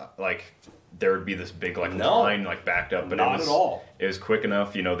thought like there would be this big No. line backed up, but Not it was at all. It was quick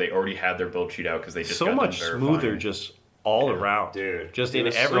enough. You know, they already had their build sheet out because they just So got much done smoother verifying. just all around. Dude, Just it in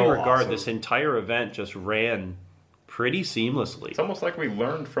was every so regard, awesome. this entire event just ran pretty seamlessly. It's almost like we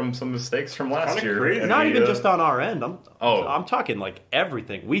learned from some mistakes from last Kinda year. crazy. And Not we, even just on our end. I'm talking like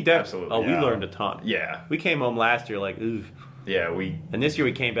everything. We Absolutely, we yeah. learned a ton. Yeah. We came home last year like, ooh. Yeah, we And this year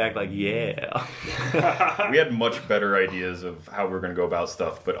we came back like, yeah. we had much better ideas of how we were going to go about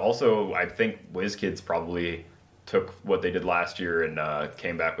stuff, but also I think WizKids probably took what they did last year and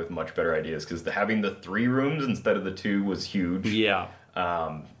came back with much better ideas, because having the 3 rooms instead of the 2 was huge. Yeah.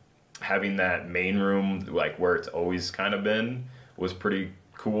 Having that main room, like where it's always kind of been, was pretty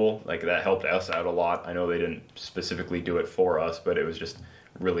cool. Like, that helped us out a lot. I know they didn't specifically do it for us, but it was just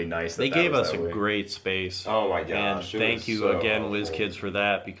really nice. They gave us a great space. Oh my gosh! And thank you again, WizKids, for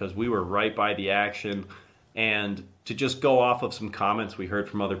that, because we were right by the action. And to just go off of some comments we heard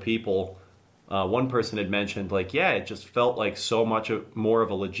from other people, one person had mentioned, like, yeah, it just felt like so much more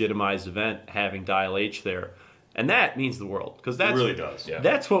of a legitimized event having Dial H there. And that means the world, because it really does. Yeah.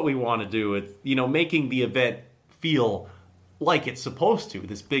 That's what we want to do, with, making the event feel like it's supposed to.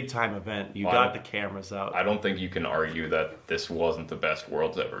 This big time event, you got the cameras out. I don't think you can argue that this wasn't the best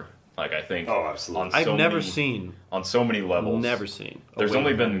Worlds ever. Like, I think, absolutely. I've never seen on so many levels. Never seen. There's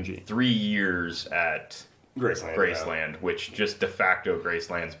only been 3 years at Graceland, which just de facto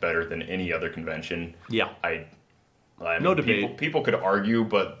Graceland's better than any other convention. Yeah, I mean, no debate. People could argue,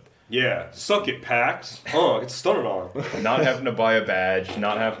 but. Yeah, suck it, PAX. Oh, it's stunted on. Not having to buy a badge,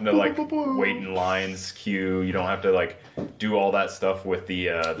 not having to wait in lines, queue. You don't have to do all that stuff with the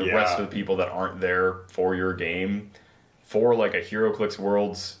rest of the people that aren't there for your game. For a Heroclix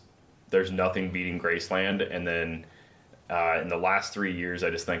Worlds, there's nothing beating Graceland. And then in the last 3 years, I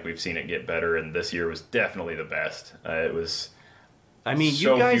just think we've seen it get better. And this year was definitely the best. It was. I mean,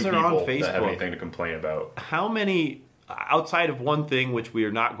 you guys are on Facebook. That have anything to complain about? How many? Outside of one thing, which we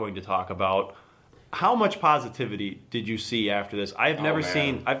are not going to talk about, how much positivity did you see after this? I've never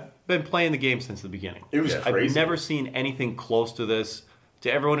seen. I've been playing the game since the beginning. It was crazy. I've never seen anything close to this.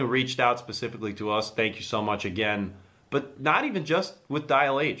 To everyone who reached out specifically to us, thank you so much again. But not even just with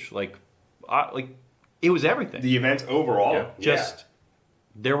Dial H. It was everything. The event overall. Yeah.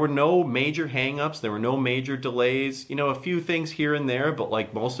 There were no major hang-ups. There were no major delays. A few things here and there,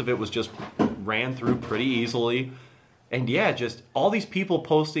 but most of it was just ran through pretty easily. And yeah, just all these people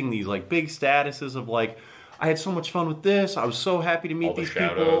posting these big statuses of I had so much fun with this. I was so happy to meet these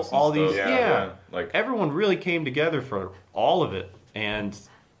people. All these, everyone really came together for all of it. And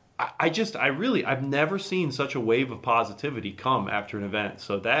I've never seen such a wave of positivity come after an event.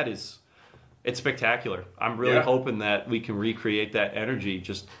 So it's spectacular. I'm really hoping that we can recreate that energy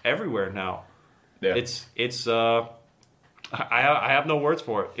just everywhere now. Yeah. I have no words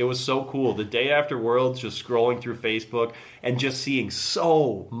for it. It was so cool. The day after Worlds, just scrolling through Facebook and just seeing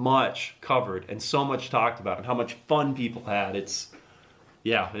so much covered and so much talked about and how much fun people had. It's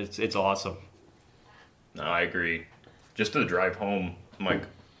awesome. No, I agree. Just the drive home, I'm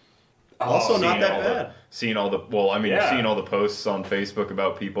also not that bad. Seeing all the posts on Facebook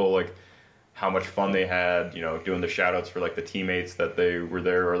about people how much fun they had, doing the shout outs for the teammates that they were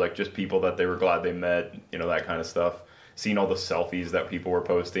there, or just people that they were glad they met, that kind of stuff. Seeing all the selfies that people were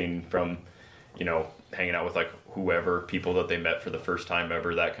posting from, hanging out with whoever, people that they met for the first time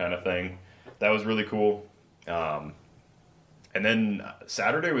ever, that kind of thing. That was really cool. And then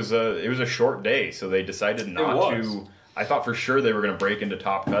Saturday was a short day, so they decided not to. I thought for sure they were going to break into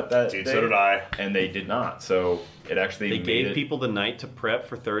Top Cut that day. So did I. And they did not. So it actually gave people the night to prep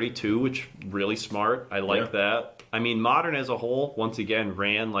for 32, which really smart. I like that. I mean, Modern as a whole, once again,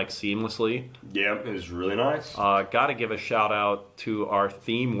 ran seamlessly. Yeah, it was really nice. Got to give a shout out to our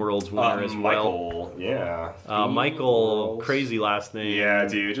Theme Worlds winner as well. Yeah. Michael, crazy last name. Yeah,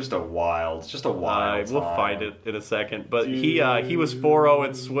 dude, just a wild time. We'll find it in a second. But he was 4-0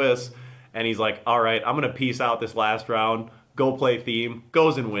 in Swiss, and he's like, all right, I'm going to peace out this last round, go play Theme,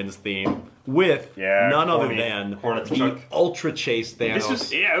 goes and wins Theme. With none other than the Ultra Chase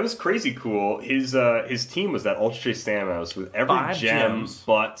Thanos. It was crazy cool. His team was that Ultra Chase Thanos with every 5 gems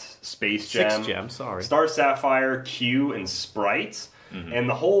but Space Gem, 6 gems, sorry, Star Sapphire, Q, and Sprite. Mm-hmm. And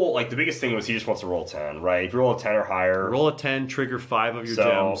the whole, the biggest thing was he just wants to roll 10, right? If you roll a 10 or higher. Roll a 10, trigger 5 of your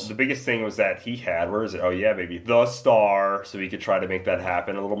gems. The biggest thing was that he had, where is it? Oh, yeah, baby. The Star. So he could try to make that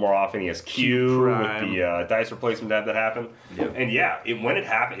happen a little more often. He has Q with the dice replacement to have that happen. Yep. And when it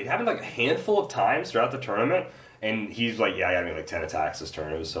happened a handful of times throughout the tournament. And he's like, I got me 10 attacks this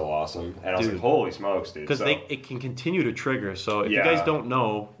turn. It was so awesome. And I was like, holy smokes, dude. Because it can continue to trigger. So if you guys don't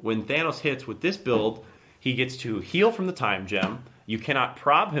know, when Thanos hits with this build, he gets to heal from the Time Gem. You cannot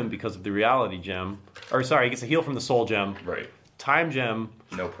prob him because of the Reality Gem. He gets to heal from the Soul Gem. Right. Time Gem.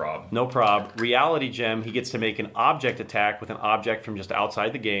 No prob. No prob. Reality Gem, he gets to make an object attack with an object from just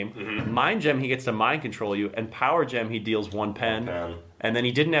outside the game. Mm-hmm. Mind Gem, he gets to mind control you. And Power Gem, he deals 1 pen. And then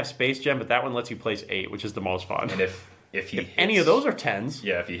he didn't have Space Gem, but that one lets you place 8, which is the most fun. And if hits, any of those are 10s.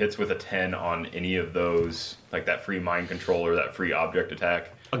 Yeah, if he hits with a 10 on any of those, that free mind control or that free object attack,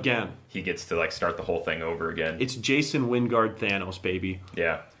 again, he gets to start the whole thing over again. It's Jason Wingard Thanos, baby.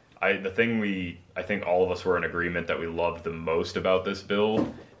 Yeah. The thing I think all of us were in agreement that we loved the most about this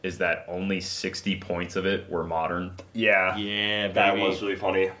build is that only 60 points of it were modern. Yeah. Yeah, That baby. was really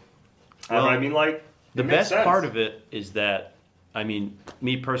funny. Well, I mean, like, The it makes best sense. part of it is that, I mean,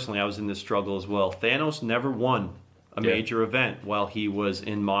 me personally, I was in this struggle as well. Thanos never won a major event while he was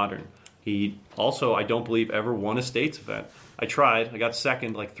in Modern. He also, I don't believe, ever won a States event. I tried. I got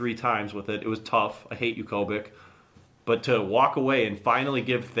second like 3 times with it. It was tough. I hate you, Kobik. But to walk away and finally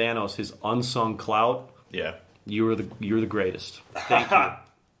give Thanos his unsung clout, you're the greatest. Thank you.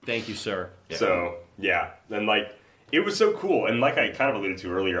 Thank you, sir. Yeah. So, yeah. And, like, it was so cool. And like I kind of alluded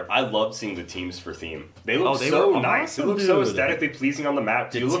to earlier, I loved seeing the teams for theme. They look so nice. They look so aesthetically pleasing on the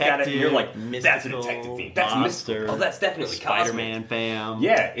map. You look at it and you're like, that's a detective theme. That's mystical. Oh, that's definitely Spider-Man fam.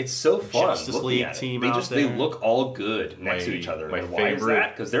 Yeah, it's so fun. Justice League team They look all good next to each other. My why is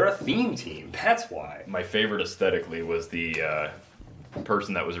that? Because they're a theme team. That's why. My favorite aesthetically was the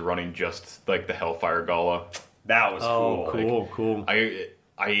person that was running just like the Hellfire Gala. That was cool. Cool.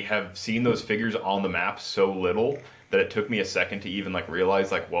 I have seen those figures on the map so little that it took me a second to even like realize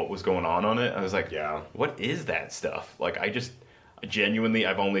like what was going on it. I was like, what is that stuff? Like genuinely,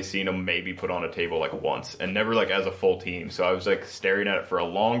 I've only seen them maybe put on a table like once and never like as a full team. So I was like staring at it for a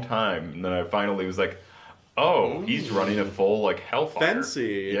long time, and then I finally was like, oh, he's running a full like Hellfire.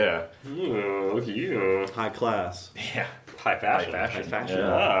 Fancy. Yeah. Look at you. High class. Yeah. High fashion. High fashion.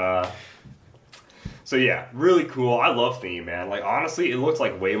 Yeah. So yeah, really cool. I love theme, man. Like honestly, it looks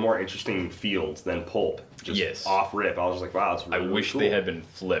like way more interesting fields than pulp. Just off rip. I was just like, wow, it's really, I wish cool. they had been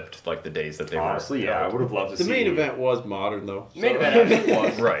flipped like the days that they were. Honestly, yeah, I would have loved to see. The main event was Modern, though. Main event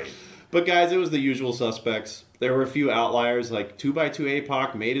was right. But guys, it was the usual suspects. There were a few outliers, like 2x2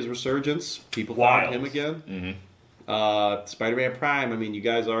 APOC made his resurgence. People found him again. Mm-hmm. Spider-Man Prime, I mean, you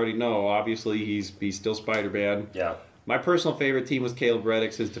guys already know. Obviously, he's still Spider-Man. Yeah. My personal favorite team was Caleb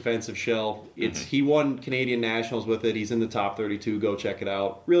Reddick's, his defensive shell. He won Canadian Nationals with it. He's in the top 32. Go check it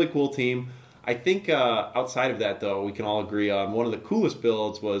out. Really cool team. I think outside of that, though, we can all agree on one of the coolest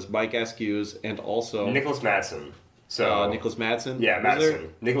builds was Mike Escue's and also Nicholas Madsen. So Nicholas Madsen? Yeah,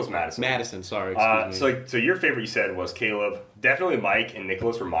 Madison. Nicholas Madison. Madison, sorry. Excuse me. So your favorite you said was Caleb. Definitely Mike and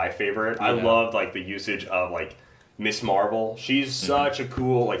Nicholas were my favorite. Yeah. I loved like the usage of like Miss Marvel. She's such a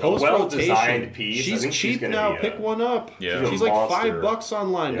cool, like well-designed piece. She's cheap now. Pick one up. Yeah. She's like $5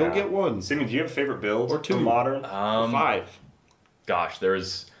 online. Go get one. Simeon, do you have a favorate build or two? For Modern? Or 5. Gosh,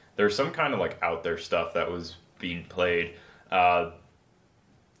 there's some kind of like out there stuff that was being played.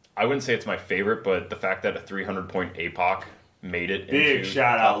 I wouldn't say it's my favorite, but the fact that a 300-point APOC made it big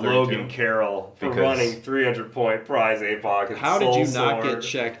shout out Logan Carroll for running 300-point prize APOC. How did you not get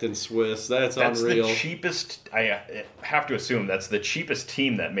checked in Swiss? That's unreal. The cheapest. I have to assume that's the cheapest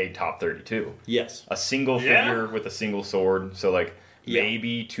team that made top 32. Yes, a single figure with a single sword. So like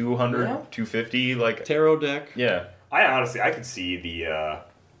maybe 200, 250 like tarot deck. Yeah, I could see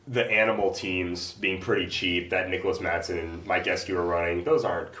the animal teams being pretty cheap that Nicholas Madsen and Mike Eskew are running. Those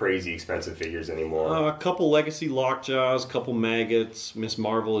aren't crazy expensive figures anymore. A couple Legacy Lockjaws, a couple Maggots. Miss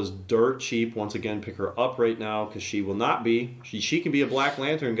Marvel is dirt cheap. Once again, pick her up right now because she will not be. She can be a Black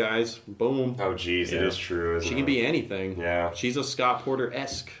Lantern, guys. Boom. Oh, geez, it is true. She can be anything. Yeah. She's a Scott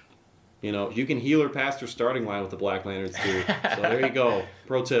Porter-esque. You know, you can heal her past her starting line with the Black Lanterns, too. So there you go.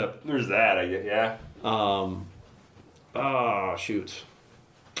 Pro tip. There's that, I guess. Yeah. Oh, shoot.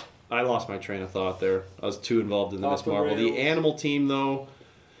 I lost my train of thought there. I was too involved in the Miss Marvel. The animal team, though,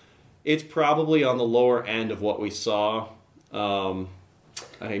 it's probably on the lower end of what we saw. I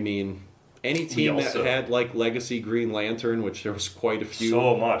mean, any team that had like Legacy Green Lantern, which there was quite a few.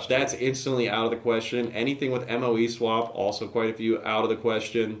 So much. That's instantly out of the question. Anything with MOE swap, also quite a few out of the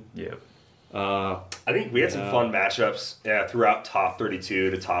question. Yeah. I think we had some fun matchups throughout top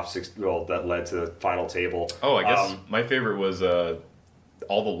 32 to top 6. Well, that led to the final table. Oh, I guess my favorite was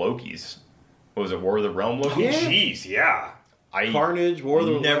all the Lokis. What was it, War of the Realm Loki? Yeah. Jeez, yeah. Carnage, War of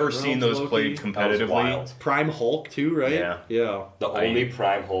the never seen those Loki. played competitively. Prime Hulk too, right? Yeah. The only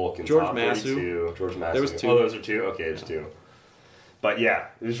Prime Hulk in George top Masu. 32. George Masu. There was 2. Oh, those are 2? Okay, there's 2. But yeah,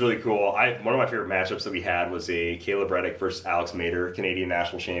 it was really cool. One of my favorite matchups that we had was a Caleb Reddick versus Alex Mater, Canadian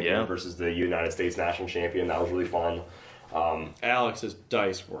national champion versus the United States national champion. That was really fun. Alex's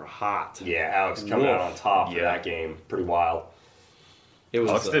dice were hot. Yeah, Alex coming out on top for that game. Pretty wild. It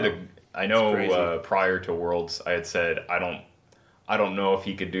was. Alex I know prior to Worlds, I had said I don't know if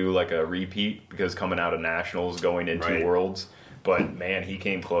he could do like a repeat because coming out of nationals, going into Worlds, but man, he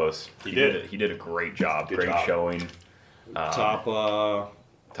came close. He did a great job. Great showing. Top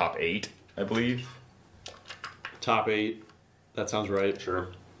 8, I believe. Top 8. That sounds right. Sure.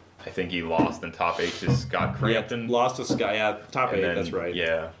 I think he lost in top 8 to Scott Crampton. Yeah, lost to Scott. Yeah, top 8. That's right.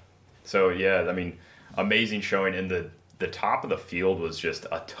 Yeah. So yeah, I mean, amazing showing. And the top of the field was just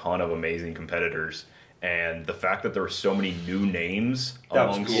a ton of amazing competitors. And the fact that there were so many new names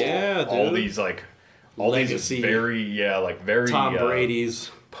amongst all these all Legacy. these very Tom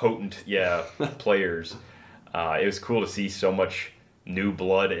Brady's potent players. It was cool to see so much new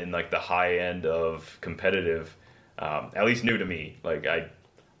blood in like the high end of competitive. At least new to me. Like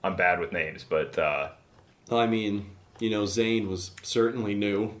I'm bad with names, but I mean, Zane was certainly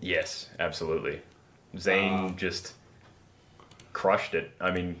new. Yes, absolutely. Zane just crushed it.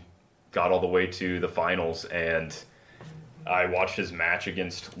 I mean, got all the way to the finals, and I watched his match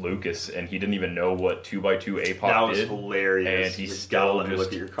against Lucas, and he didn't even know what 2x2 APOC did. That was hilarious. And he still just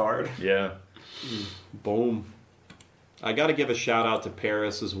look at your card. Yeah. Boom. I got to give a shout out to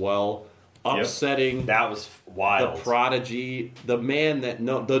Paris as well. Upsetting. That was wild. The prodigy, the man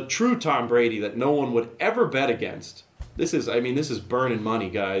the true Tom Brady that no one would ever bet against. This is burning money,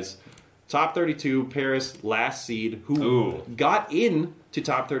 guys. Top 32, Paris, last seed, who got in to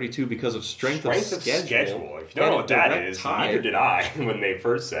top 32 because of strength of schedule. If you don't know what that is, neither did I when they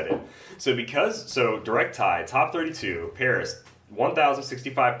first said it. So direct tie, top 32, Paris,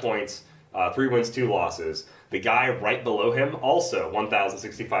 1,065 points, 3 wins, 2 losses. The guy right below him, also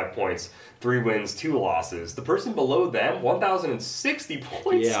 1,065 points, 3 wins, 2 losses. The person below them, 1,060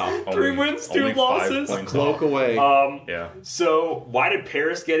 points, 3 wins, 2 losses. A cloak away. So why did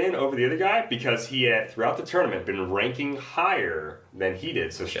Paris get in over the other guy? Because he had, throughout the tournament, been ranking higher than he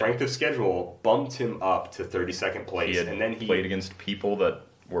did. So strength of schedule bumped him up to 32nd place. And then he played against people that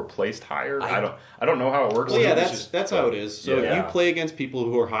were placed higher. I don't know how it works. Well, yeah, that's how it is. So if you play against people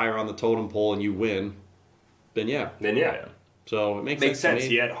who are higher on the totem pole and you win, then yeah. So it makes sense.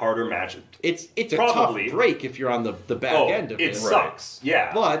 He had harder matches. It's a tough break if you're on the back end of it. It sucks.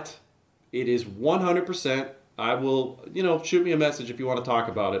 Yeah. But it is 100%. I will, shoot me a message if you want to talk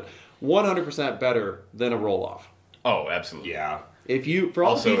about it. 100% better than a roll-off. Oh, absolutely. Yeah. For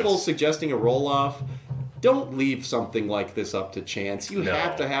all the people suggesting a roll-off, don't leave something like this up to chance. You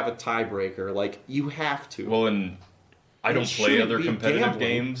have to have a tiebreaker. Like, you have to. Well, and I don't play other competitive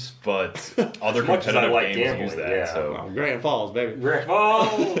games, but other competitive games use that. Yeah. So. Well, Grand Falls, baby. Grand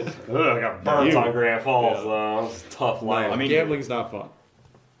Falls! I got burnt on Grand Falls, though. It was a tough life. I mean, gambling's not fun.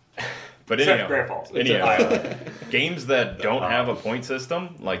 But anyhow, Grand Falls. Games that don't have a point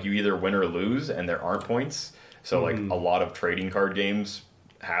system, like you either win or lose, and there aren't points. So, like, a lot of trading card games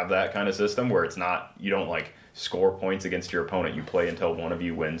have that kind of system where it's not, you don't, like, score points against your opponent. You play until one of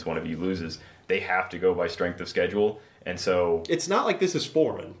you wins, one of you loses. They have to go by strength of schedule. And so... It's not like this is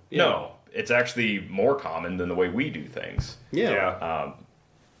foreign. No. It's actually more common than the way we do things. Yeah.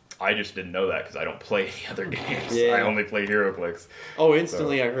 I just didn't know that because I don't play any other games. I only play Heroclix. Oh,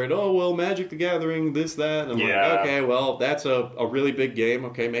 instantly I heard, Magic the Gathering, this, that. And I'm like, okay, well, that's a really big game.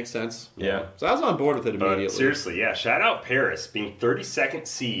 Okay, makes sense. Yeah. So I was on board with it immediately. Seriously, shout out Paris, being 32nd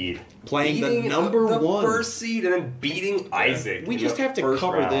seed. Playing the number one. First seed and then beating Isaac. We just have to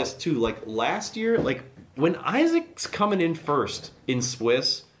cover this, too. Like, last year, when Isaac's coming in first in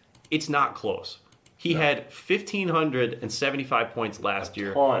Swiss, it's not close. He had 1,575 points last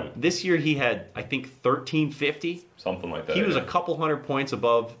year. This year he had, I think, 1,350. Something like that. He was a couple hundred points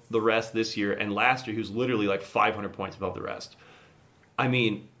above the rest this year, and last year he was literally like 500 points above the rest. I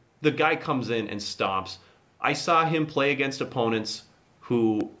mean, the guy comes in and stomps. I saw him play against opponents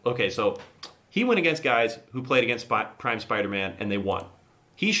who... Okay, so he went against guys who played against Prime Spider-Man, and they won.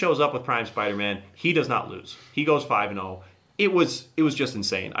 He shows up with Prime Spider-Man. He does not lose. He goes 5-0. It was just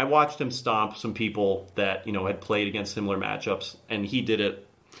insane. I watched him stomp some people that had played against similar matchups, and he did it.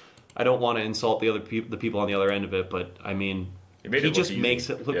 I don't want to insult the people on the other end of it, but I mean, he just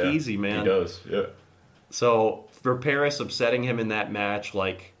makes it look easy, man. He does, yeah. So for Paris upsetting him in that match,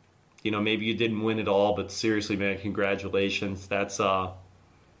 maybe you didn't win it all, but seriously, man, congratulations. That's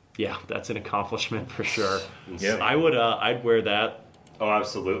that's an accomplishment for sure. Yeah, I'd wear that. Oh,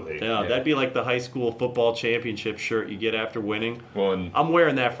 absolutely. Yeah, that'd be like the high school football championship shirt you get after winning. Well, I'm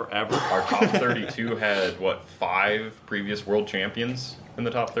wearing that forever. Our top 32 had, 5 previous world champions in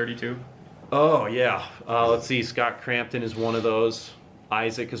the top 32? Oh, yeah. Let's see. Scott Crampton is one of those.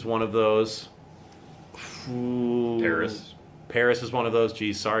 Isaac is one of those. Paris is one of those.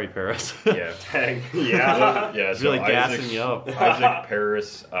 Geez, sorry, Paris. Yeah. Dang. Yeah. It's really gassing you up. Isaac,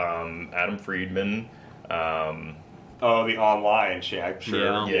 Paris, Adam Friedman, the online champ,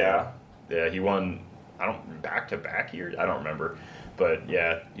 sure. Yeah, he won, back-to-back years? I don't remember. But,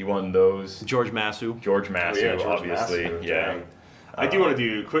 he won those. George Massue, obviously. Massue, yeah. dang. I do want to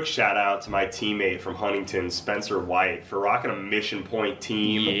do a quick shout out to my teammate from Huntington, Spencer White, for rocking a Mission Point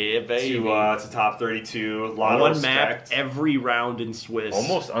team. Yeah, baby. To top 32. A lot of One respect. map every round in Swiss.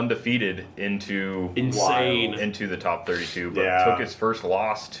 Almost undefeated into the top 32, but took his first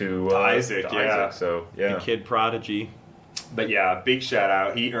loss to Isaac. So yeah, the kid prodigy. But yeah, big shout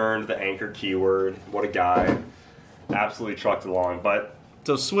out. He earned the anchor keyword. What a guy! Absolutely trucked along. But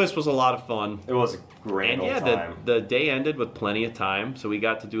so Swiss was a lot of fun. It was a grand old time. The day ended with plenty of time, so we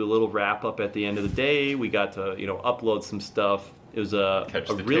got to do a little wrap up at the end of the day. We got to upload some stuff. It was a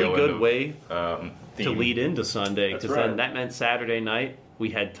really good way to lead into Sunday, because then that meant Saturday night we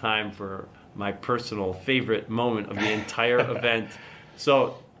had time for my personal favorite moment of the entire event.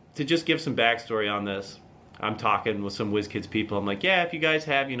 So to just give some backstory on this, I'm talking with some WizKids people. I'm like, yeah, if you guys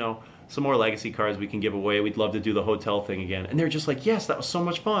have some more legacy cards we can give away, we'd love to do the hotel thing again. And they're just like, yes, that was so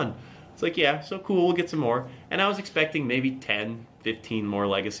much fun. It's like, yeah, so cool, we'll get some more. And I was expecting maybe 10, 15 more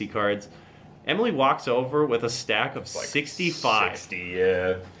legacy cards. Emily walks over with a stack of 65. 60,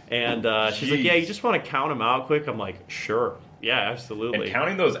 yeah. And she's like, yeah, you just want to count them out quick? I'm like, sure. Yeah, absolutely. And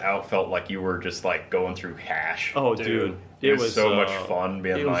counting those out felt like you were just like going through hash. Oh, dude. It was so much fun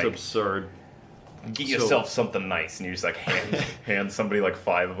being like... It was absurd. Get yourself something nice, and you just like hand somebody like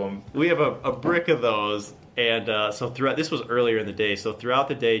 5 of them. We have a brick of those, and so throughout, this was earlier in the day, so throughout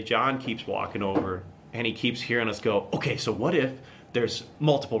the day, John keeps walking over, and he keeps hearing us go, okay, so what if there's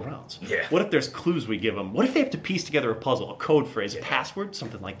multiple rounds? Yeah. What if there's clues we give them? What if they have to piece together a puzzle, a code phrase, a password,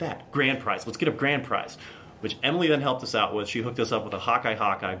 something like that? Grand prize. Let's get a grand prize. Which Emily then helped us out with. She hooked us up with a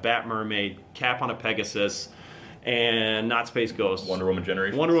Hawkeye, Bat Mermaid, Cap on a Pegasus, and Not Space Ghost. Wonder Woman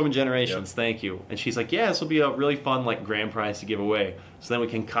Generations, yep. Thank you. And she's like, yeah, this will be a really fun grand prize to give away. So then we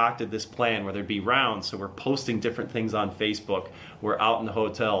concocted this plan where there'd be rounds. So we're posting different things on Facebook. We're out in the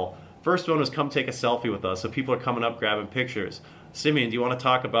hotel. First one was come take a selfie with us. So people are coming up grabbing pictures. Simeon, do you want to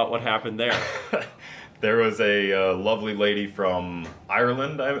talk about what happened there? There was a lovely lady from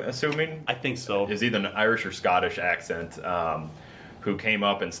Ireland, I'm assuming. I think so. Is either an Irish or Scottish accent, who came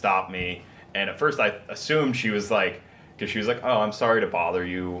up and stopped me. And at first I assumed she was like, because she was like, oh, I'm sorry to bother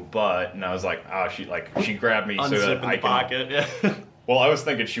you, but, and I was like, oh, she grabbed me so that I can... pocket, yeah. Well, I was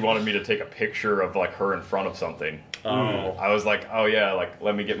thinking she wanted me to take a picture of her in front of something. Oh. I was like, oh yeah,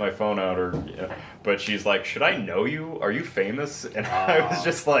 let me get my phone out, or, yeah. But she's like, should I know you? Are you famous? And I was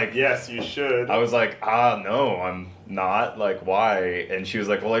just like, yes, you should. I was like, no, I'm not. Why? And she was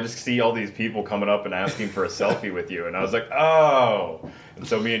like, well, I just see all these people coming up and asking for a selfie with you. And I was like, oh. And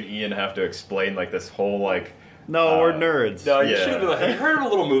so me and Ian have to explain this whole no, we're nerds. No, you should have you heard of a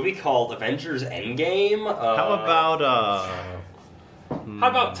little movie called Avengers Endgame? How about how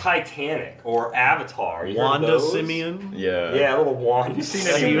about Titanic or Avatar? Wanda Simeon? Yeah. Yeah, a little Wanda. You seen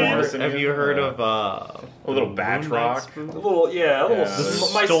any Wanda Simeon? Have you heard of a little Batroc? A little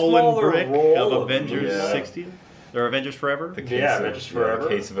the stolen brick of Avengers 60? Or Avengers Forever? Avengers Forever. The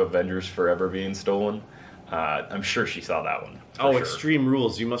case of Avengers Forever being stolen. I'm sure she saw that one. Oh, sure. Extreme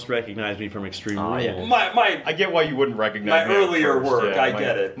Rules. You must recognize me from Extreme Rules. Yeah. I get why you wouldn't recognize me. My earlier work, yeah, I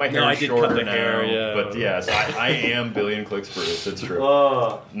get it. My hair is shorter now. But yes, I am Billion Clicks Bruce. It's true.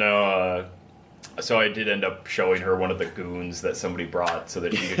 So I did end up showing her one of the goons that somebody brought so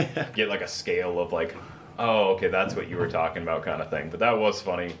that she could get a scale of oh, okay, that's what you were talking about kind of thing. But that was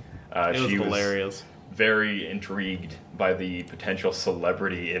funny. It was hilarious. Very intrigued by the potential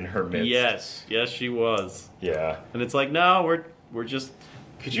celebrity in her midst. Yes, she was. Yeah. And it's no, we're just.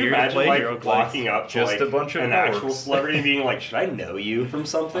 Could you imagine walking up to just a bunch of an actual celebrity and being like, should I know you from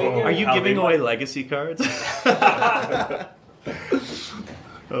something? Are you giving away legacy cards?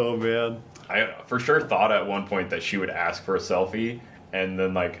 Oh man. I for sure thought at one point that she would ask for a selfie, and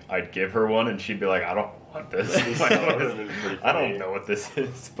then I'd give her one, and she'd be like, I don't want this. I don't know what this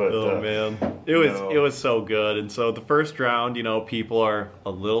is. But man, it was so good. And so the first round, people are a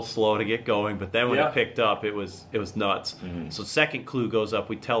little slow to get going, but then when it picked up, it was nuts. Mm-hmm. So second clue goes up,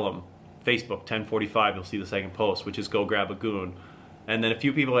 we tell them Facebook 10:45. You'll see the second post, which is go grab a goon. And then a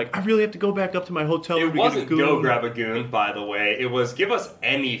few people are like, I really have to go back up to my hotel room to get a goon. It wasn't go grab a goon, by the way. It was give us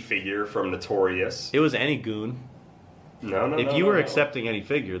any figure from Notorious. It was any goon. No. If you were accepting any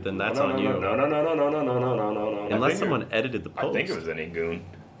figure, then that's on you. No. Unless someone edited the post. I think it was any goon.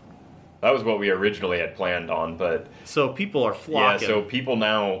 That was what we originally had planned on, but... So people are flocking. Yeah, so people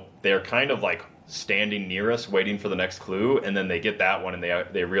now, they're kind of standing near us waiting for the next clue, and then they get that one and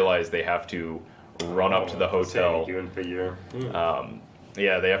they realize they have to run up to the hotel. Goon figure.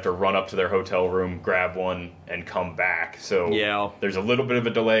 Yeah, they have to run up to their hotel room, grab one, and come back. So there's a little bit of a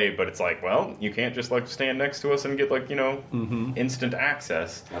delay, but it's well, you can't just stand next to us and get instant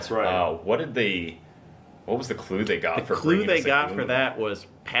access. That's right. What did they What was the clue they got for The clue bringing they us a got goon? for that was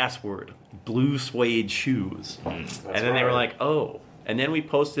password, blue suede shoes. And then they were like, oh. And then we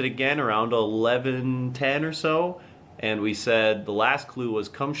posted again around 11:10 or so, and we said the last clue was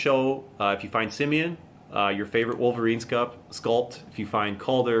come show if you find Simeon, your favorite Wolverine sculpt. If you find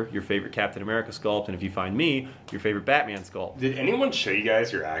Kalder, your favorite Captain America sculpt. And if you find me, your favorite Batman sculpt. Did anyone show you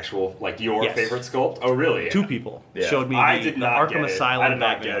guys your actual, like, your Yes. favorite sculpt? Oh, really? 2 people Yeah. showed me I the did not Arkham get it. Asylum I did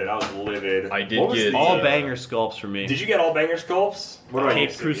not Batman. get it. I was livid. I did What was get the, All Yeah. banger sculpts for me. Did you get all banger sculpts? What do I Cape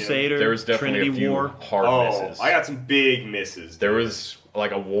miss? Crusader, There was definitely Trinity a few War. hard Oh, misses. I got some big misses. There was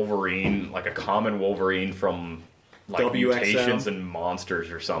like a Wolverine, like a common Wolverine from like WXM? Mutations and Monsters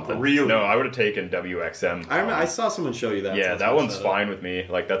or something. Really? No, I would have taken WXM. I remember, I saw someone show you that. Yeah, so that I one's said fine with me.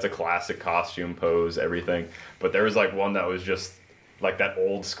 Like, that's a classic costume, pose, everything. But there was, like, one that was just, like, that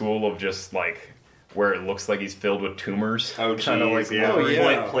old school of just, like, where it looks like he's filled with tumors. Oh, Kinda geez, like yeah. Wolverine.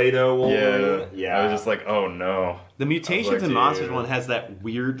 Like Play-Doh Wolverine. Yeah. Yeah. I was just like, oh, no. The Mutations like, and Monsters dude. one has that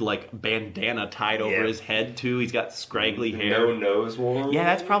weird, like, bandana tied over Yeah. his head, too. He's got scraggly hair. No nose Wolverine. Yeah,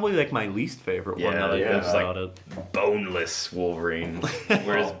 that's probably, like, my least favorite one Yeah, now that I yeah. think It's about like- it. Boneless Wolverine.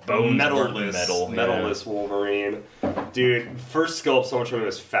 Whereas bones weren't Metalless, metal. metalless Wolverine. Dude, first sculpt someone showed me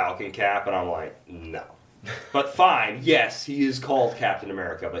was Falcon Cap, and I'm like, no. But fine, yes, he is called Captain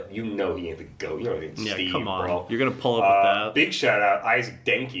America, but you know he ain't the GOAT. You know he ain't Yeah, Steve, come on. bro. You're going to pull up with that. Big shout out, Isaac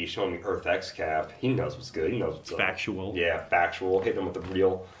Denke showing me Earth X Cap. He knows what's good. He knows what's up. Factual. Yeah, factual. Hitting him with the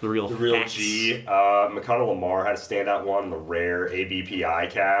real facts. G. McConnell Lamar had a standout one, the rare ABPI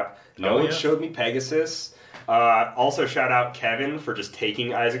cap. No one showed me Pegasus. Also, shout out Kevin for just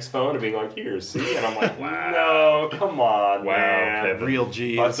taking Isaac's phone and being like, "Here, see," and I'm like, "No, come on, man." Kevin. Real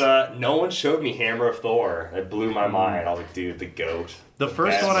G's. But no one showed me Hammer of Thor. It blew my mind. I was like, "Dude, the GOAT." The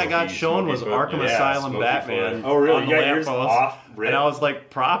first Best one I got Smokey- shown was Smokey foot. Arkham Yeah, Asylum Smokey Batman. foot. Oh, really? On You the got yours lamppost. off rip? And I was like,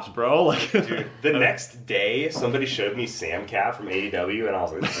 props, bro. Like, Dude, the next day, somebody showed me Sam Cap from AEW, and I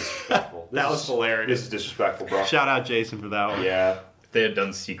was like, "This is disrespectful." That was hilarious. This is disrespectful, bro. Shout out Jason for that one. Yeah. If they had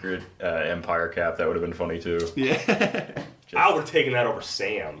done Secret Empire Cap, that would have been funny, too. Yeah. I would have taken that over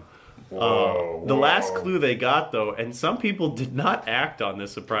Sam. The last clue they got, though, and some people did not act on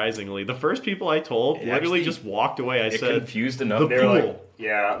this, surprisingly. The first people I told literally actually- just walked away. I It said, confused enough. the They were like, pool.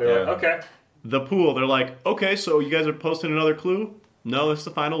 yeah, they're like, okay. The pool. They're like, okay, so you guys are posting another clue? No, that's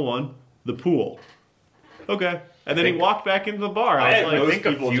the final one. The pool. Okay. And then he walked back into the bar. I I had was I like, most think a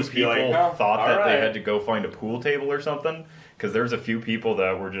people few just be people like, "Oh, thought that all they right." had to go find a pool table or something. Because there's a few people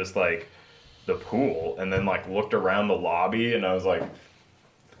that were just like, the pool, and then like looked around the lobby, and I was like,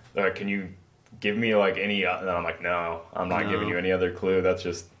 can you give me like any? And I'm like, no, I'm not giving you any other clue. That's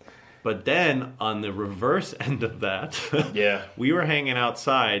just but then on the reverse end of that, yeah. we were hanging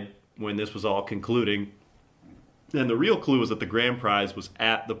outside when this was all concluding, and the real clue was that the grand prize was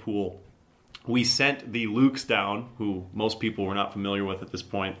at the pool. We sent the Lukes down, who most people were not familiar with at this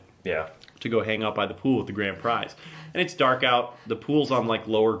point, Yeah. to go hang out by the pool with the grand prize. And it's dark out. The pool's on like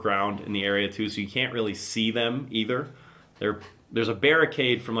lower ground in the area too, so you can't really see them either. There's a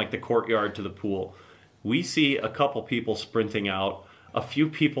barricade from like the courtyard to the pool. We see a couple people sprinting out, a few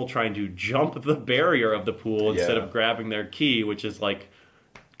people trying to jump the barrier of the pool instead Yeah. of grabbing their key, which is like,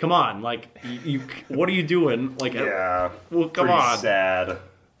 come on, like you what are you doing? Like, Yeah. well, come Pretty on. sad.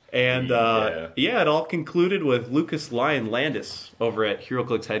 And Yeah. it all concluded with Lucas Lyon Landis over at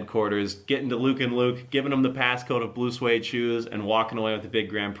Heroclix headquarters getting to Luke and Luke, giving him the passcode of blue suede shoes, and walking away with the big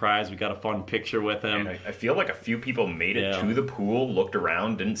grand prize. We got a fun picture with him. And I feel like a few people made it Yeah. to the pool, looked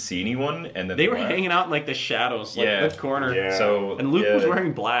around, didn't see anyone, and then They were left. hanging out in like the shadows, like Yeah. the corner. Yeah. So And Luke yeah. was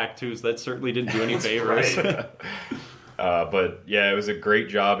wearing black too, so that certainly didn't do any favors. Right. But yeah, it was a great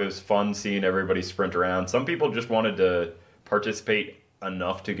job. It was fun seeing everybody sprint around. Some people just wanted to participate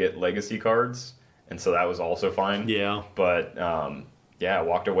enough to get legacy cards, and so that was also fine. Yeah. But yeah, I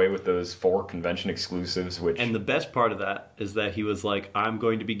walked away with those 4 convention exclusives, which And the best part of that is that he was like, I'm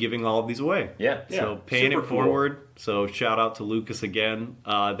going to be giving all of these away. yeah, So paying super it cool. forward. So shout out to Lucas again.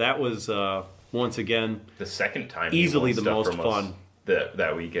 That was, once again, the second time he easily won the stuff most from us fun.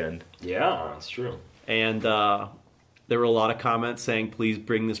 that weekend. Yeah, that's true. And there were a lot of comments saying, please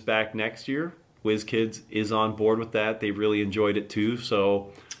bring this back next year. WizKids is on board with that. They really enjoyed it too.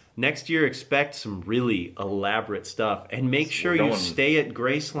 So next year, expect some really elaborate stuff. And make sure you going- stay at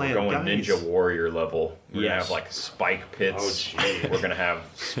Graceland. We're going guys. Ninja Warrior level. We're gonna Yes. have like spike pits. Oh, gee. We're gonna have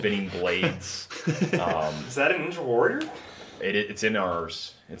spinning blades. Is that a Ninja Warrior? It's in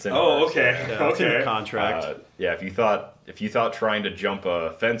ours. It's in Oh, ours. okay. Yeah, it's in the Okay. contract. Yeah, if you thought trying to jump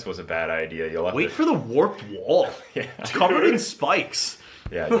a fence was a bad idea, you'll have Wait to for the warped wall. Yeah. It's covered in spikes.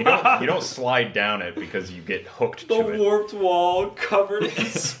 Yeah, you don't slide down it because you get hooked to it. The warped wall covered in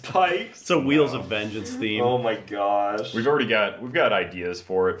spikes. It's a Wheels of Vengeance theme. Oh my gosh. We've got ideas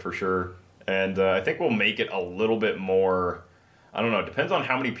for it for sure, and I think we'll make it a little bit more. I don't know. It depends on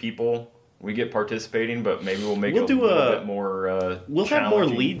how many people we get participating, but maybe we'll make it a little bit more. We'll have more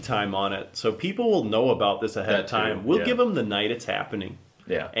lead time on it, so people will know about this ahead of time. We'll give them the night it's happening.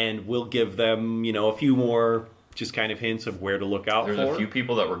 Yeah, and we'll give them, a few more just kind of hints of where to look out for. There's a few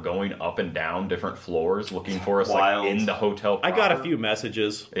people that were going up and down different floors looking for us, like in the hotel proper. I got a few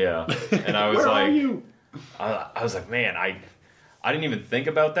messages. Yeah, and I was where like, are you? I was like, man, I didn't even think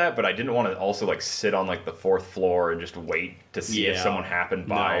about that, but I didn't want to also like sit on like the 4th floor and just wait to see if someone happened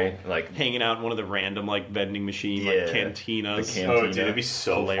by, like hanging out in one of the random like vending machine like cantinas. Oh, dude, it'd be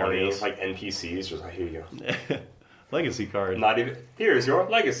so hilarious. Funny. Like NPCs, just like, here you go. Legacy card. Not even. Here's your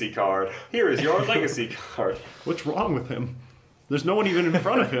legacy card. Here is your legacy card. What's wrong with him? There's no one even in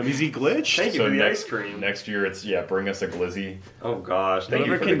front of him. Is he glitched? Thank you for the ice cream. Next year, it's bring us a glizzy. Oh gosh, thank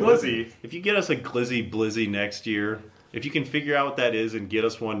you for the glizzy. If you get us a glizzy blizzy next year, if you can figure out what that is and get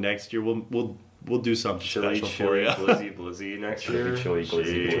us one next year, we'll do something special for you. Blizzy next year. Chili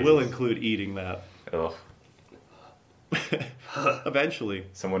glizzy. We'll include eating that. Ugh. Eventually.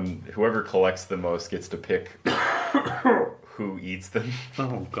 Whoever collects the most gets to pick who eats them.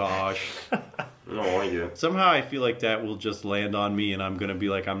 Oh gosh. I don't want you. Somehow I feel like that will just land on me and I'm going to be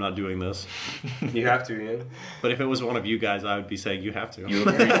like, I'm not doing this. You have to, Ian. But if it was one of you guys, I would be saying, you have to.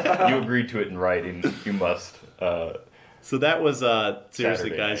 You agreed to it in writing. You must. So that was, seriously,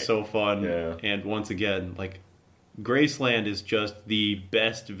 Saturday guys, night. so fun. Yeah. And once again, like, Graceland is just the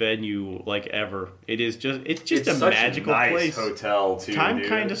best venue, like, ever. It's just a magical nice place. Hotel, too, Time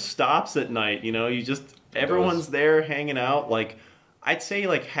kind of stops at night, everyone's there hanging out. Like, I'd say,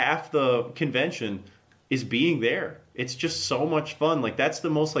 like, half the convention is being there. It's just so much fun. Like, that's the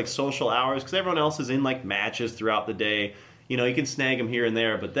most, like, social hours, because everyone else is in, like, matches throughout the day. You can snag them here and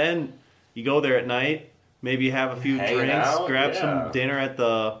there, but then you go there at night, maybe have a few drinks, grab some dinner at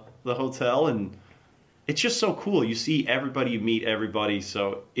the hotel, and it's just so cool. You see everybody, you meet everybody.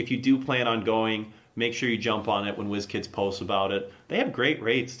 So if you do plan on going, make sure you jump on it when WizKids posts about it. They have great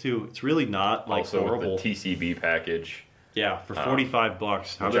rates too. It's really not like also horrible. With the TCB package. Yeah, for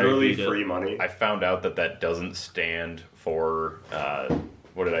 $45. Literally free money. I found out that doesn't stand for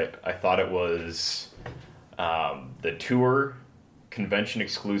I thought it was the tour, convention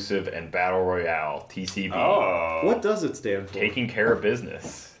exclusive, and battle royale TCB. Oh, what does it stand for? Taking care of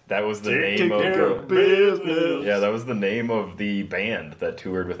business. That was the name of business. Yeah, that was the name of the band that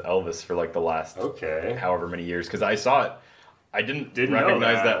toured with Elvis for like the last however many years. Because I saw it, I didn't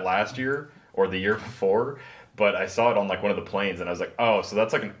recognize that last year or the year before, but I saw it on like one of the planes, and I was like, oh, so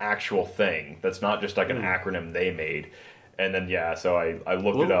that's like an actual thing. That's not just like an acronym they made. And then so I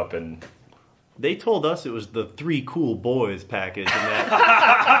looked it up and. They told us it was the 3 Cool Boys package, and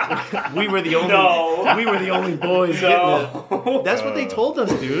that we were the only boys getting it. That's what they told us,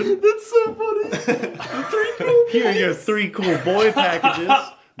 dude. That's so funny. The 3 cool Here are your 3 Cool Boy packages.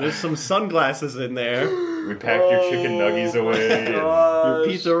 There's some sunglasses in there. We packed your chicken nuggies away. Your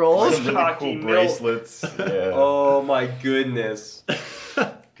pizza rolls. Some really cool bracelets. Yeah. Oh my goodness.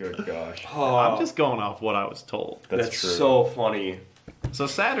 Good gosh. Oh, I'm just going off what I was told. That's true. So funny. So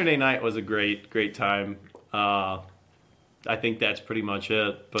Saturday night was a great time. I think that's pretty much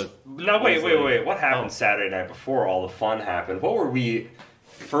it. But now wait. What happened Saturday night before all the fun happened? What were we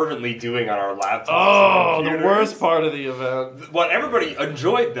fervently doing on our laptops? Oh, the worst part of the event. What everybody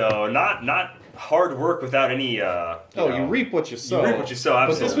enjoyed though, not hard work without any. You reap what you sow. You reap what you sow.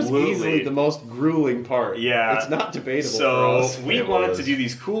 Absolutely. But this was easily the most grueling part. Yeah, it's not debatable. So for us. we wanted to do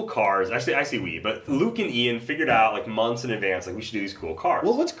these cool cars. Actually, I say we, but Luke and Ian figured out like months in advance, like we should do these cool cars.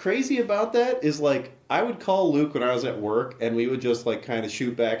 Well, what's crazy about that is like I would call Luke when I was at work, and we would just like kind of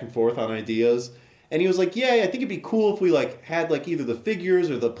shoot back and forth on ideas. And he was like, "Yeah, I think it'd be cool if we like had like either the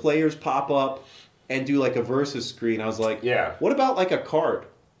figures or the players pop up and do like a versus screen." I was like, "Yeah, what about like a card?"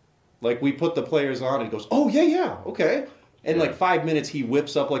 Like, we put the players on, and he goes, oh, yeah, okay. And, like, 5 minutes, he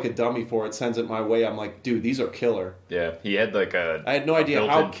whips up, like, a dummy for it, sends it my way. I'm like, dude, these are killer. Yeah, he had, like, I had no idea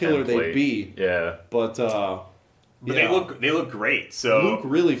how killer they'd be. Yeah. But they look great. So Luke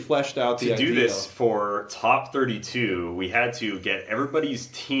really fleshed out the idea. To do this for Top 32, we had to get everybody's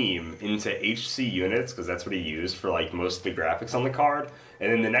team into HC units, because that's what he used for, like, most of the graphics on the card.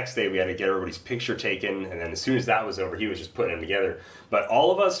 And then the next day we had to get everybody's picture taken, and then as soon as that was over, he was just putting them together. But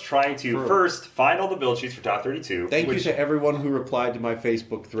all of us trying to first find all the build sheets for top 32. Thank you to everyone who replied to my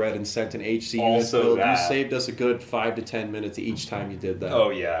Facebook thread and sent an HC also build. that. You saved us a good 5 to 10 minutes each time you did that. Oh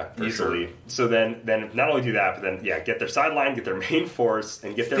yeah, easily. Sure. So then not only do that, but then get their sideline, get their main force,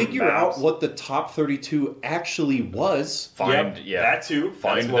 and get their figure maps. out what the top 32 actually was. That too.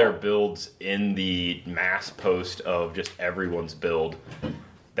 Find their builds in the mass post of just everyone's build.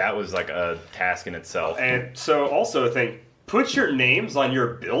 That was like a task in itself. And so also put your names on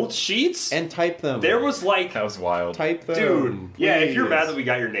your build sheets and type them. There was like that was wild. Type them, dude. Please. Yeah, if you're mad that we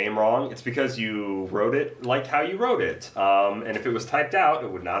got your name wrong, it's because you wrote it like how you wrote it. And if it was typed out,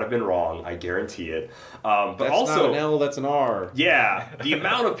 it would not have been wrong. I guarantee it. But that's also not an L, that's an R. Yeah, the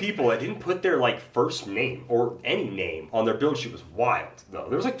amount of people that didn't put their first name or any name on their build sheet was wild. Though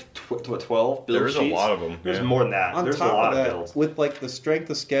there was 12 build sheets. There's a lot of them. There's more than that. On There's top a lot of that, builds with the strength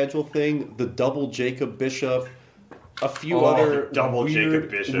of schedule thing, the double Jacob Bishop. A few other double weird, Jacob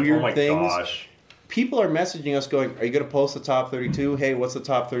Bishop. weird oh my things. gosh. People are messaging us going, are you going to post the top 32? Hey, what's the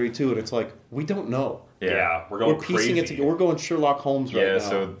top 32? And it's like, we don't know. Yeah, we're piecing it together. We're going Sherlock Holmes right now. Yeah,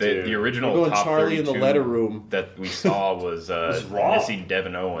 so the original we're going top Charlie 32 in the letter room that we saw was missing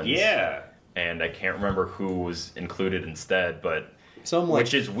Devin Owens. Yeah. And I can't remember who was included instead, but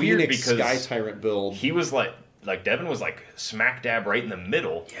which is weird Phoenix because Sky Tyrant build. He was like Devin was smack dab right in the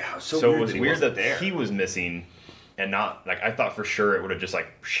middle. Yeah, so it was weird that he was missing. And not I thought for sure it would have just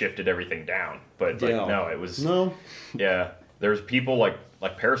shifted everything down, but no, it was Yeah, there's people like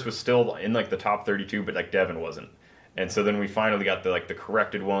Paris was still in the top 32, but Devin wasn't. And so then we finally got the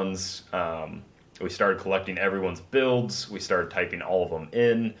corrected ones. We started collecting everyone's builds. We started typing all of them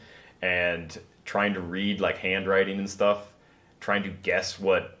in and trying to read handwriting and stuff, trying to guess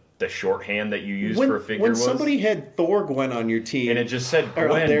what the shorthand that you use for a figure was. When somebody had Thor Gwen on your team. And it just said Gwen.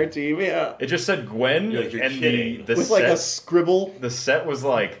 Or on their team, yeah. It just said Gwen. You're and kidding. the with set, a scribble. The set was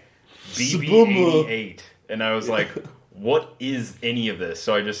BB-88. And I was like, what is any of this?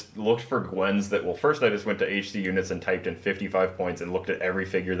 So I just looked for Gwens that... Well, first I just went to HC Units and typed in 55 points and looked at every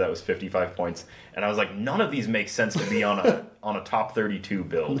figure that was 55 points. And I was like, none of these make sense to be on a top 32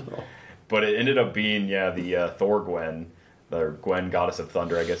 build. No. But it ended up being, the Thor Gwen... Or Gwen, Goddess of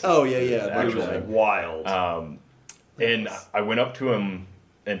Thunder, I guess. Oh, yeah. It was wild. And I went up to him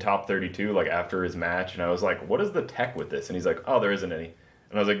in top 32, after his match, and I was like, what is the tech with this? And he's like, oh, there isn't any.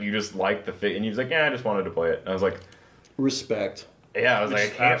 And I was like, you just like the fit? And he was like, yeah, I just wanted to play it. And I was like... Respect. Yeah, I was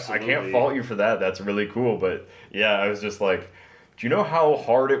like, I can't fault you for that. That's really cool. But, yeah, I was just like... Do you know how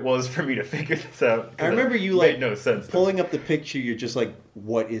hard it was for me to figure this out? I remember you, made no sense pulling up the picture, you're just like,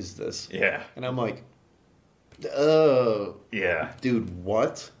 what is this? Yeah. And I'm like... Oh. Yeah. Dude,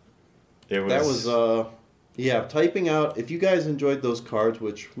 what? It was... That was, typing out... If you guys enjoyed those cards,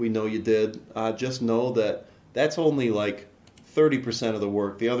 which we know you did, just know that that's only 30% of the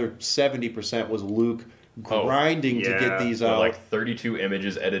work. The other 70% was Luke grinding to get these out. 32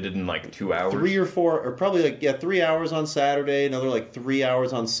 images edited in 2 hours. 3 or 4, or probably 3 hours on Saturday, another 3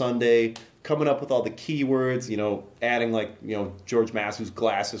 hours on Sunday, coming up with all the keywords, adding George Massu's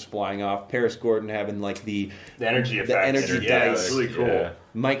glasses flying off, Paris Gordon having the energy effects. The energy dice. Really cool. Yeah.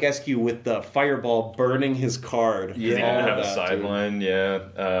 Mike Eskew with the fireball burning his card. Yeah, he didn't have a sideline.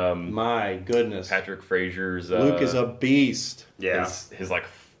 Yeah. My goodness. Patrick Frazier's Luke is a beast. Yeah. His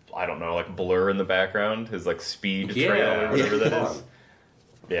I don't know, blur in the background, his speed trail or whatever that is.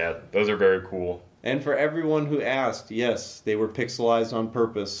 Yeah, those are very cool. And for everyone who asked, yes, they were pixelized on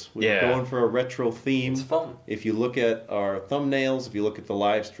purpose. We were going for a retro theme. It's fun. If you look at our thumbnails, if you look at the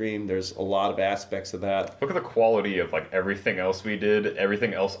live stream, there's a lot of aspects of that. Look at the quality of everything else we did,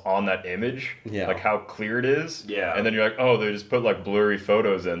 everything else on that image. Yeah. How clear it is. Yeah. And then you're like, oh, they just put blurry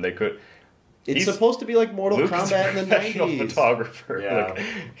photos in. They could... It's supposed to be like Mortal Kombat in the 90s. Photographer. Yeah.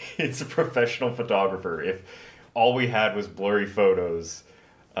 He's a professional photographer. If all we had was blurry photos,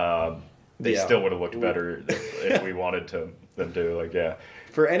 they still would have looked better if we wanted them to.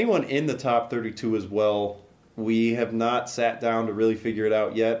 For anyone in the top 32 as well, we have not sat down to really figure it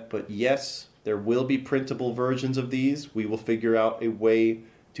out yet. But yes, there will be printable versions of these. We will figure out a way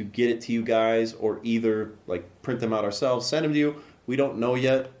to get it to you guys, or either print them out ourselves, send them to you. We don't know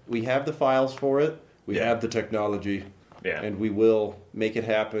yet. We have the files for it. We have the technology. Yeah. And we will make it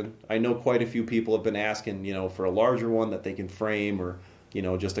happen. I know quite a few people have been asking, for a larger one that they can frame, or,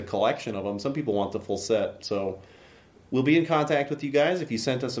 just a collection of them. Some people want the full set. So we'll be in contact with you guys if you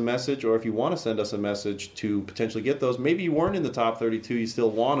sent us a message, or if you want to send us a message to potentially get those. Maybe you weren't in the top 32, you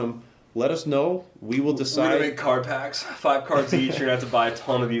still want them. Let us know. We will decide. We're going to make card packs. 5 cards each. You're going to have to buy a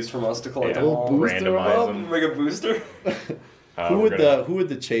ton of these from us to collect them all. Randomize them. Make a booster. Who would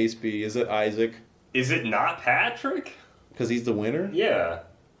the chase be? Is it Isaac? Is it not Patrick? Because he's the winner? Yeah.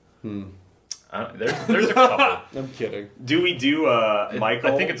 There's a couple. I'm kidding. Do we do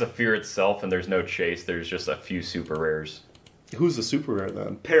Michael? I think it's a fear itself, and there's no chase. There's just a few super rares. Who's the super rare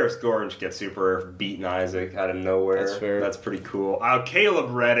then? Paris Gorge gets super rare for beating Isaac out of nowhere. That's fair. That's pretty cool. Caleb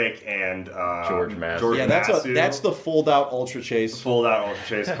Reddick and George Massey. Yeah, that's the fold out ultra chase. Fold out ultra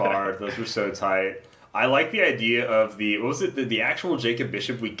chase card. Those were so tight. I like the idea of the actual Jacob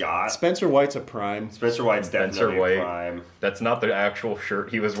Bishop we got. Spencer White's a prime. Spencer White's definitely a prime. That's not the actual shirt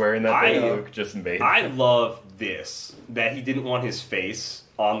he was wearing that day. Luke just made. I love this, that he didn't want his face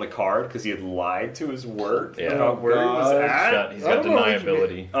on the card because he had lied to his work about where he was at. He's got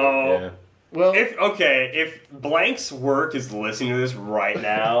deniability. Oh. Yeah. Well, if Blank's work is listening to this right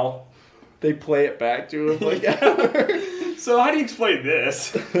now, they play it back to him like so how do you explain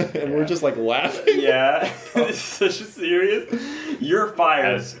this? And we're just like laughing. Yeah. This is such a serious. You're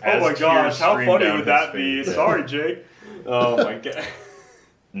fired. As oh my gosh, how funny down would that his be? face. Sorry, Jake. Oh my god.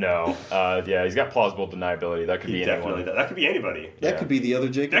 No. He's got plausible deniability. That could be anyone. Definitely. That could be anybody. That could be the other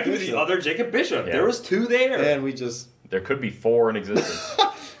Jacob That could Bishop. be the other Jacob Bishop. Yeah. There was two there. And we just... There could be 4 in existence.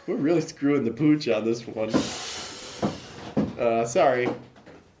 We're really screwing the pooch on this one. Sorry.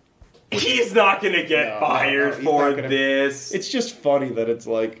 He's not going to get fired for this. It's just funny that it's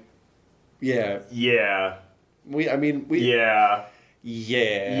like... Yeah. Yeah. Yeah.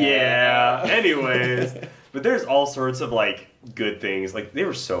 Yeah. Yeah. Anyways. But there's all sorts of, like, good things. Like, they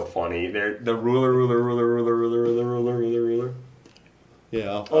were so funny. They're the ruler.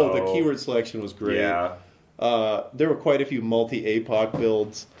 Yeah. Oh, the keyword selection was great. Yeah. There were quite a few multi-APOC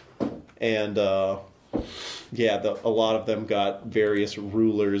builds. And, a lot of them got various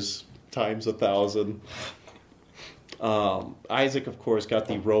rulers times 1,000. Isaac, of course, got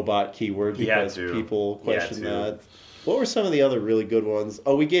the robot keyword because people questioned that. What were some of the other really good ones?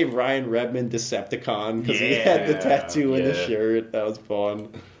 Oh, we gave Ryan Redmond Decepticon because he had the tattoo in his shirt. That was fun.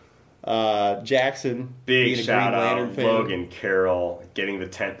 Jackson, big being a shout Green Lantern out, fan. Logan Carroll getting the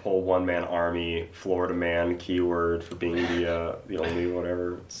tentpole one-man army Florida man keyword for being the only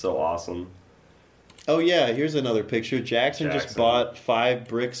whatever. It's so awesome. Oh yeah, here's another picture. Jackson just bought 5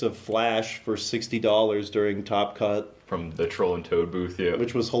 bricks of Flash for $60 during Top Cut from the Troll and Toad booth,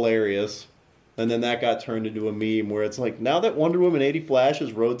 which was hilarious. And then that got turned into a meme where it's like, now that Wonder Woman 80 Flash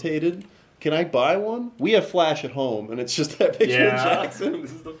is rotated, can I buy one? We have Flash at home, and it's just that picture of Jackson.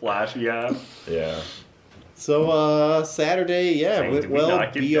 This is the Flash we have. Yeah. So, Saturday, went well.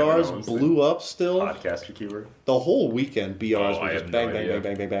 BRs blew up still. Podcaster keyword. The whole weekend, BRs were just bang, idea. bang,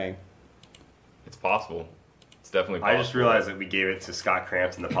 bang, bang, bang. It's possible. It's definitely possible. I just realized that we gave it to Scott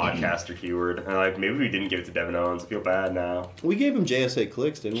Crampton, the podcaster keyword. And maybe we didn't give it to Devin Owens. I feel bad now. We gave him JSA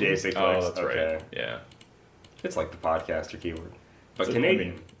Clicks, didn't we? JSA Clicks, oh, that's okay. right. Yeah. It's like the podcaster keyword. But So,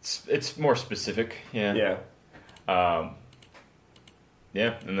 Canadian. I mean, it's more specific. Yeah.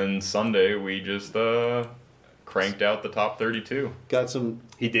 Yeah. And then Sunday we just cranked out the top 32.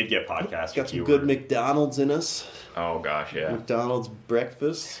 He did get podcaster Got some keyword. good McDonald's in us. Oh gosh, yeah. McDonald's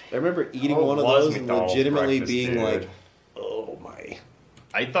breakfast. I remember eating Oh, one of it was those and McDonald's legitimately breakfast, being dude. like, oh my.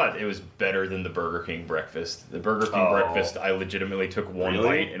 I thought it was better than the Burger King breakfast. The Burger King breakfast, I legitimately took one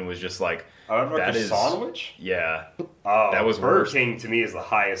bite and was just like, that is sandwich? Yeah. Oh, that was Burger worse. King to me is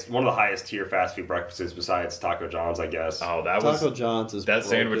one of the highest tier fast food breakfasts besides Taco John's, I guess. Oh, that Taco was John's is that broken.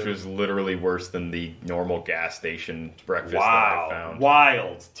 sandwich was literally worse than the normal gas station breakfast that Wow. I found.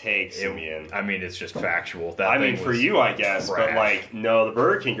 Wild take, Simeon. I mean, it's just factual. That I thing mean, for was you, I guess, but trash. like, no, the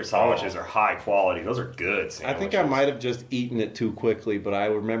Burger King sandwiches are high quality. Those are good I sandwiches. think I might have just eaten it too quickly, but I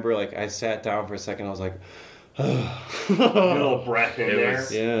remember like I sat down for a second. I was like, a little breath in there.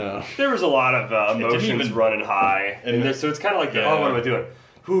 was- yeah. There was a lot of emotions even- running high, and so it's kind of like, oh, what am I doing?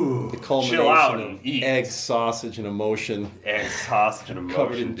 Whew, The culmination chill out of and eat. egg, sausage, and emotion Egg, sausage, and emotion,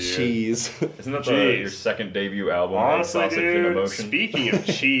 covered in dude. cheese. Isn't that Jeez. your second debut album? Honestly, Sausage and dude, Emotion? speaking of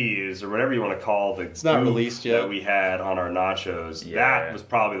cheese, or whatever you want to call the It's not goop released yet. that we had on our nachos, Yeah. that was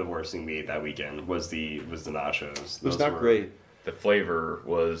probably the worst thing we ate that weekend, was the nachos. It was Those not were- great. The flavor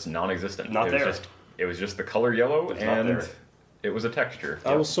was non-existent. Not it was there. It was just the color yellow, It's not and there. it was a texture.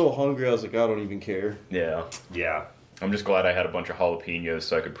 I was so hungry. I was like, I don't even care. Yeah. Yeah. I'm just glad I had a bunch of jalapenos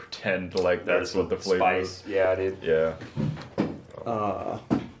so I could pretend like that's what the flavor spice. Yeah, dude. is. Yeah.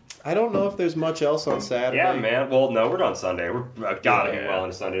 I don't know if there's much else on Saturday. Yeah, man. Well, no, we're done Sunday. I've got to be Yeah. well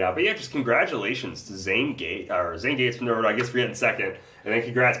into Sunday now. But yeah, just congratulations to Zane Gates from Norwood, I guess, for getting second. And then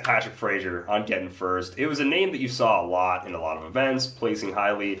congrats Patrick Frazier on getting first. It was a name that you saw a lot in a lot of events, placing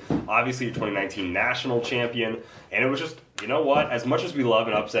highly. Obviously, your 2019 national champion. And it was just you know what? As much as we love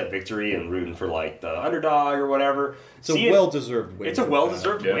an upset victory and rooting for like the underdog or whatever, it's a well-deserved win. It's a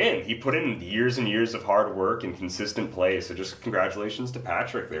well-deserved win. He put in years and years of hard work and consistent play. So just congratulations to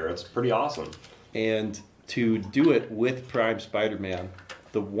Patrick there. It's pretty awesome. And to do it with Prime Spider-Man,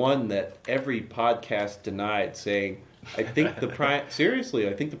 the one that every podcast denied, saying, I think the Prime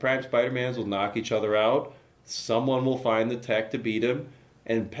Spider-Mans will knock each other out. Someone will find the tech to beat him.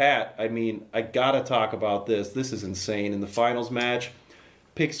 And Pat, I mean, I gotta talk about this. This is insane. In the finals match,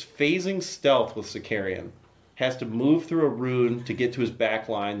 picks phasing stealth with Sicarian. Has to move through a rune to get to his back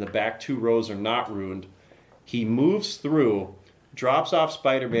line. The back 2 rows are not runed. He moves through, drops off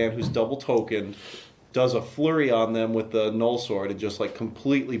Spider-Man, who's double tokened, does a flurry on them with the null sword, and just like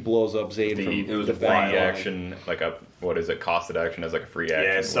completely blows up Zane from the back line. Action, like a costed action as like a free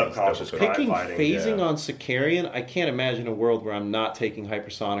action. Yeah, subconscious. Picking phasing on Sicarian, I can't imagine a world where I'm not taking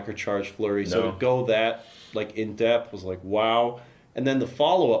hypersonic or charge flurry. So to go that like in depth was like wow. And then the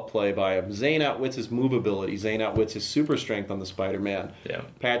follow-up play by him. Zane outwits his move ability. Zane outwits his super strength on the Spider-Man. Yeah.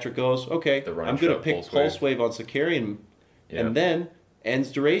 Patrick goes, okay, I'm going to pick Pulse Wave on Sicarian, and then ends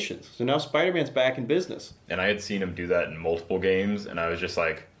durations. So now Spider-Man's back in business. And I had seen him do that in multiple games, and I was just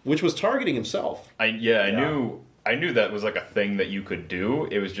like... Which was targeting himself. I knew that was like a thing that you could do.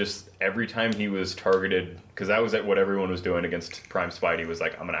 It was just every time he was targeted... Because that was what everyone was doing against Prime Spidey, was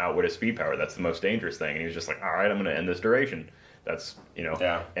like, I'm going to outwit his speed power. That's the most dangerous thing. And he was just like, all right, I'm going to end this duration. That's,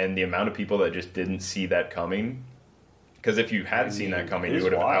 And the amount of people that just didn't see that coming... Because if you had seen that coming, you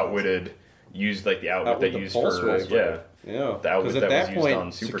would have used like the outwit that used for... Yeah, because at that point,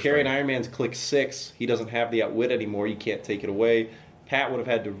 Sicarian Iron Man's click 6. He doesn't have the outwit anymore. You can't take it away. Pat would have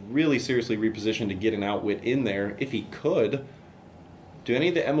had to really seriously reposition to get an outwit in there, if he could. Do any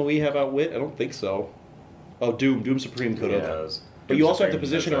of the MOE have outwit? I don't think so. Oh, Doom Supreme could have. But you also have to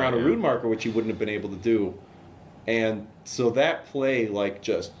position around a rune marker, which you wouldn't have been able to do. And so that play,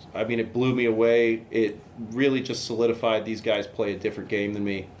 it blew me away. It really just solidified these guys play a different game than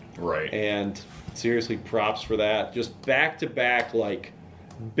me. Right. And... seriously, props for that. Just back-to-back,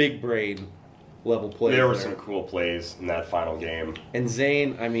 big brain level plays. There were some cool plays in that final game. And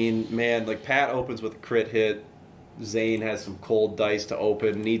Zane, Pat opens with a crit hit. Zane has some cold dice to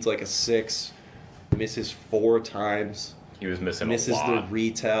open. Needs a 6. Misses 4 times. He was missing a lot. Misses the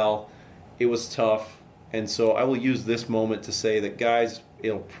retell. It was tough. And so I will use this moment to say that, guys,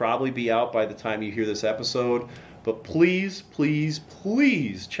 it'll probably be out by the time you hear this episode. But please, please,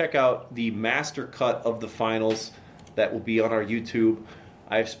 please check out the master cut of the finals that will be on our YouTube.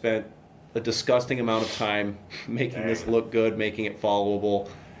 I've spent a disgusting amount of time making this look good, making it followable,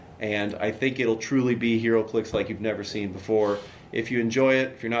 and I think it'll truly be Heroclix like you've never seen before. If you enjoy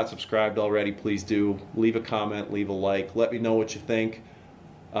it, if you're not subscribed already, please do. Leave a comment, leave a like. Let me know what you think.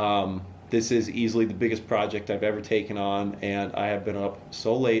 This is easily the biggest project I've ever taken on, and I have been up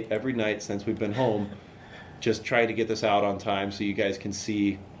so late every night since we've been home. Just trying to get this out on time so you guys can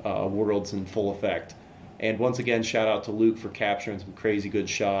see Worlds in full effect. And once again, shout out to Luke for capturing some crazy good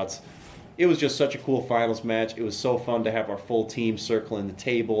shots. It was just such a cool finals match. It was so fun to have our full team circling the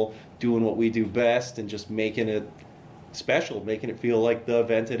table, doing what we do best, and just making it special, making it feel like the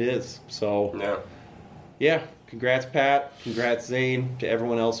event it is. So, yeah, congrats, Pat. Congrats, Zane. To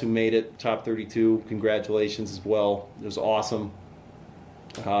everyone else who made it, top 32, congratulations as well. It was awesome.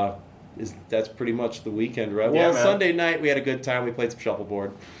 That's pretty much the weekend, right? Yeah, well, Sunday night we had a good time. We played some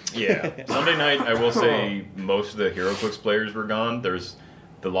shuffleboard. Yeah, Sunday night I will say most of the HeroClix players were gone.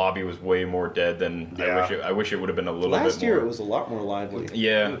 The lobby was way more dead than I wish it would have been a little bit more. Last year it was a lot more lively.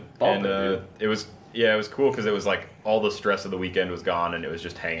 Yeah, and it was cool because it was like all the stress of the weekend was gone and it was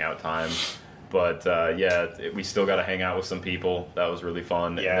just hangout time. But we still got to hang out with some people. That was really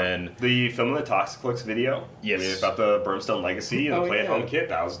fun. Yeah. And then the film of the Toxiclix video. Yes. About the Brimstone Legacy and the Play at Home kit.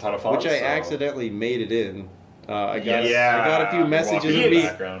 That was a ton of fun. Which I accidentally made it in. I got a few messages of me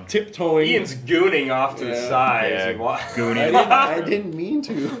tiptoeing. Ian's gooning off to the side. Yeah, gooning. I didn't mean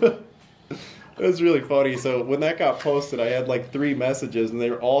to. It was really funny. So when that got posted, I had 3 messages, and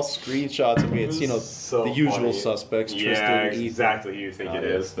they were all screenshots of me. It's so the usual funny. Suspects. Yeah, Tristan, exactly who you think it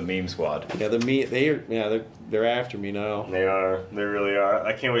is. The meme squad. Yeah, they're after me now. They are. They really are.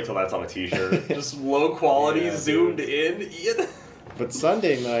 I can't wait till that's on a T-shirt. Just low quality, zoomed in. Ian. But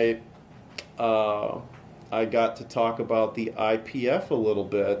Sunday night, I got to talk about the IPF a little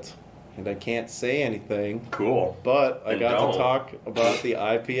bit. And I can't say anything. Cool. But I got to talk about the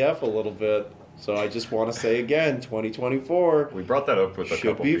IPF a little bit. So I just want to say again, 2024. We brought that up with a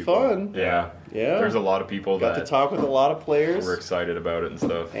couple people. Should be fun. Yeah. There's a lot of people got to talk with a lot of players. We're excited about it and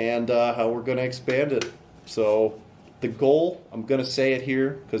stuff. And how we're going to expand it. So the goal, I'm going to say it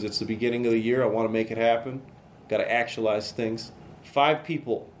here because it's the beginning of the year. I want to make it happen. Got to actualize things. 5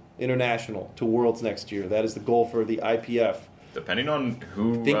 people international to Worlds next year. That is the goal for the IPF. Depending on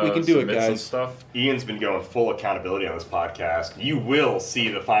who think we can do it, submits some guys. stuff. Ian's been going full accountability on this podcast. You will see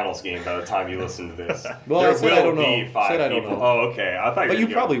the finals game by the time you listen to this. Well, there I said will I don't be know. 5 Said I don't people. know. Oh, okay. I thought But you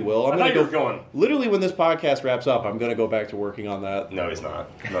probably will. I thought you were going. Literally, when this podcast wraps up, I'm going to go back to working on that. No, he's not.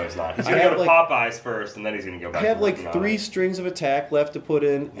 No, he's not. He's I going to have, go to like- Popeyes first, and then he's going to go back I have to working like on 3 it. strings of attack left to put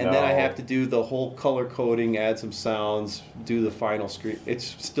in, and then I No. have to do the whole color coding, add some sounds, do the final screen.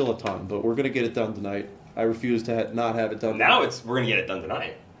 It's still a ton, but we're going to get it done tonight. I refuse to not have it done Now tonight. we're going to get it done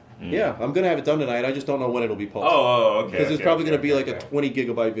tonight. Yeah, I'm going to have it done tonight. I just don't know when it'll be posted. Oh, okay. Because it's okay, probably okay, going to be okay, like okay. a 20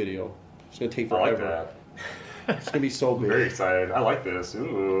 gigabyte video. It's going to take I like forever. that. It's going to be so I'm very big. excited. I like this.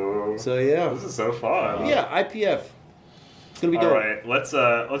 Ooh. So yeah. This is so fun. Yeah, IPF. It's going to be All dope. right,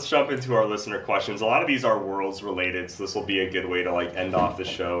 let's jump into our listener questions. A lot of these are worlds related, so this will be a good way to like end off the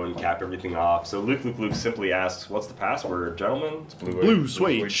show and cap everything off. So Luke simply asks, "What's the password, gentlemen?" Blue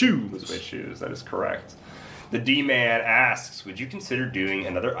suede shoes. Blue suede shoes. That is correct. The D-Man asks, "Would you consider doing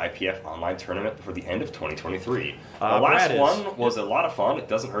another IPF online tournament before the end of 2023?" The last Brad is. one was a lot of fun. It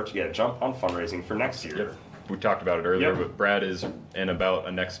doesn't hurt to get a jump on fundraising for next year. Yep. We talked about it earlier, Yep. but Brad is in about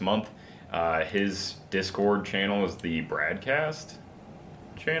a next month. His Discord channel is the Bradcast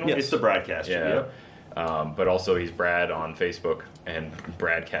channel. It's the broadcast. Yeah. But also he's Brad on Facebook and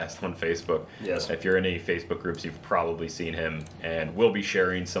Bradcast on Facebook. Yes. If you're in any Facebook groups, you've probably seen him, and we'll be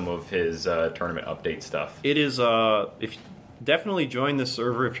sharing some of his tournament update stuff. It is if definitely join this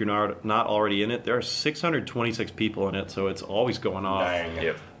server if you're not already in it. There are 626 people in it, so it's always going off. Dang.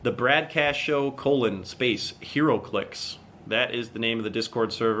 Yep. The Bradcast Show : Heroclix. That is the name of the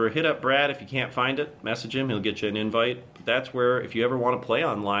Discord server. Hit up Brad if you can't find it. Message him. He'll get you an invite. But that's where, if you ever want to play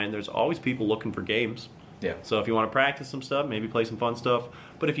online, there's always people looking for games. Yeah. So if you want to practice some stuff, maybe play some fun stuff.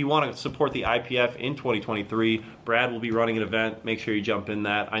 But if you want to support the IPF in 2023, Brad will be running an event. Make sure you jump in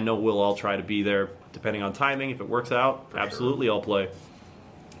that. I know we'll all try to be there, depending on timing. If it works out, absolutely I'll play.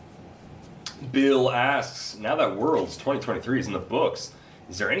 Bill asks, now that Worlds 2023 is in the books,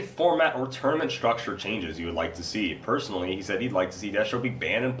 is there any format or tournament structure changes you would like to see? Personally, he said he'd like to see Destro be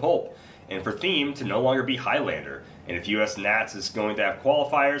banned in Pulp, and for Theme to no longer be Highlander. And if US Nats is going to have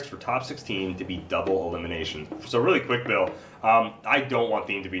qualifiers for top 16 to be double elimination. So really quick, Bill, I don't want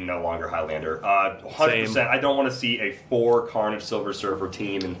Theme to be no longer Highlander. 100%. Same. I don't want to see a 4 Carnage Silver Surfer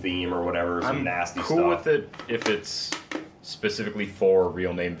team in Theme or whatever, some nasty cool stuff. with it if it's specifically for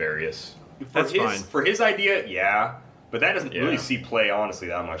real name Various. That's fine. For his idea, yeah. But that doesn't Yeah. really see play, honestly,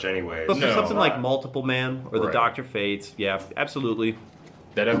 that much anyway. But for No, something not. like Multiple Man or the Right. Dr. Fates, yeah, absolutely.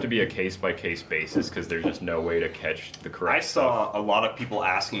 That'd have to be a case-by-case basis because there's just no way to catch the correct I saw stuff. a lot of people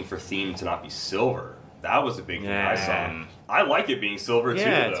asking for Theme to not be silver. That was a big thing I saw. Yeah. I like it being silver too,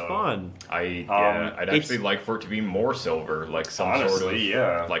 Yeah, though. it's fun. I'd it's- actually like for it to be more silver, like some sort Honestly, of,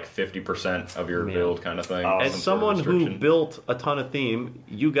 yeah. like 50% of your Man. build kind of thing. As some sort of someone who restriction. built a ton of Theme,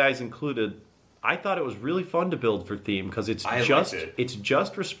 you guys included, I thought it was really fun to build for Theme because it's I liked just it. it's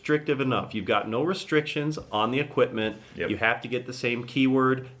just restrictive enough. You've got no restrictions on the equipment. Yep. You have to get the same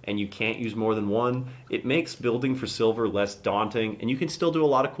keyword, and you can't use more than one. It makes building for silver less daunting, and you can still do a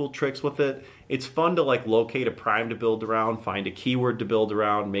lot of cool tricks with it. It's fun to like locate a prime to build around, find a keyword to build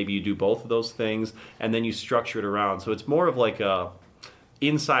around. Maybe you do both of those things, and then you structure it around. So it's more of like a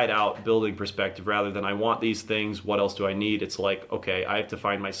inside-out building perspective rather than I want these things, what else do I need? It's like, okay, I have to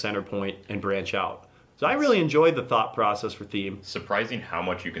find my center point and branch out. So I really enjoyed the thought process for Theme. Surprising how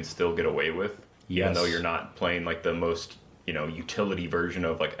much you can still get away with, even Yes. though you're not playing like the most, utility version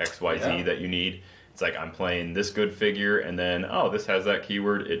of like XYZ Yeah. that you need. It's like I'm playing this good figure, and then this has that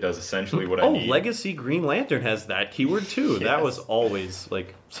keyword. It does essentially what I Oh, need. Legacy Green Lantern has that keyword too. That Yes. was always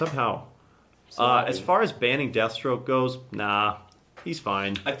like somehow. As far as banning Deathstroke goes, nah, he's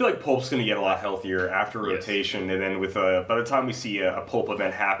fine. I feel like Pulp's going to get a lot healthier after Yes. rotation, and then with by the time we see a Pulp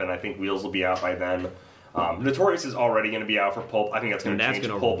event happen, I think Wheels will be out by then. Notorious is already going to be out for Pulp. I think that's going And to that's change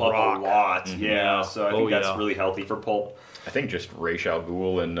gonna Pulp rock. up a lot. Mm-hmm. Yeah, so I think that's yeah. really healthy for Pulp. I think just Ra's al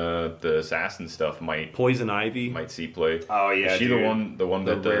Ghul and the assassin stuff might Poison Ivy. see play. Oh, yeah, is she dude. the one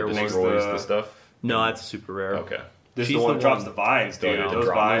that rare one. destroys The- the stuff? No, that's super rare. Okay, This is She's the one the that drops one- the vines, dude. Yeah, Those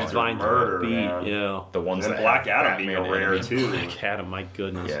drop vines those are Vines murder, beat, man. yeah. the ones And that then Black have Adam being a Batman rare, enemy. too. Black Adam, my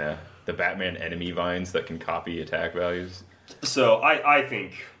goodness. Yeah, the Batman enemy vines that can copy attack values. So I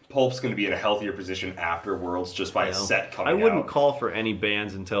think Pulp's going to be in a healthier position after Worlds just by a set coming I wouldn't out. call for any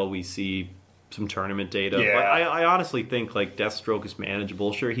bans until we see some tournament data. Yeah. But I honestly think like Deathstroke is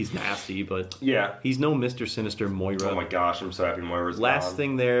manageable. Sure, he's nasty, but Yeah. he's no Mr. Sinister Moira. Oh my gosh, I'm so happy Moira's Last gone.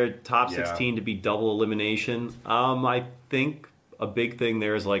 thing there, top Yeah. 16 to be double elimination. I think a big thing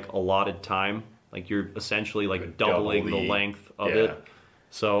there is like allotted time. Like you're essentially like doubling the length of it.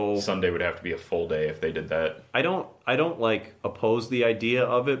 So Sunday would have to be a full day if they did that. I don't like oppose the idea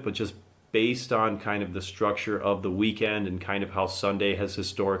of it, but just based on kind of the structure of the weekend and kind of how Sunday has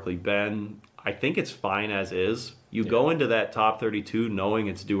historically been, I think it's fine as is. You go into that top 32 knowing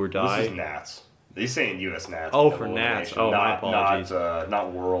it's do or die. This is Nats. He's saying U.S. Nats. Oh, for Nats. Oh, my apologies.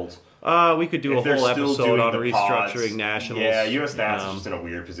 Not Worlds. We could do a whole episode on restructuring Nationals. Yeah, U.S. Nats is just in a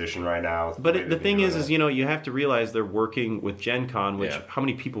weird position right now. But the thing is, you have to realize they're working with Gen Con, which, how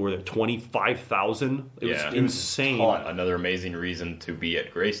many people were there? 25,000? It was insane. Another amazing reason to be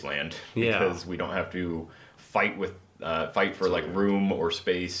at Graceland, because we don't have to fight for like room or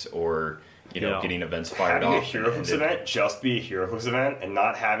space or getting events fired off. Having a Heroclix event just be a Heroclix event and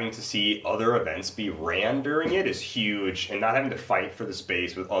not having to see other events be ran during it is huge, and not having to fight for the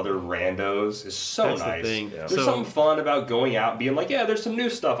space with other randos is so nice. There's something fun about going out and being like, there's some new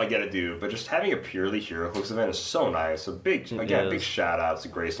stuff I gotta do, but just having a purely Heroclix event is so nice. So big shout outs to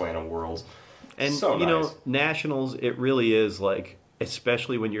Graceland and Worlds. And Nationals, it really is like,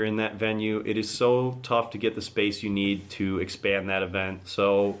 especially when you're in that venue, it is so tough to get the space you need to expand that event.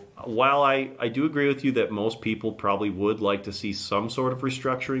 So while I do agree with you that most people probably would like to see some sort of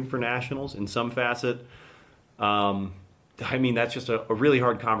restructuring for Nationals in some facet, that's just a really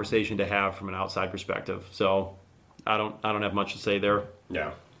hard conversation to have from an outside perspective. So I don't have much to say there.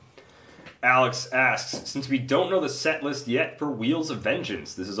 Yeah. Alex asks, since we don't know the set list yet for Wheels of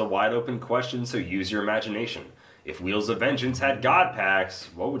Vengeance, this is a wide open question, so use your imagination. If Wheels of Vengeance had God packs,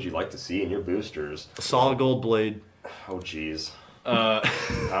 what would you like to see in your boosters? A solid gold blade. Oh, jeez. I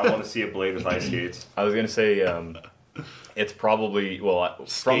don't want to see a blade with ice skates. I was going to say, it's probably,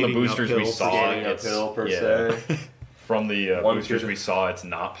 from the boosters we saw, it's uphill per se. From the boosters we saw, it's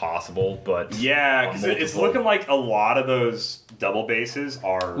not possible, but because it's looking like a lot of those double bases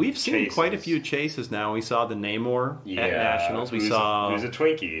are. We've seen quite a few chases now. We saw the Namor at Nationals. Who's a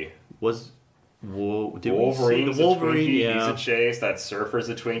Twinkie? Wolverine's the Wolverine, he's a chase. That Surfer's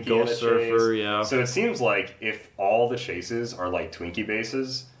a Twinkie. Ghost Surfer, yeah. So it seems like if all the chases are like Twinkie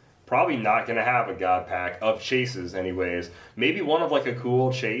bases, probably not going to have a God pack of chases anyways. Maybe one of like a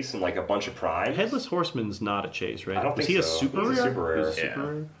cool chase and like a bunch of primes. Headless Horseman's not a chase, right? I don't think so. He's a super rare?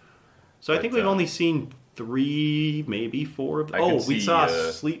 Rare. So I think we've only seen 3, maybe 4. We saw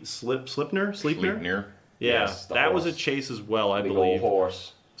Sleipnir? Yeah, yes, that was a chase as well, I believe. Old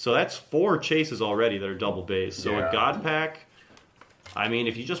horse. So that's 4 chases already that are double base. So a God pack,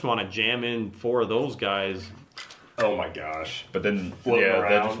 if you just want to jam in 4 of those guys. Oh my gosh. But then,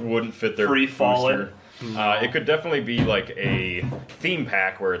 that just wouldn't fit their free falling. It could definitely be like a theme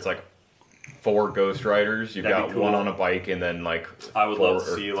pack where it's like 4 Ghost Riders. You've got one on a bike and then like I would 4 love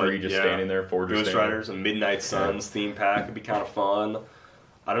to see 3 just standing there, 4 just Ghost Riders, a Midnight Suns theme pack would be kind of fun.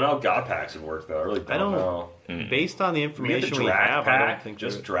 I don't know if God packs would work though. I really don't know. Based on the information we have, I don't think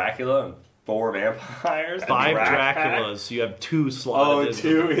just Dracula and 4 vampires. 5 Draculas. You have 2 slotted.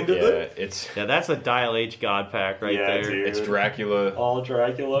 2 into them. That's a Dial H God pack right there. Dude. It's Dracula. All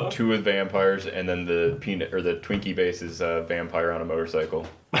Dracula. 2 with vampires, and then the Twinkie base is a vampire on a motorcycle,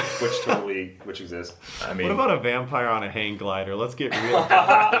 which exists. What about a vampire on a hang glider? Let's get real.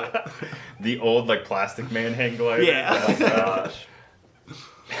 The old like Plastic Man hang glider. Yeah. Oh my gosh.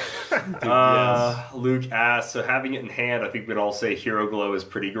 Luke asks, so having it in hand, I think we'd all say Hero Glow is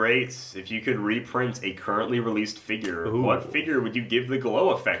pretty great. If you could reprint a currently released figure, what figure would you give the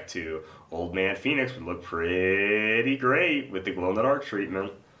glow effect to? Old Man Phoenix would look pretty great with the glow-in-the-dark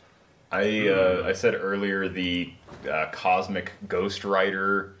treatment. I said earlier the Cosmic Ghost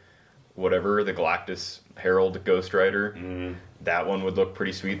Rider, whatever, the Galactus Herald Ghost Rider. That one would look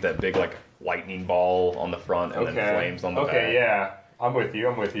pretty sweet. That big like lightning ball on the front and then flames on the back. Okay, yeah. I'm with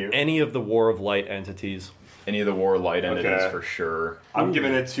you. Any of the War of Light entities. Any of the War of Light entities for sure. I'm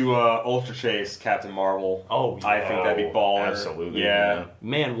giving it to Ultra Chase, Captain Marvel. Oh, yeah. I think that'd be baller. Absolutely. Yeah.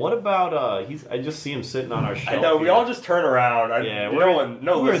 Man, what about I just see him sitting on our shelf. I know, we all just turn around.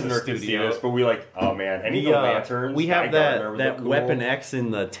 No we're listener can see this, but we like, oh man, any of the lanterns. We have that Weapon X in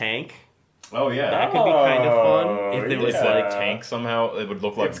the tank. Oh yeah, that could be kind of fun if there was like tank somehow. It would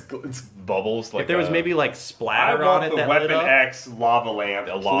look like it's bubbles. Like if there was maybe like splatter on it. The Weapon X lava lamp.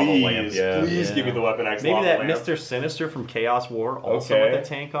 A lava lamp. Yeah. Please give me the Weapon X. Maybe lava that lamp. Mr. Sinister from Chaos War also with a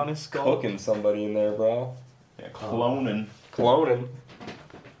tank on his skull. Cooking somebody in there, bro. Yeah, cloning.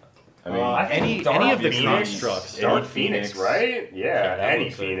 I mean, any of the constructs. Dark Phoenix, right? Yeah, any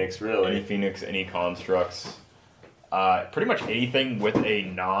Phoenix, really. Any Phoenix, any constructs. Pretty much anything with a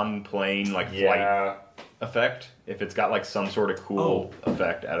non-plane like flight effect. If it's got like some sort of cool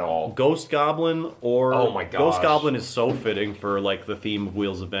effect at all. Ghost Goblin or Oh my gosh. Ghost Goblin is so fitting for like the theme of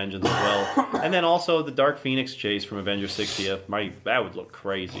Wheels of Vengeance as well. And then also the Dark Phoenix chase from Avengers 60th. That would look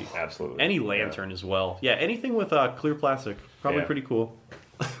crazy. Absolutely. Any lantern as well. Yeah, anything with clear plastic. Probably pretty cool.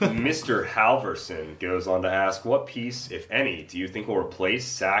 Mr. Halverson goes on to ask, what piece, if any, do you think will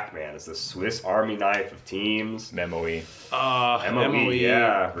replace Sackman as the Swiss Army knife of teams? MOE. MOE,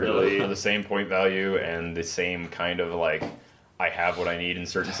 yeah, really. The same point value and the same kind of like, I have what I need in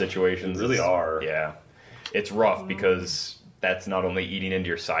certain situations. They really are. Yeah. It's rough because that's not only eating into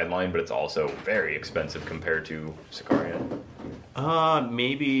your sideline, but it's also very expensive compared to Sicarian.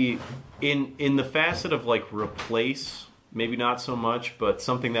 Maybe in the facet of like replace, maybe not so much, but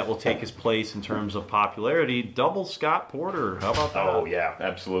something that will take his place in terms of popularity, double Scott Porter. How about that? Oh, yeah,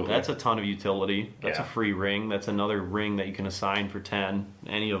 absolutely. That's a ton of utility. That's Yeah. a free ring. That's another ring that you can assign for 10.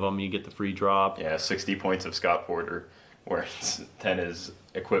 Any of them, you get the free drop. Yeah, 60 points of Scott Porter, where 10 is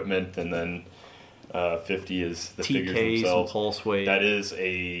equipment, and then 50 is the figures TKs and themselves. pulse weight. That is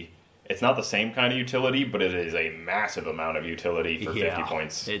it's not the same kind of utility, but it is a massive amount of utility for 50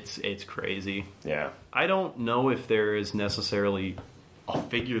 points. It's crazy. Yeah. I don't know if there is necessarily a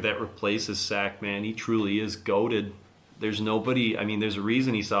figure that replaces Sackman. He truly is goated. There's nobody. I mean, there's a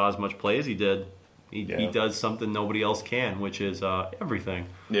reason he saw as much play as he did. He does something nobody else can, which is everything.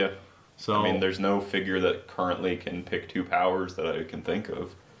 Yeah. So I mean, there's no figure that currently can pick 2 powers that I can think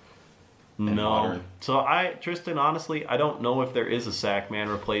of. no. Modern. So Tristan, honestly, I don't know if there is a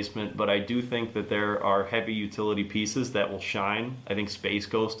Sackman replacement, but I do think that there are heavy utility pieces that will shine. I think Space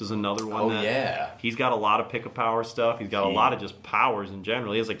Ghost is another one. He's got a lot of pick a power stuff. He's got a lot of just powers in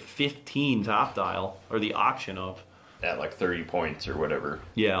general. He has like 15 top dial, or the auction of. At like 30 points or whatever.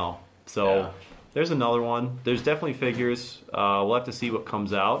 Yeah. So there's another one. There's definitely figures. We'll have to see what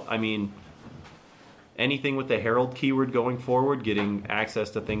comes out. I mean, anything with the Herald keyword going forward, getting access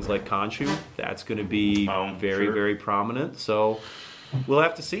to things like Khonshu, that's going to be very, very prominent. So we'll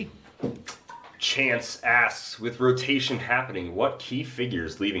have to see. Chance asks, with rotation happening, what key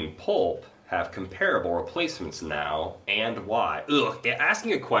figures leaving Pulp have comparable replacements now, and why? Ugh,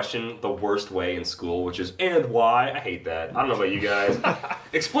 asking a question the worst way in school, which is, and why? I hate that. I don't know about you guys.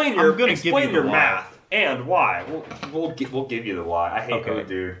 Explain your math. And why? We'll give you the why. I hate that,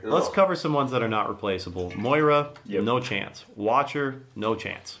 dude. Ugh. Let's cover some ones that are not replaceable. Moira, no chance. Watcher, no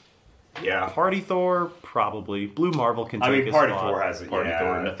chance. Yeah. Party Thor, probably. Blue Marvel can take a Party spot. Thor has it. Party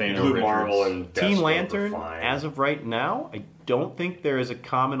Thor, Nathaniel Blue Richards. Marvel and Teen Deathstroke Lantern, are fine. as of right now, I don't think there is a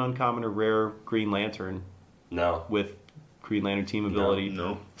common, uncommon, or rare Green Lantern with Green Lantern team ability.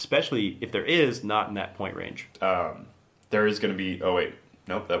 No. Especially if there is, not in that point range. There is going to be... Oh, wait.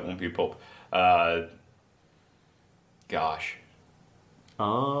 Nope, that won't be Pulp. Gosh.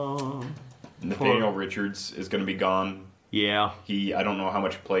 Nathaniel Richards is going to be gone. Yeah. I don't know how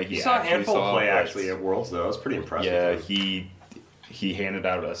much play he saw a actually handful saw. of play actually at Worlds though. It was pretty impressive. Yeah, he handed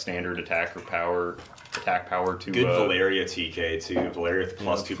out a standard attack power to good Valeria TK too. Valeria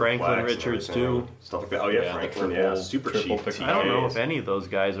plus 2 Franklin Richards too. Stuff like that. Oh yeah, Franklin. Super cheap. I don't know if any of those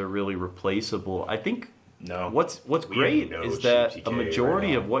guys are really replaceable. I think what's We great know is cheap that TK a majority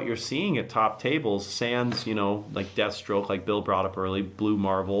right now. of what you're seeing at top tables, sans, like Deathstroke, like Bill brought up early, Blue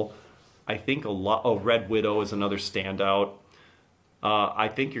Marvel. I think Red Widow is another standout. I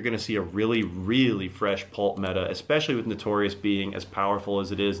think you're going to see a really, really fresh Pulp meta, especially with Notorious being as powerful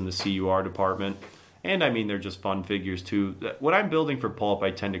as it is in the CUR department. And I mean, they're just fun figures too. When I'm building for Pulp,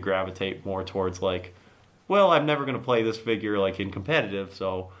 I tend to gravitate more towards like, well, I'm never going to play this figure like in competitive,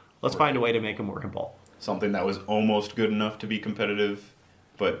 so let's find a way to make him work in Pulp. Something that was almost good enough to be competitive,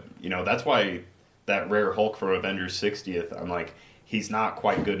 but that's why that rare Hulk from Avengers 60th, I'm like, he's not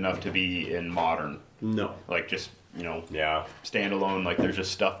quite good enough to be in Modern. No. Like just standalone. Like there's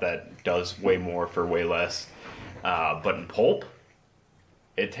just stuff that does way more for way less. But in Pulp,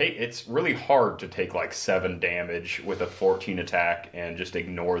 it's really hard to take like 7 damage with a 14 attack and just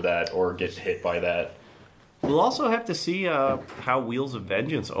ignore that or get hit by that. We'll also have to see how Wheels of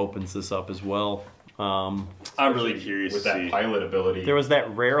Vengeance opens this up as well. I'm really curious with to that see. pilot ability. There was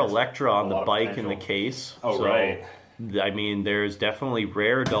that rare Electra on A the lot of bike in the potential. case. Oh, so, right. I mean, there's definitely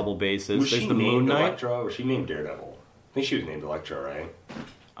rare double bases. Was There's she the Moon named Knight. Electra or was she named Daredevil? I think she was named Electra, right?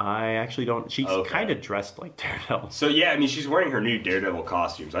 I actually don't. She's kind of dressed like Daredevil. So yeah, I mean, she's wearing her new Daredevil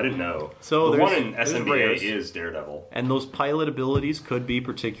costumes. I didn't know. So the there's- one in there's SNBA rares. is Daredevil. And those pilot abilities could be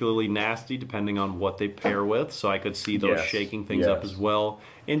particularly nasty depending on what they pair with. So I could see those Yes. shaking things up as well.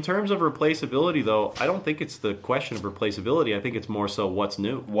 In terms of replaceability, though, I don't think it's the question of replaceability. I think it's more so what's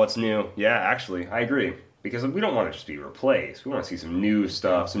new. What's new? Yeah, actually, I agree. because we don't want to just be replaced. We want to see some new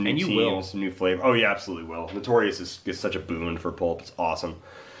stuff, some new teams, some new flavor. Oh, yeah, absolutely will. Notorious is such a boon for Pulp. It's awesome.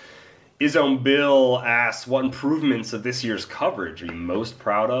 Izone Bill asks, what improvements of this year's coverage are you most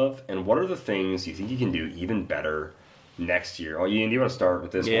proud of, and what are the things you think you can do even better next year? Oh, Ian, do you want to start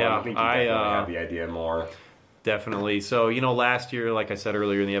with this one? I think you definitely have the idea more. Definitely. So, last year, like I said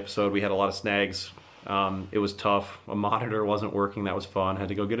earlier in the episode, we had a lot of snags. It was tough. A monitor wasn't working. That was fun. Had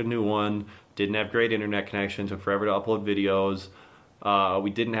to go get a new one. Didn't have great internet connection. Took forever to upload videos. We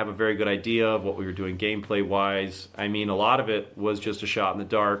didn't have a very good idea of what we were doing gameplay-wise. I mean, a lot of it was just a shot in the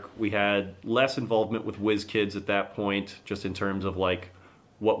dark. We had less involvement with WizKids at that point, just in terms of, like,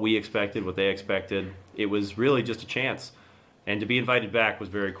 what we expected, what they expected. It was really just a chance. And to be invited back was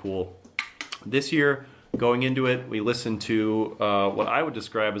very cool. This year, going into it, we listened to what I would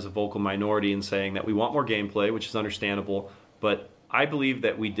describe as a vocal minority in saying that we want more gameplay, which is understandable, but I believe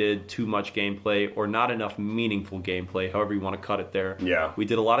that we did too much gameplay or not enough meaningful gameplay, however you want to cut it there. Yeah. We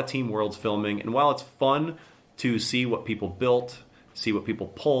did a lot of Team Worlds filming, and while it's fun to see what people built, see what people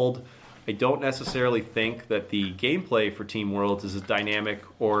pulled, I don't necessarily think that the gameplay for Team Worlds is as dynamic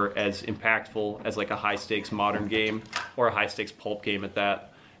or as impactful as like a high-stakes modern game or a high-stakes pulp game at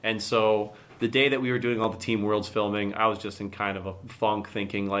that. And so the day that we were doing all the Team Worlds filming, I was just in kind of a funk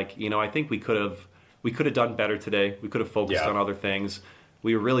thinking like, I think we could have done better today. We could have focused on other things.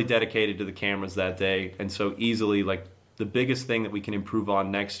 We were really dedicated to the cameras that day. And so easily, like, the biggest thing that we can improve on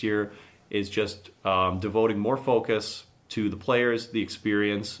next year is just devoting more focus to the players, the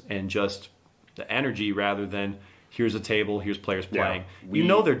experience, and just the energy rather than here's a table, here's players playing.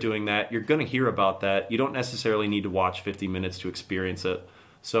 They're doing that. You're going to hear about that. You don't necessarily need to watch 50 minutes to experience it.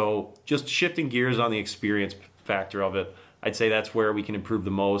 So just shifting gears on the experience factor of it, I'd say that's where we can improve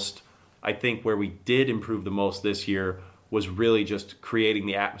the most. I think where we did improve the most this year was really just creating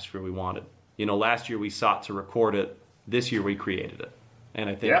the atmosphere we wanted. Last year we sought to record it. This year we created it. And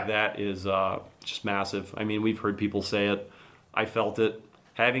I think that is just massive. I mean, we've heard people say it. I felt it.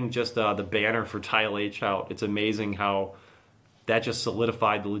 Having just the banner for Tile H out, it's amazing how that just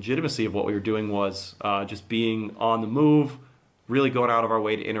solidified the legitimacy of what we were doing was just being on the move, really going out of our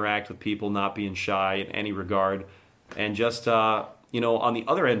way to interact with people, not being shy in any regard. And just, on the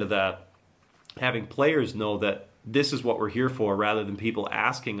other end of that, having players know that this is what we're here for rather than people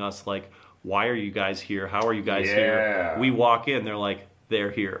asking us, like, why are you guys here? How are you guys here? We walk in, they're like,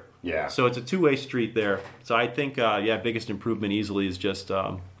 they're here. Yeah. So it's a two-way street there. So I think, biggest improvement easily is just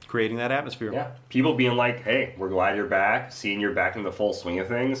creating that atmosphere. Yeah. People being like, hey, we're glad you're back, seeing you're back in the full swing of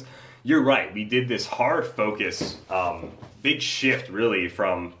things. You're right. We did this hard focus, big shift, really,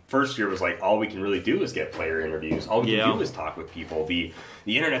 from first year was like, all we can really do is get player interviews. All we can do is talk with people. The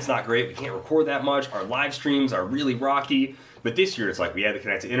internet's not great. We can't record that much. Our live streams are really rocky. But this year, it's like we had to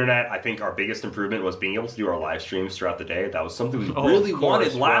connect to internet. I think our biggest improvement was being able to do our live streams throughout the day. That was something we really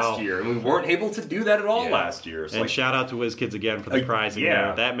wanted last year, and we weren't able to do that at all last year. So, and shout out to WizKids again for the prizing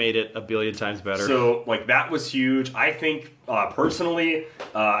there. That made it a billion times better. So, that was huge. I think, personally,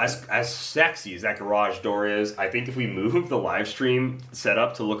 as sexy as that garage door is, I think if we move the live stream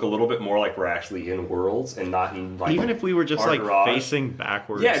setup to look a little bit more like we're actually in Worlds and not in, even if we were just, garage, facing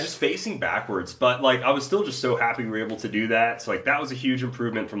backwards. Yeah, just facing backwards. But, I was still just so happy we were able to do that. So, that was a huge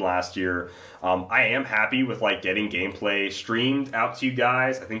improvement from last year. I am happy with, getting gameplay streamed out to you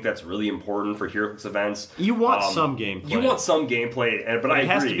guys. I think that's really important for Heroclix events. You want some gameplay. You want some gameplay, but I agree.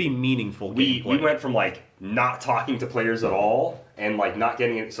 It has to be meaningful gameplay. We went from, not talking to players at all and, not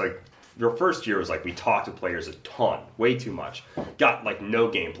getting it. It's your first year was, we talked to players a ton. Way too much. Got, no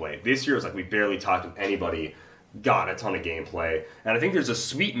gameplay. This year was, we barely talked with anybody. Got a ton of gameplay, and I think there's a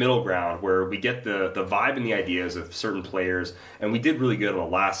sweet middle ground where we get the vibe and the ideas of certain players, and we did really good on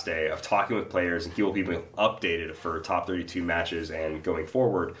the last day of talking with players and keeping people updated for top 32 matches and going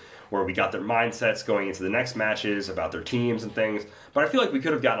forward, where we got their mindsets going into the next matches about their teams and things. But I feel like we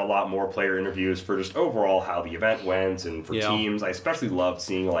could have gotten a lot more player interviews for just overall how the event went and for teams. I especially loved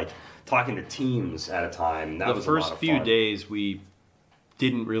seeing talking to teams at a time. That was a lot of fun. The first few days we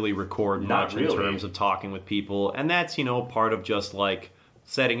didn't really record much in terms of talking with people, and that's part of just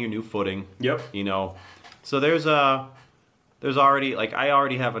setting your new footing. Yep. So there's already I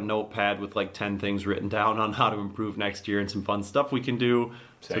already have a notepad with 10 things written down on how to improve next year and some fun stuff we can do.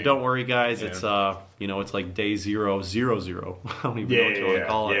 Same. So don't worry, guys. It's it's day 000. I don't even know what you want to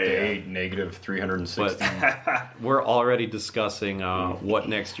call it. Day negative 360. We're already discussing what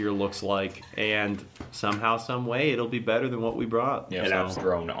next year looks like, and somehow, some way, it'll be better than what we brought. Yeah, so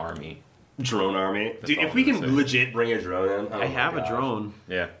drone army. Drone army. Dude, if we can legit bring a drone in, I have a drone.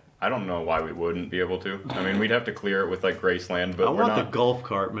 Yeah. I don't know why we wouldn't be able to. I mean, we'd have to clear it with Graceland, but I want the golf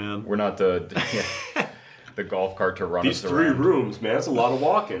cart, man. We're not the. the golf cart to run These us 3 around. rooms, man, that's a lot of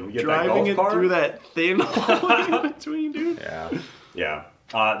walking. We get Driving that it golf cart through that thin hallway in between, dude. Yeah.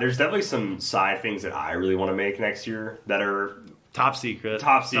 Yeah. There's definitely some side things that I really want to make next year that are Top secret.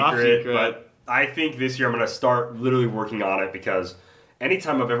 top secret. But I think this year I'm going to start literally working on it because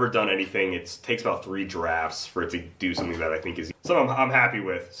anytime I've ever done anything, it takes about 3 drafts for it to do something that I think is something I'm happy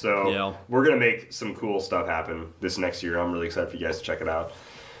with. So we're going to make some cool stuff happen this next year. I'm really excited for you guys to check it out.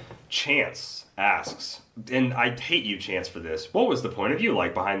 Chance asks, and I hate you, Chance, for this. What was the point of view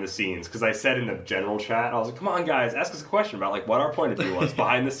like behind the scenes? Because I said in the general chat, I was like, come on, guys, ask us a question about like what our point of view was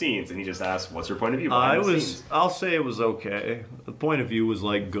behind the scenes. And he just asked, what's your point of view behind the scenes? I'll say it was okay. The point of view was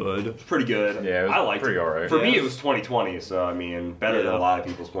like good. Pretty good. Yeah, it was I liked pretty it. alright. For me, it was 2020, so I mean, better than a lot of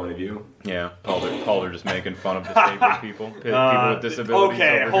people's point of view. Yeah, Calder just making fun of disabled people. People with disabilities.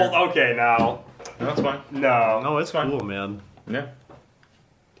 Okay, okay, now. No, that's fine. No, it's cool, man. Yeah.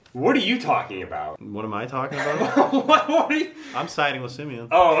 What are you talking about? What am I talking about? what are you? I'm siding with Simeon.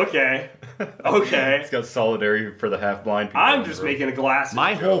 Oh, okay. Okay. It's got solidarity for the half-blind people. I'm just making a glasses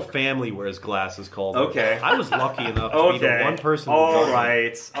My joke. whole family wears glasses, Calder. Okay. I was lucky enough to be the one person who All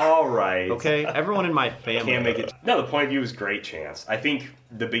doesn't. right. Okay, everyone in my family. Can't make it. No, the point of view was great, Chance. I think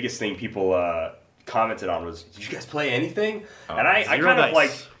the biggest thing people commented on was, did you guys play anything? And I kind of dice.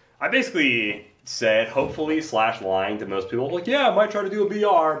 like, I basically said, hopefully / lying to most people, like, yeah, I might try to do a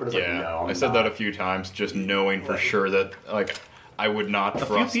VR, but it's like, no, I said that a few times, just knowing for sure that like I would not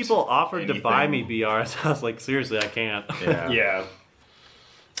trust. A few people offered anything. to buy me BRs. I was like, seriously, I can't. Yeah.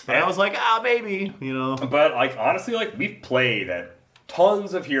 But I was like, maybe, you know. But like honestly, like we've played at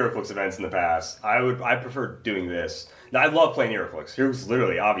tons of Heroclix events in the past. I prefer doing this. Now, I love playing Heroclix. Heroclix,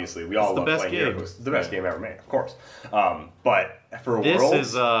 literally, obviously, we all love playing Heroclix. It's the best game ever made, of course. But for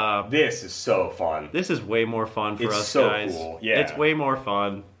Worlds, this is so fun. This is way more fun for us, It's so guys. cool. Yeah. It's way more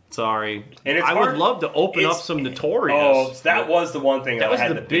fun. Sorry. And it's I hard- would love to open up some Notorious. Oh, that was the one thing that was I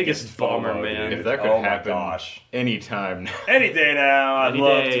had the the biggest bummer, FOMO, man. dude. If that could oh happen, my gosh, anytime. any day now, I'd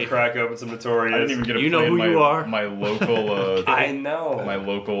love day. to crack open some Notorious. I didn't even get to You know play who my, you are. my local. I know. My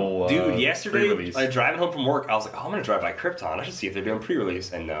local. Dude, yesterday, pre-release. like driving home from work, I was like, oh, I'm gonna drive by Krypton. I should see if they're doing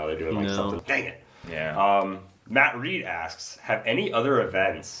pre-release. And no, they're doing like something. Dang it. Yeah. Matt Reed asks, have any other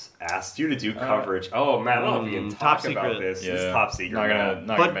events asked you to do coverage? Oh, Matt, I don't know if you can top talk about secret. this. Yeah. It's top secret. Not Matt.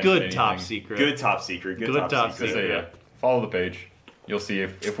 gonna But mention good anything. top secret. Good top secret. Good Good top secret. secret. Yeah. Follow the page. You'll see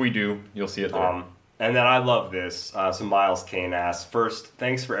if we do, you'll see it there. And then I love this. So Miles Kane asks, first,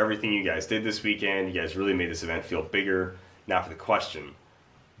 thanks for everything you guys did this weekend. You guys really made this event feel bigger. Now for the question.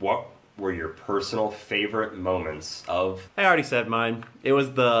 What were your personal favorite moments of... I already said mine. It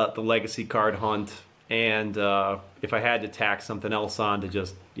was the legacy card hunt. And if I had to tack something else on to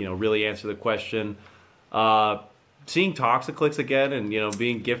just, really answer the question, seeing Toxiclix again and,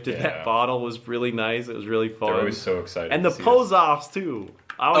 being gifted that bottle was really nice. It was really fun. They're always so excited. And the pose-offs, too.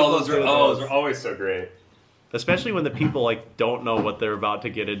 those are always so great. Especially when the people, don't know what they're about to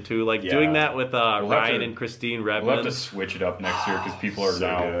get into. Doing that with Ryan and Christine Redmond. We'll have to switch it up next year because people are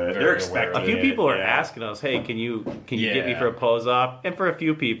now good. very They're expecting A few people are asking us, hey, can you get me for a pose-off? And for a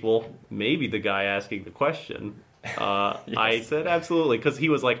few people, maybe the guy asking the question, I said absolutely, because he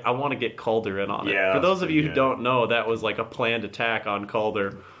was like, I want to get Calder in on it. Yeah, For those of you who good. don't know, that was like a planned attack on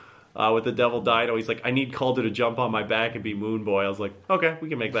Calder. With the Devil Dino, he's like, I need Calder to jump on my back and be Moon Boy. I was like, okay, we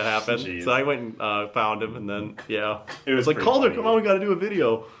can make that happen. Jeez. So I went and found him, and then, It was like, pretty Calder, funny. come on, we got to do a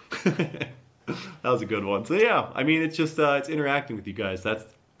video. That was a good one. So yeah, I mean, it's just it's interacting with you guys. That's the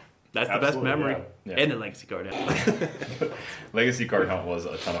best Absolutely, memory. yeah. And the legacy card. Legacy Card Hunt was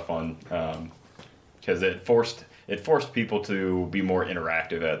a ton of fun because it forced people to be more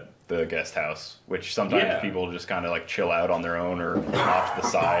interactive at the guest house, which sometimes people just kind of chill out on their own or off to the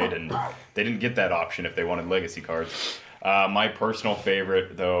side, and they didn't get that option if they wanted legacy cards. My personal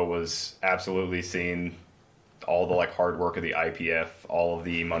favorite though was absolutely seeing all the hard work of the IPF, all of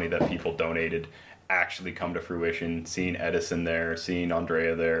the money that people donated actually come to fruition. Seeing Edison there, seeing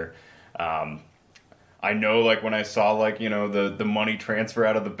Andrea there. I know, when I saw, the money transfer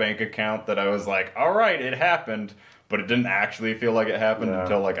out of the bank account, that I was like, all right, it happened. But it didn't actually feel like it happened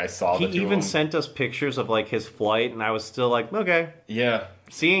until, I saw the two He of even them. sent us pictures of, his flight, and I was still like, okay. Yeah.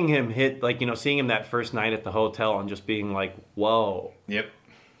 Seeing him hit, seeing him that first night at the hotel and just being like, whoa. Yep.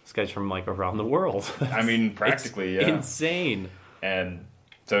 This guy's from, around the world. I mean, practically, It's yeah. insane. And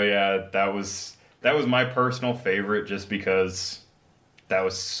so, yeah, that was my personal favorite just because that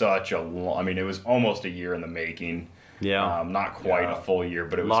was such a long... I mean, it was almost a year in the making. Yeah. Not quite a full year,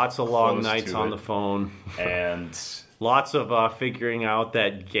 but it was Lots of long close nights to on it. the phone. And Lots of figuring out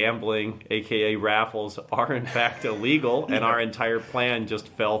that gambling, aka raffles, are in fact illegal, and our entire plan just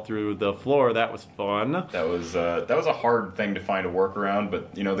fell through the floor. That was fun. That was a hard thing to find a workaround,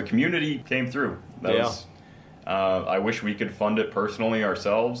 but the community came through. That was. I wish we could fund it personally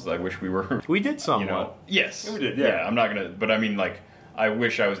ourselves. I wish we were. We did somewhat. Yes, we did. Yeah, I'm not gonna. But I mean, like, I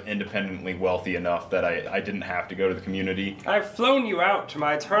wish I was independently wealthy enough that I didn't have to go to the community. I've flown you out to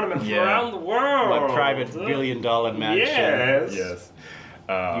my tournament from around the world. My private $1 billion mansion. Yes.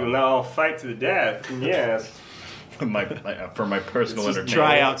 You now fight to the death. Yes. For my personal entertainment.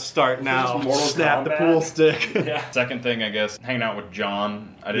 Tryout start now. Snap the pool stick. Second thing, I guess, hanging out with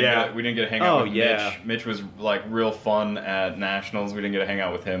John. We didn't get to hang out with Mitch. Mitch was like real fun at Nationals. We didn't get to hang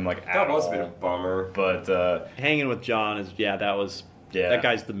out with him at that must all. have been a bummer. But hanging with John is that was. Yeah. That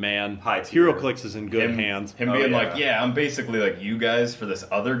guy's the man. Heroclix is in good hands. Him being like, I'm basically like you guys for this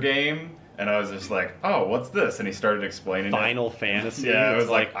other game. And I was just like, oh, what's this? And he started explaining Final Fantasy. Yeah, I was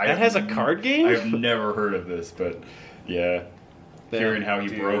like, that has a card game? I've never heard of this, but yeah. Hearing how he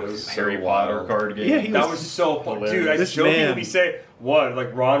broke Harry Potter card game. Yeah, that was so fun. Dude, I just jokingly say, what,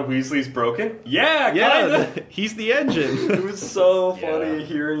 like Ron Weasley's broken? Yeah, kinda. He's the engine. It was so funny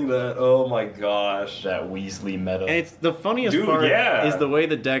hearing that. Oh my gosh. That Weasley meta. And it's the funniest part is the way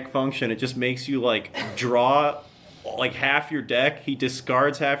the deck function. It just makes you like draw like half your deck. He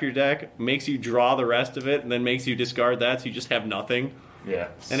discards half your deck, makes you draw the rest of it, and then makes you discard that so you just have nothing. Yeah,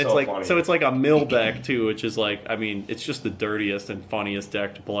 and it's like funny. So it's like a mill deck too, which is like, I mean, it's just the dirtiest and funniest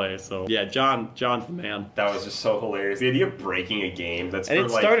deck to play. So yeah, John's the man. That was just so hilarious. The idea of breaking a game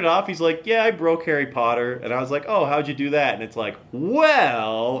started off. He's like, yeah, I broke Harry Potter, and I was like, oh, how'd you do that? And it's like,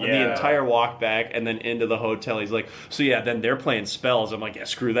 well, and the entire walk back and then into the hotel. He's like, so yeah, then they're playing spells. I'm like, yeah,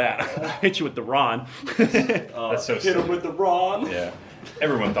 screw that. Hit you with the Ron. That's so hit him with the Ron. Yeah,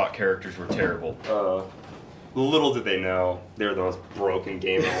 everyone thought characters were terrible. Little did they know they were the most broken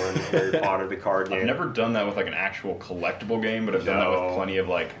game ever in Harry Potter, the card game. I've never done that with like an actual collectible game, but I've done that with plenty of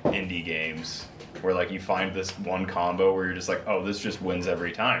like indie games where like you find this one combo where you're just like, oh, this just wins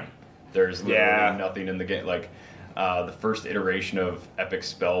every time. There's literally nothing in the game. Like the first iteration of Epic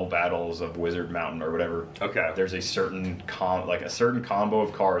Spell Battles of Wizard Mountain or whatever. Okay. There's a certain combo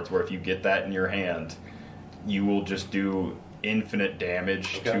of cards where if you get that in your hand, you will just do infinite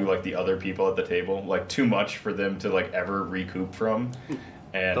damage to like the other people at the table, like too much for them to like ever recoup from.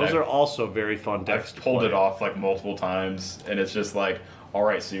 And those are also very fun decks. I've pulled it off like multiple times, and it's just like, all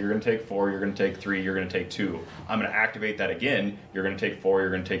right, so you're going to take 4, you're going to take 3, you're going to take 2. I'm going to activate that again. You're going to take 4, you're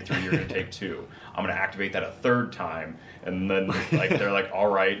going to take 3, you're going to take 2. I'm going to activate that a third time, and then like they're like,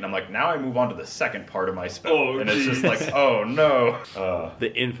 all right, and I'm like, now I move on to the second part of my spell, and it's just like, oh no,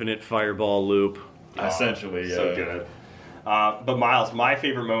 the infinite fireball loop. Essentially, so good. But Miles, my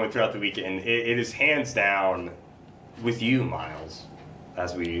favorite moment throughout the weekend, it is hands down with you, Miles,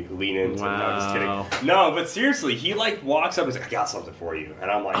 as we lean into. Wow. No, just kidding. No, but seriously, he like walks up and he's like, I got something for you, and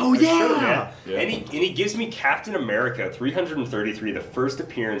I'm like, oh yeah, sure, man. Yeah. And he gives me Captain America 333, the first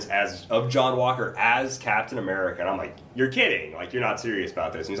appearance of John Walker as Captain America, and I'm like, you're kidding, like you're not serious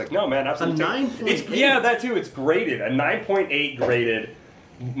about this. And he's like, no, man, absolutely. A 9.8. Yeah, that too. It's graded, a 9.8 graded.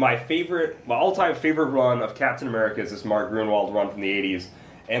 My all-time favorite run of Captain America is this Mark Grunwald run from the 80s.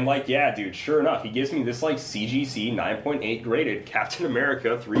 And, like, yeah, dude, sure enough, he gives me this, like, CGC 9.8 graded Captain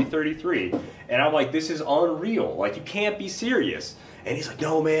America 333. And I'm like, this is unreal. Like, you can't be serious. And he's like,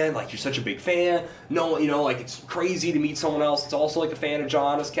 no, man, like, you're such a big fan. No, like, it's crazy to meet someone else that's also, like, a fan of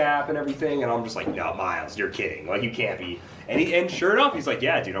John as Cap and everything. And I'm just like, no, Miles, you're kidding. Like, you can't be. And sure enough, he's like,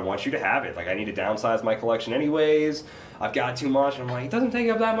 yeah, dude, I want you to have it. Like, I need to downsize my collection anyways. I've got too much. And I'm like, it doesn't take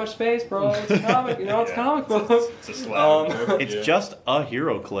up that much space, bro. It's a comic, it's comic books. It's a slab. It's just a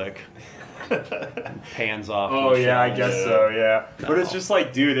Heroclix. Pans off. Oh yeah, I guess so. Yeah, but it's just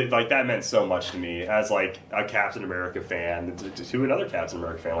like, dude, that meant so much to me as like a Captain America fan to another Captain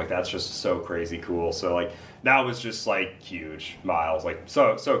America fan. Like that's just so crazy cool. So like that was just like huge, Miles. Like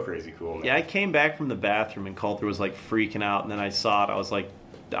so crazy cool. Man. Yeah, I came back from the bathroom and Coulter was like freaking out, and then I saw it. I was like,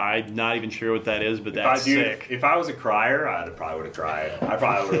 I'm not even sure what that is, but that's sick. If I was a crier, I probably would have cried. I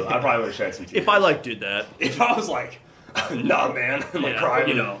probably would have shed some tears. If I like did that. If I was like, nah, man, I'm like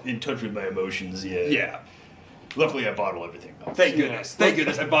crying. In touch with my emotions. Yeah. Yeah. Luckily, I bottle everything up. Thank goodness,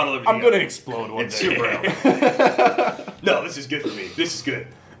 I bottle everything. I'm gonna explode one day. Super out. No, this is good for me. This is good.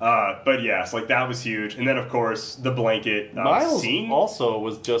 But yes, like that was huge. And then of course the blanket Miles scene also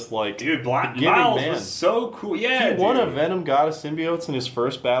was just like, dude, Miles was so cool. Yeah, he won a Venom God of Symbiotes in his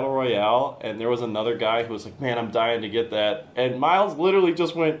first battle royale, and there was another guy who was like, man, I'm dying to get that, and Miles literally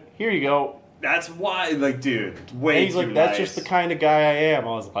just went, here you go. That's why, like, dude, way and he's too like, that's just the kind of guy I am.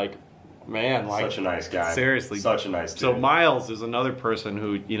 I was like, Man, like, such a nice guy. Seriously. Such a nice dude. So Miles is another person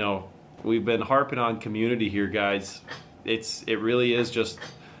who, you know, we've been harping on community here, guys. It really is just,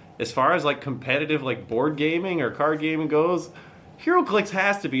 as far as like competitive like board gaming or card gaming goes, Heroclix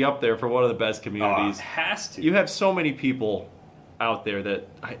has to be up there for one of the best communities. It has to. You have so many people out there that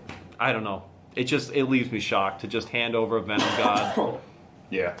I don't know. It leaves me shocked to just hand over a Venom God.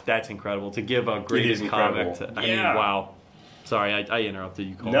 Yeah, that's incredible. To give a greatest comic to, I mean, wow. Sorry, I interrupted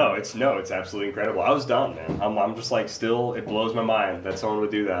you. Cole. No, it's absolutely incredible. I was done, man. I'm just like still. It blows my mind that someone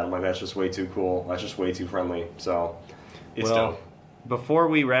would do that. I'm like, that's just way too cool. That's just way too friendly. So, it's dope. Before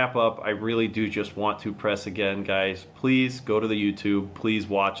we wrap up, I really do just want to press again, guys. Please go to the YouTube. Please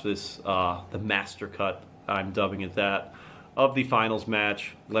watch this, the master cut. I'm dubbing it that, of the finals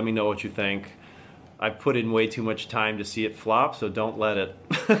match. Let me know what you think. I've put in way too much time to see it flop, so don't let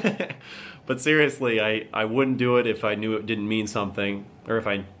it. But seriously, I wouldn't do it if I knew it didn't mean something, or if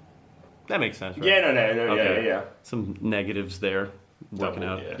I... That makes sense, right? Yeah, no, okay. yeah. Some negatives there working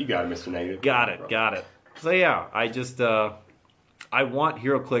out. Yeah. You got it, Mr. Negative. Got it. So yeah, I just... I want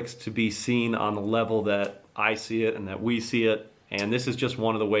Heroclix to be seen on the level that I see it and that we see it. And this is just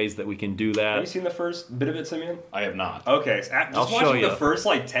one of the ways that we can do that. Have you seen the first bit of it, Simeon? I have not. Okay, so just watching the first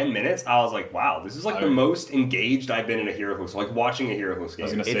like 10 minutes, I was like, wow, this is like the most engaged I've been in a Heroclix. Like watching a Heroclix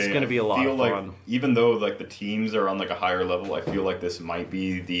game. It's going to be a lot of fun. Like, even though like the teams are on like a higher level, I feel like this might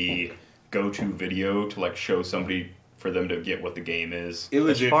be the go-to video to like show somebody for them to get what the game is. It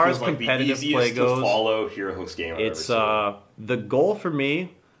as far as competitive play goes, to follow Heroclix game. It's the goal for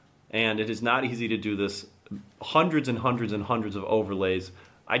me, and it is not easy to do this. Hundreds and hundreds and hundreds of overlays.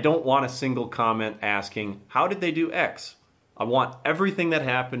 I don't want a single comment asking, how did they do X? I want everything that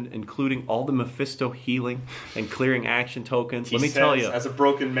happened, including all the Mephisto healing and clearing action tokens. Let me tell you, as a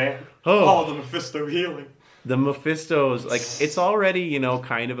broken man, all the Mephisto healing. The Mephistos, like, it's already, you know,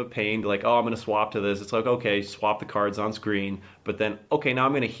 kind of a pain. Like, oh, I'm going to swap to this. It's like, okay, swap the cards on screen. But then, okay, now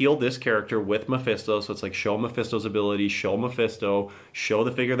I'm going to heal this character with Mephisto. So it's like, show Mephisto's ability, show Mephisto, show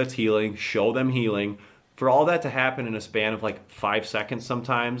the figure that's healing, show them healing. For all that to happen in a span of like 5 seconds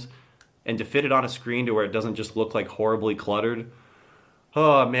sometimes, and to fit it on a screen to where it doesn't just look like horribly cluttered.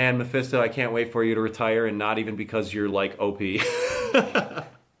 Oh, man, Mephisto, I can't wait for you to retire, and not even because you're like OP.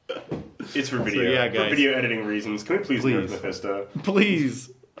 It's for video. So, yeah, guys. For video editing reasons. Can we please nerf Mephisto? Please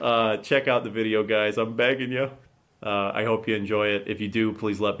check out the video, guys. I'm begging you. I hope you enjoy it. If you do,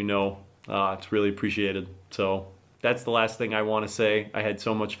 please let me know. It's really appreciated. So that's the last thing I want to say. I had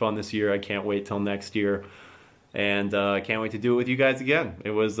so much fun this year. I can't wait till next year. And I can't wait to do it with you guys again.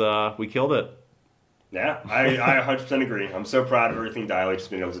 It was, we killed it. Yeah, I 100% agree. I'm so proud of everything Dialect has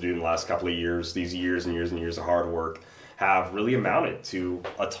been able to do in the last couple of years. These years and years and years of hard work have really amounted to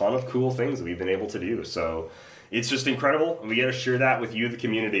a ton of cool things that we've been able to do. So it's just incredible, and we get to share that with you, the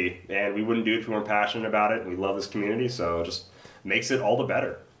community. And we wouldn't do it if we weren't passionate about it. We love this community, so it just makes it all the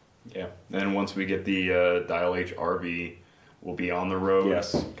better. Yeah, and once we get the Dial H RV, we'll be on the road,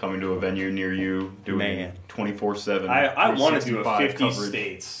 coming to a venue near you, doing 24/7. I want to do a 50 coverage.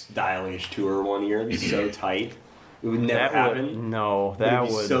 States Dial H tour one year. It'd be so tight. It would never happen. That would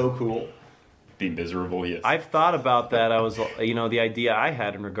be so cool. Be miserable, yes. I've thought about that. I was, you know, the idea I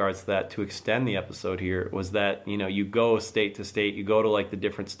had in regards to that, to extend the episode here, was that, you know, you go state to state, you go to like the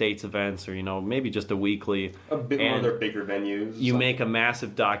different states events, or, you know, maybe just a weekly. One of their bigger venues. You make a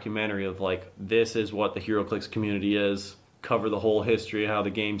massive documentary of like, this is what the Heroclix community is, cover the whole history, how the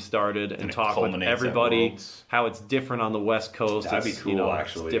game started, and talk with everybody, how it's different on the West Coast. That'd be cool,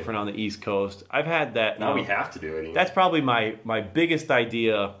 actually. It's different on the East Coast. I've had that. Now we have to do it. That's probably my biggest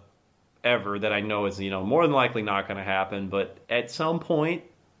idea ever that I know is, you know, more than likely not going to happen, but at some point,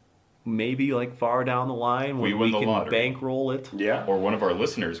 maybe like far down the line, when we can bankroll it. Yeah. Or one of our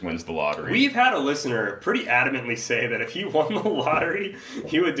listeners wins the lottery. We've had a listener pretty adamantly say that if he won the lottery,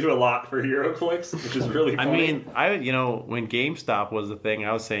 he would do a lot for Heroclix, which is really funny. I mean, you know, when GameStop was the thing,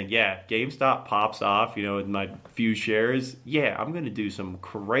 I was saying, yeah, if GameStop pops off, you know, with my few shares, yeah, I'm going to do some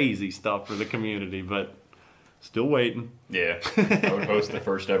crazy stuff for the community, but still waiting. Yeah. I would host the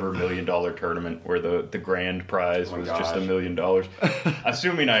first ever $1 million tournament where the grand prize was just $1 million.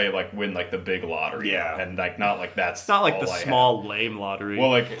 Assuming I like win like the big lottery. Yeah. And like not like that's it's not like the small lame lottery.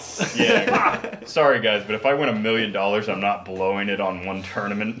 Well, like, yeah. Sorry guys, but if I win $1 million, I'm not blowing it on one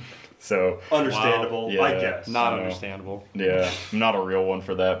tournament. So understandable, yeah, I guess. Not understandable. Yeah. I'm not a real one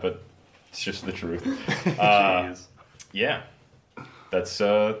for that, but it's just the truth. Yeah.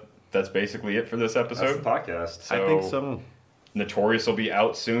 That's basically it for this episode. That's the podcast. So, I think so. Notorious will be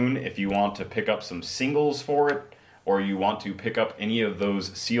out soon. If you want to pick up some singles for it, or you want to pick up any of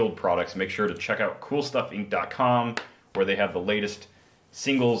those sealed products, make sure to check out CoolStuffInc.com, where they have the latest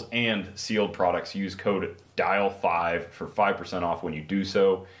singles and sealed products. Use code DIAL5 for 5% off when you do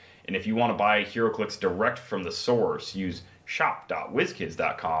so. And if you want to buy Heroclix direct from the source, use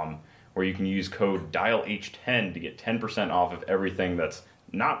shop.wizkids.com, where you can use code DIALH10 to get 10% off of everything that's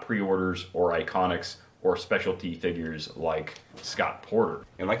not pre-orders or iconics or specialty figures like Scott Porter.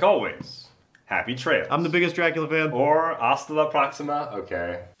 And like always, happy trails. I'm the biggest Dracula fan. Or hasta la próxima.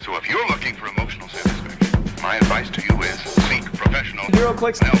 Okay. So if you're looking for emotional satisfaction, my advice to you is seek professional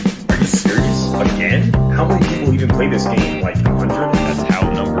Heroclix. help. Are you serious? Again? How many people even play this game? Like 100? That's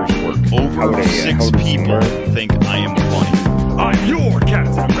how numbers work. Over 6 people think I am funny. I'm your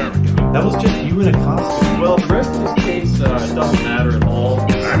Captain America. That was just you in a costume. Well, the rest of this case doesn't matter at all.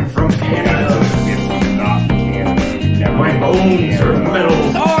 I'm from Canada. Not Canada. My bones are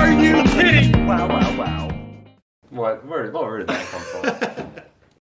metal. Are you kidding? Wow, wow, wow. What? Where did that come from?